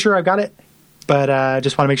I'm pretty sure I've got it, but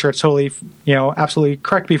just want to make sure it's totally, absolutely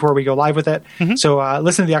correct before we go live with it. So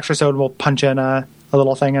listen to the extrasode. We'll punch in a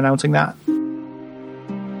little thing announcing that.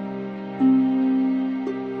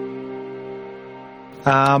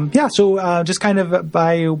 So just kind of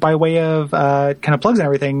by way of kind of plugs and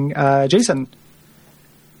everything, Jason,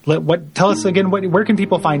 tell us again, where can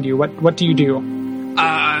people find you? What do you do?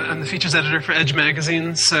 I'm the features editor for Edge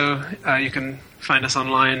Magazine, so you can find us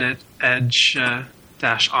online at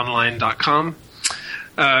edge-online.com.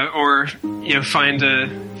 Or find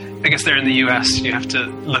I guess they're in the U.S. You have to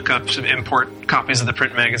look up to import copies of the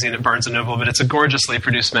print magazine at Barnes & Noble, but it's a gorgeously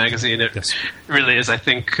produced magazine. It really is, I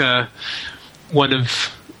think, one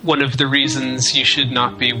of the reasons you should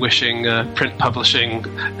not be wishing print publishing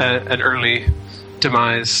an early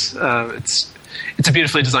demise. It's a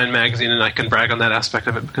beautifully designed magazine, and I can brag on that aspect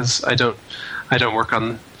of it because I don't work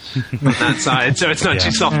on that side, so it's not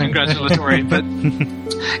too self-congratulatory. But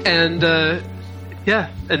and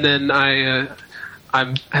then I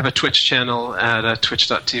have a Twitch channel at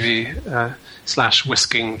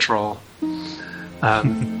twitch.tv/whisking troll,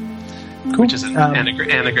 which is an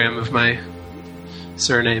anagram of my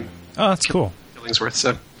surname. Oh, that's cool. Killingsworth.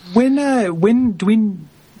 So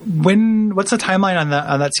what's the timeline on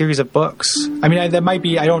that series of books? I mean, that might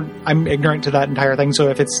be. I'm ignorant to that entire thing. So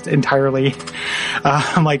if it's entirely,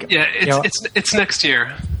 I'm like, it's next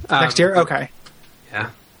year. Next year, okay. Yeah.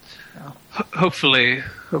 Hopefully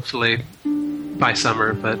by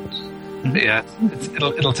summer, but yeah,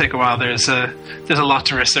 it'll take a while. There's a lot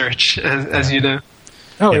to research, as you know.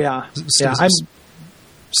 Oh yeah.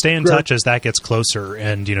 Stay in touch as that gets closer,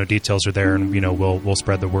 and details are there, and we'll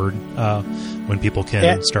spread the word when people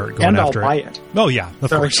can start going after it. And I'll buy it. Oh yeah, of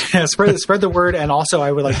course. Yeah, spread the word, and also I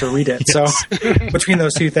would like to read it. So between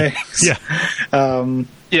those two things, that would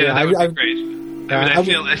be great. I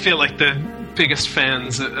feel like the biggest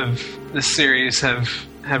fans of this series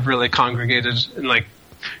have really congregated and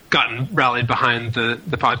gotten rallied behind the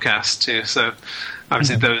podcast too. So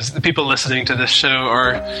obviously the people listening to this show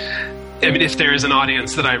are. I mean, if there is an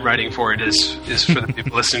audience that I'm writing for, it is for the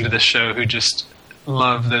people listening to this show who just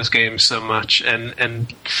love those games so much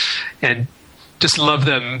and just love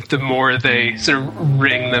them the more they sort of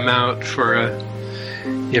wring them out for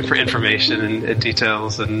information and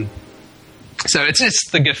details, and so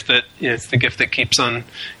it's the gift that keeps on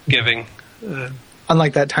giving.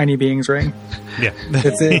 unlike that tiny beings ring. Yeah.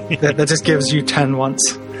 That just gives you 10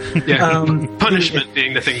 once. Yeah. Punishment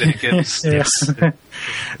being the thing that it gives. Yes.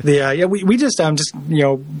 We just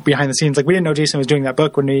behind the scenes, like, we didn't know Jason was doing that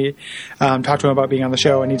book when we talked to him about being on the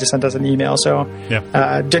show, and he just sent us an email. So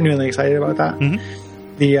genuinely excited about that.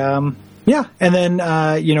 Mm-hmm. And then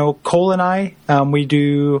Cole and I, we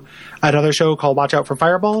do another show called Watch Out for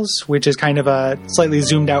Fireballs, which is kind of a slightly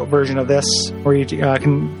zoomed out version of this, where you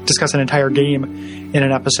can discuss an entire game in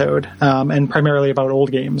an episode, and primarily about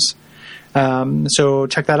old games. So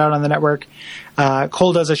check that out on the network.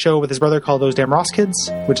 Cole does a show with his brother called Those Damn Ross Kids,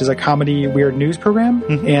 which is a comedy weird news program,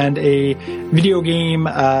 and a video game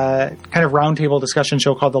kind of roundtable discussion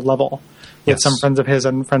show called The Level with some friends of his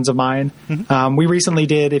and friends of mine. We recently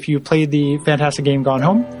did, if you played the fantastic game Gone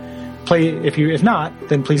Home, if not,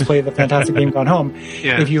 then please play the fantastic game Gone Home.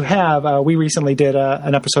 If you have, we recently did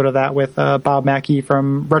an episode of that with Bob Mackey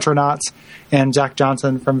from Retronauts and Zach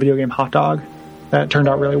Johnson from Video Game Hot Dog. That turned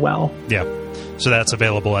out really well. Yeah. So that's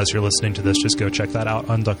available as you're listening to this. Just go check that out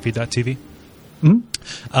on duckfeed.tv.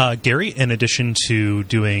 Gary, in addition to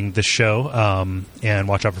doing the show and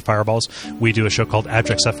Watch Out for Fireballs, we do a show called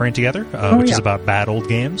Abject Suffering together, which is about bad old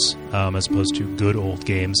games as opposed to good old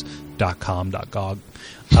games.com.gog.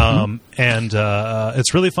 And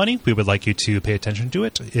it's really funny. We would like you to pay attention to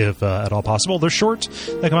it if at all possible. They're short.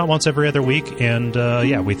 They come out once every other week. And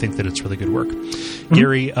we think that it's really good work.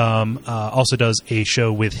 Gary also does a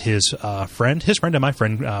show with his friend and my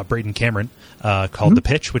friend, Braden Cameron, called The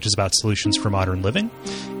Pitch, which is about solutions for modern living.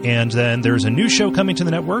 And then there's a new show coming to the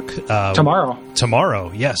network.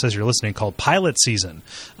 Tomorrow, yes, as you're listening, called Pilot Season,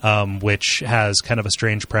 which has kind of a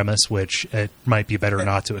strange premise, which it might be better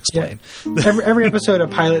not to explain. Every episode of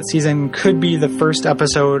Pilot Season could be the first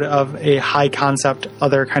episode of a high concept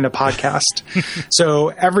other kind of podcast. So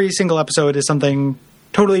every single episode is something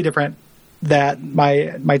totally different. That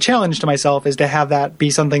my challenge to myself is to have that be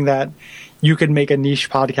something that you could make a niche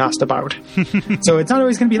podcast about. So it's not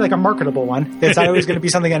always going to be like a marketable one. It's not always going to be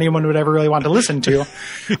something anyone would ever really want to listen to,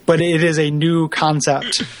 but it is a new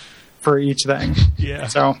concept for each thing. Yeah.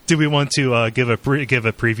 So, do we want to give a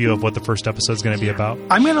preview of what the first episode is going to be about?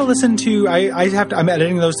 I'm going to listen to. I'm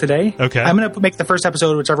editing those today. Okay. I'm going to make the first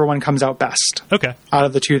episode whichever one comes out best. Okay. Out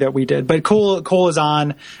of the two that we did, but Cole is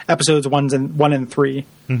on episodes 1 and 3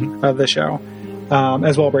 of the show,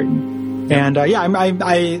 as well, Brayton. And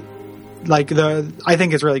I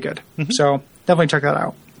think it's really good. So definitely check that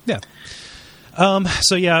out. Yeah.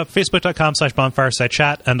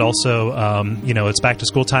 Facebook.com/bonfireside-chat. And also, it's back to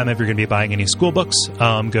school time. If you're going to be buying any school books,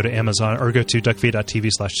 go to Amazon or go to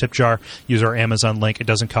duckfeed.tv/tipjar. Use our Amazon link. It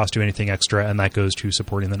doesn't cost you anything extra, and that goes to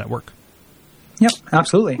supporting the network. Yep,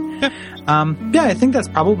 absolutely. Yeah. I think that's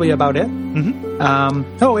probably about it.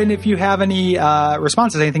 And if you have any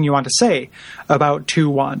responses, anything you want to say about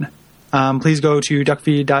 2.1, please go to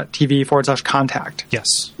duckfeed.tv/contact. Yes.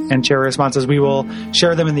 And share responses. We will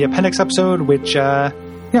share them in the appendix episode, which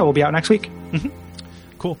will be out next week.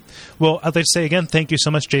 Cool. Well, I'd like to say again, thank you so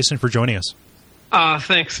much, Jason, for joining us.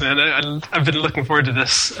 Thanks, man. I've been looking forward to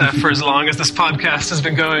this for as long as this podcast has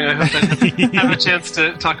been going. I hope I have a chance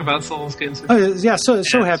to talk about Souls games. Oh, yeah, so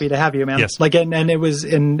happy to have you, man. Yes. And it was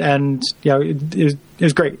it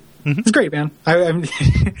was great. It's great, man.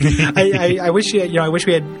 I wish I wish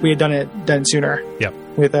we had done it sooner. Yep.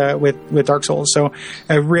 With Dark Souls. So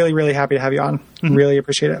I'm really, really happy to have you on. Really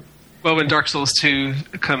appreciate it. Well, when Dark Souls 2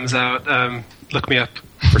 comes out, look me up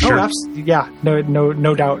for sure.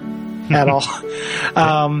 No doubt at all.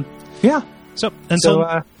 So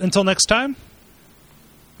until next time.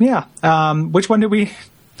 Yeah. Which one did we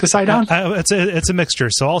decide on? It's a mixture.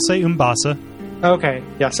 So I'll say Umbasa. Okay.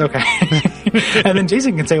 Yes. Okay. And then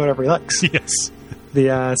Jason can say whatever he likes. Yes.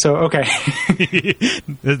 Okay.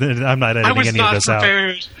 I'm not editing any of this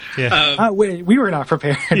prepared. out. Yeah. We were not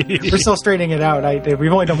prepared. We're still straightening it out.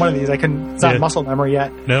 We've only done one of these. It's not muscle memory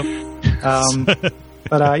yet. Nope.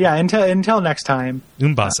 But until next time.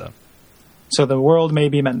 Umbasa. So the world might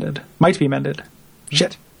be mended.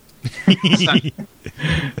 Shit.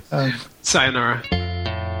 Sayonara.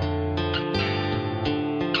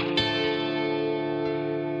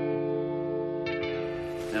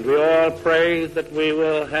 And we all pray that we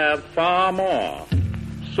will have far more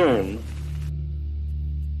soon.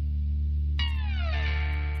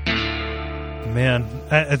 Man,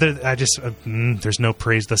 I just there's no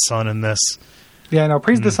praise the sun in this. Yeah, no,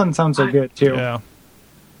 praise the sun sounds so good too. Yeah.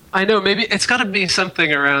 I know. Maybe it's got to be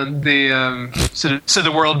something around the so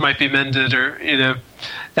the world might be mended, or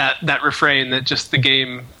that refrain that just the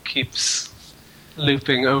game keeps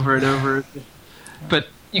looping over and over. But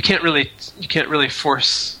you can't really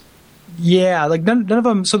force Yeah, like none of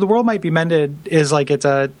them. So the world might be mended is like it's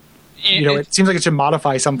a, it seems like it should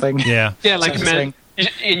modify something. Yeah. Yeah, like mend.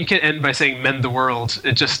 And you can end by saying "mend the world."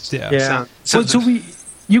 It just So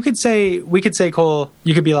we could say, Cole,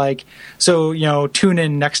 you could be like, so tune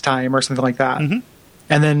in next time or something like that. Mm-hmm.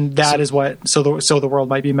 And then that is what so the world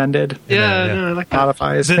might be mended. Yeah, no, I like that.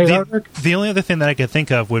 Modifies. The only other thing that I could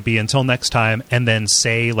think of would be until next time, and then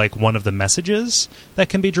say like one of the messages that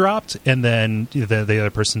can be dropped, and then the other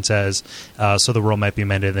person says, "So the world might be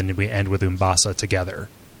mended," and then we end with Umbasa together.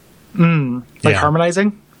 Like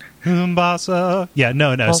harmonizing. Umbasa. Yeah,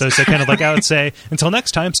 no. So kind of like I would say, until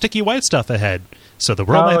next time, sticky white stuff ahead. So the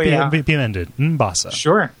world might be mended. Umbasa.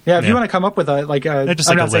 Sure. Yeah, if you want to come up with I'm not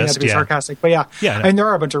saying that to be sarcastic, but yeah. I mean, there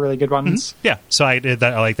are a bunch of really good ones. Mm-hmm. Yeah. So I did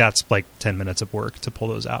that. Like that's like 10 minutes of work to pull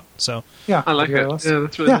those out. So yeah, I like it. Yeah,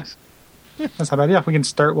 that's really nice. That's not bad. Yeah, we can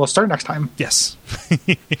start. We'll start next time. Yes.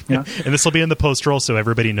 And this will be in the post roll, so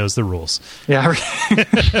everybody knows the rules. Yeah.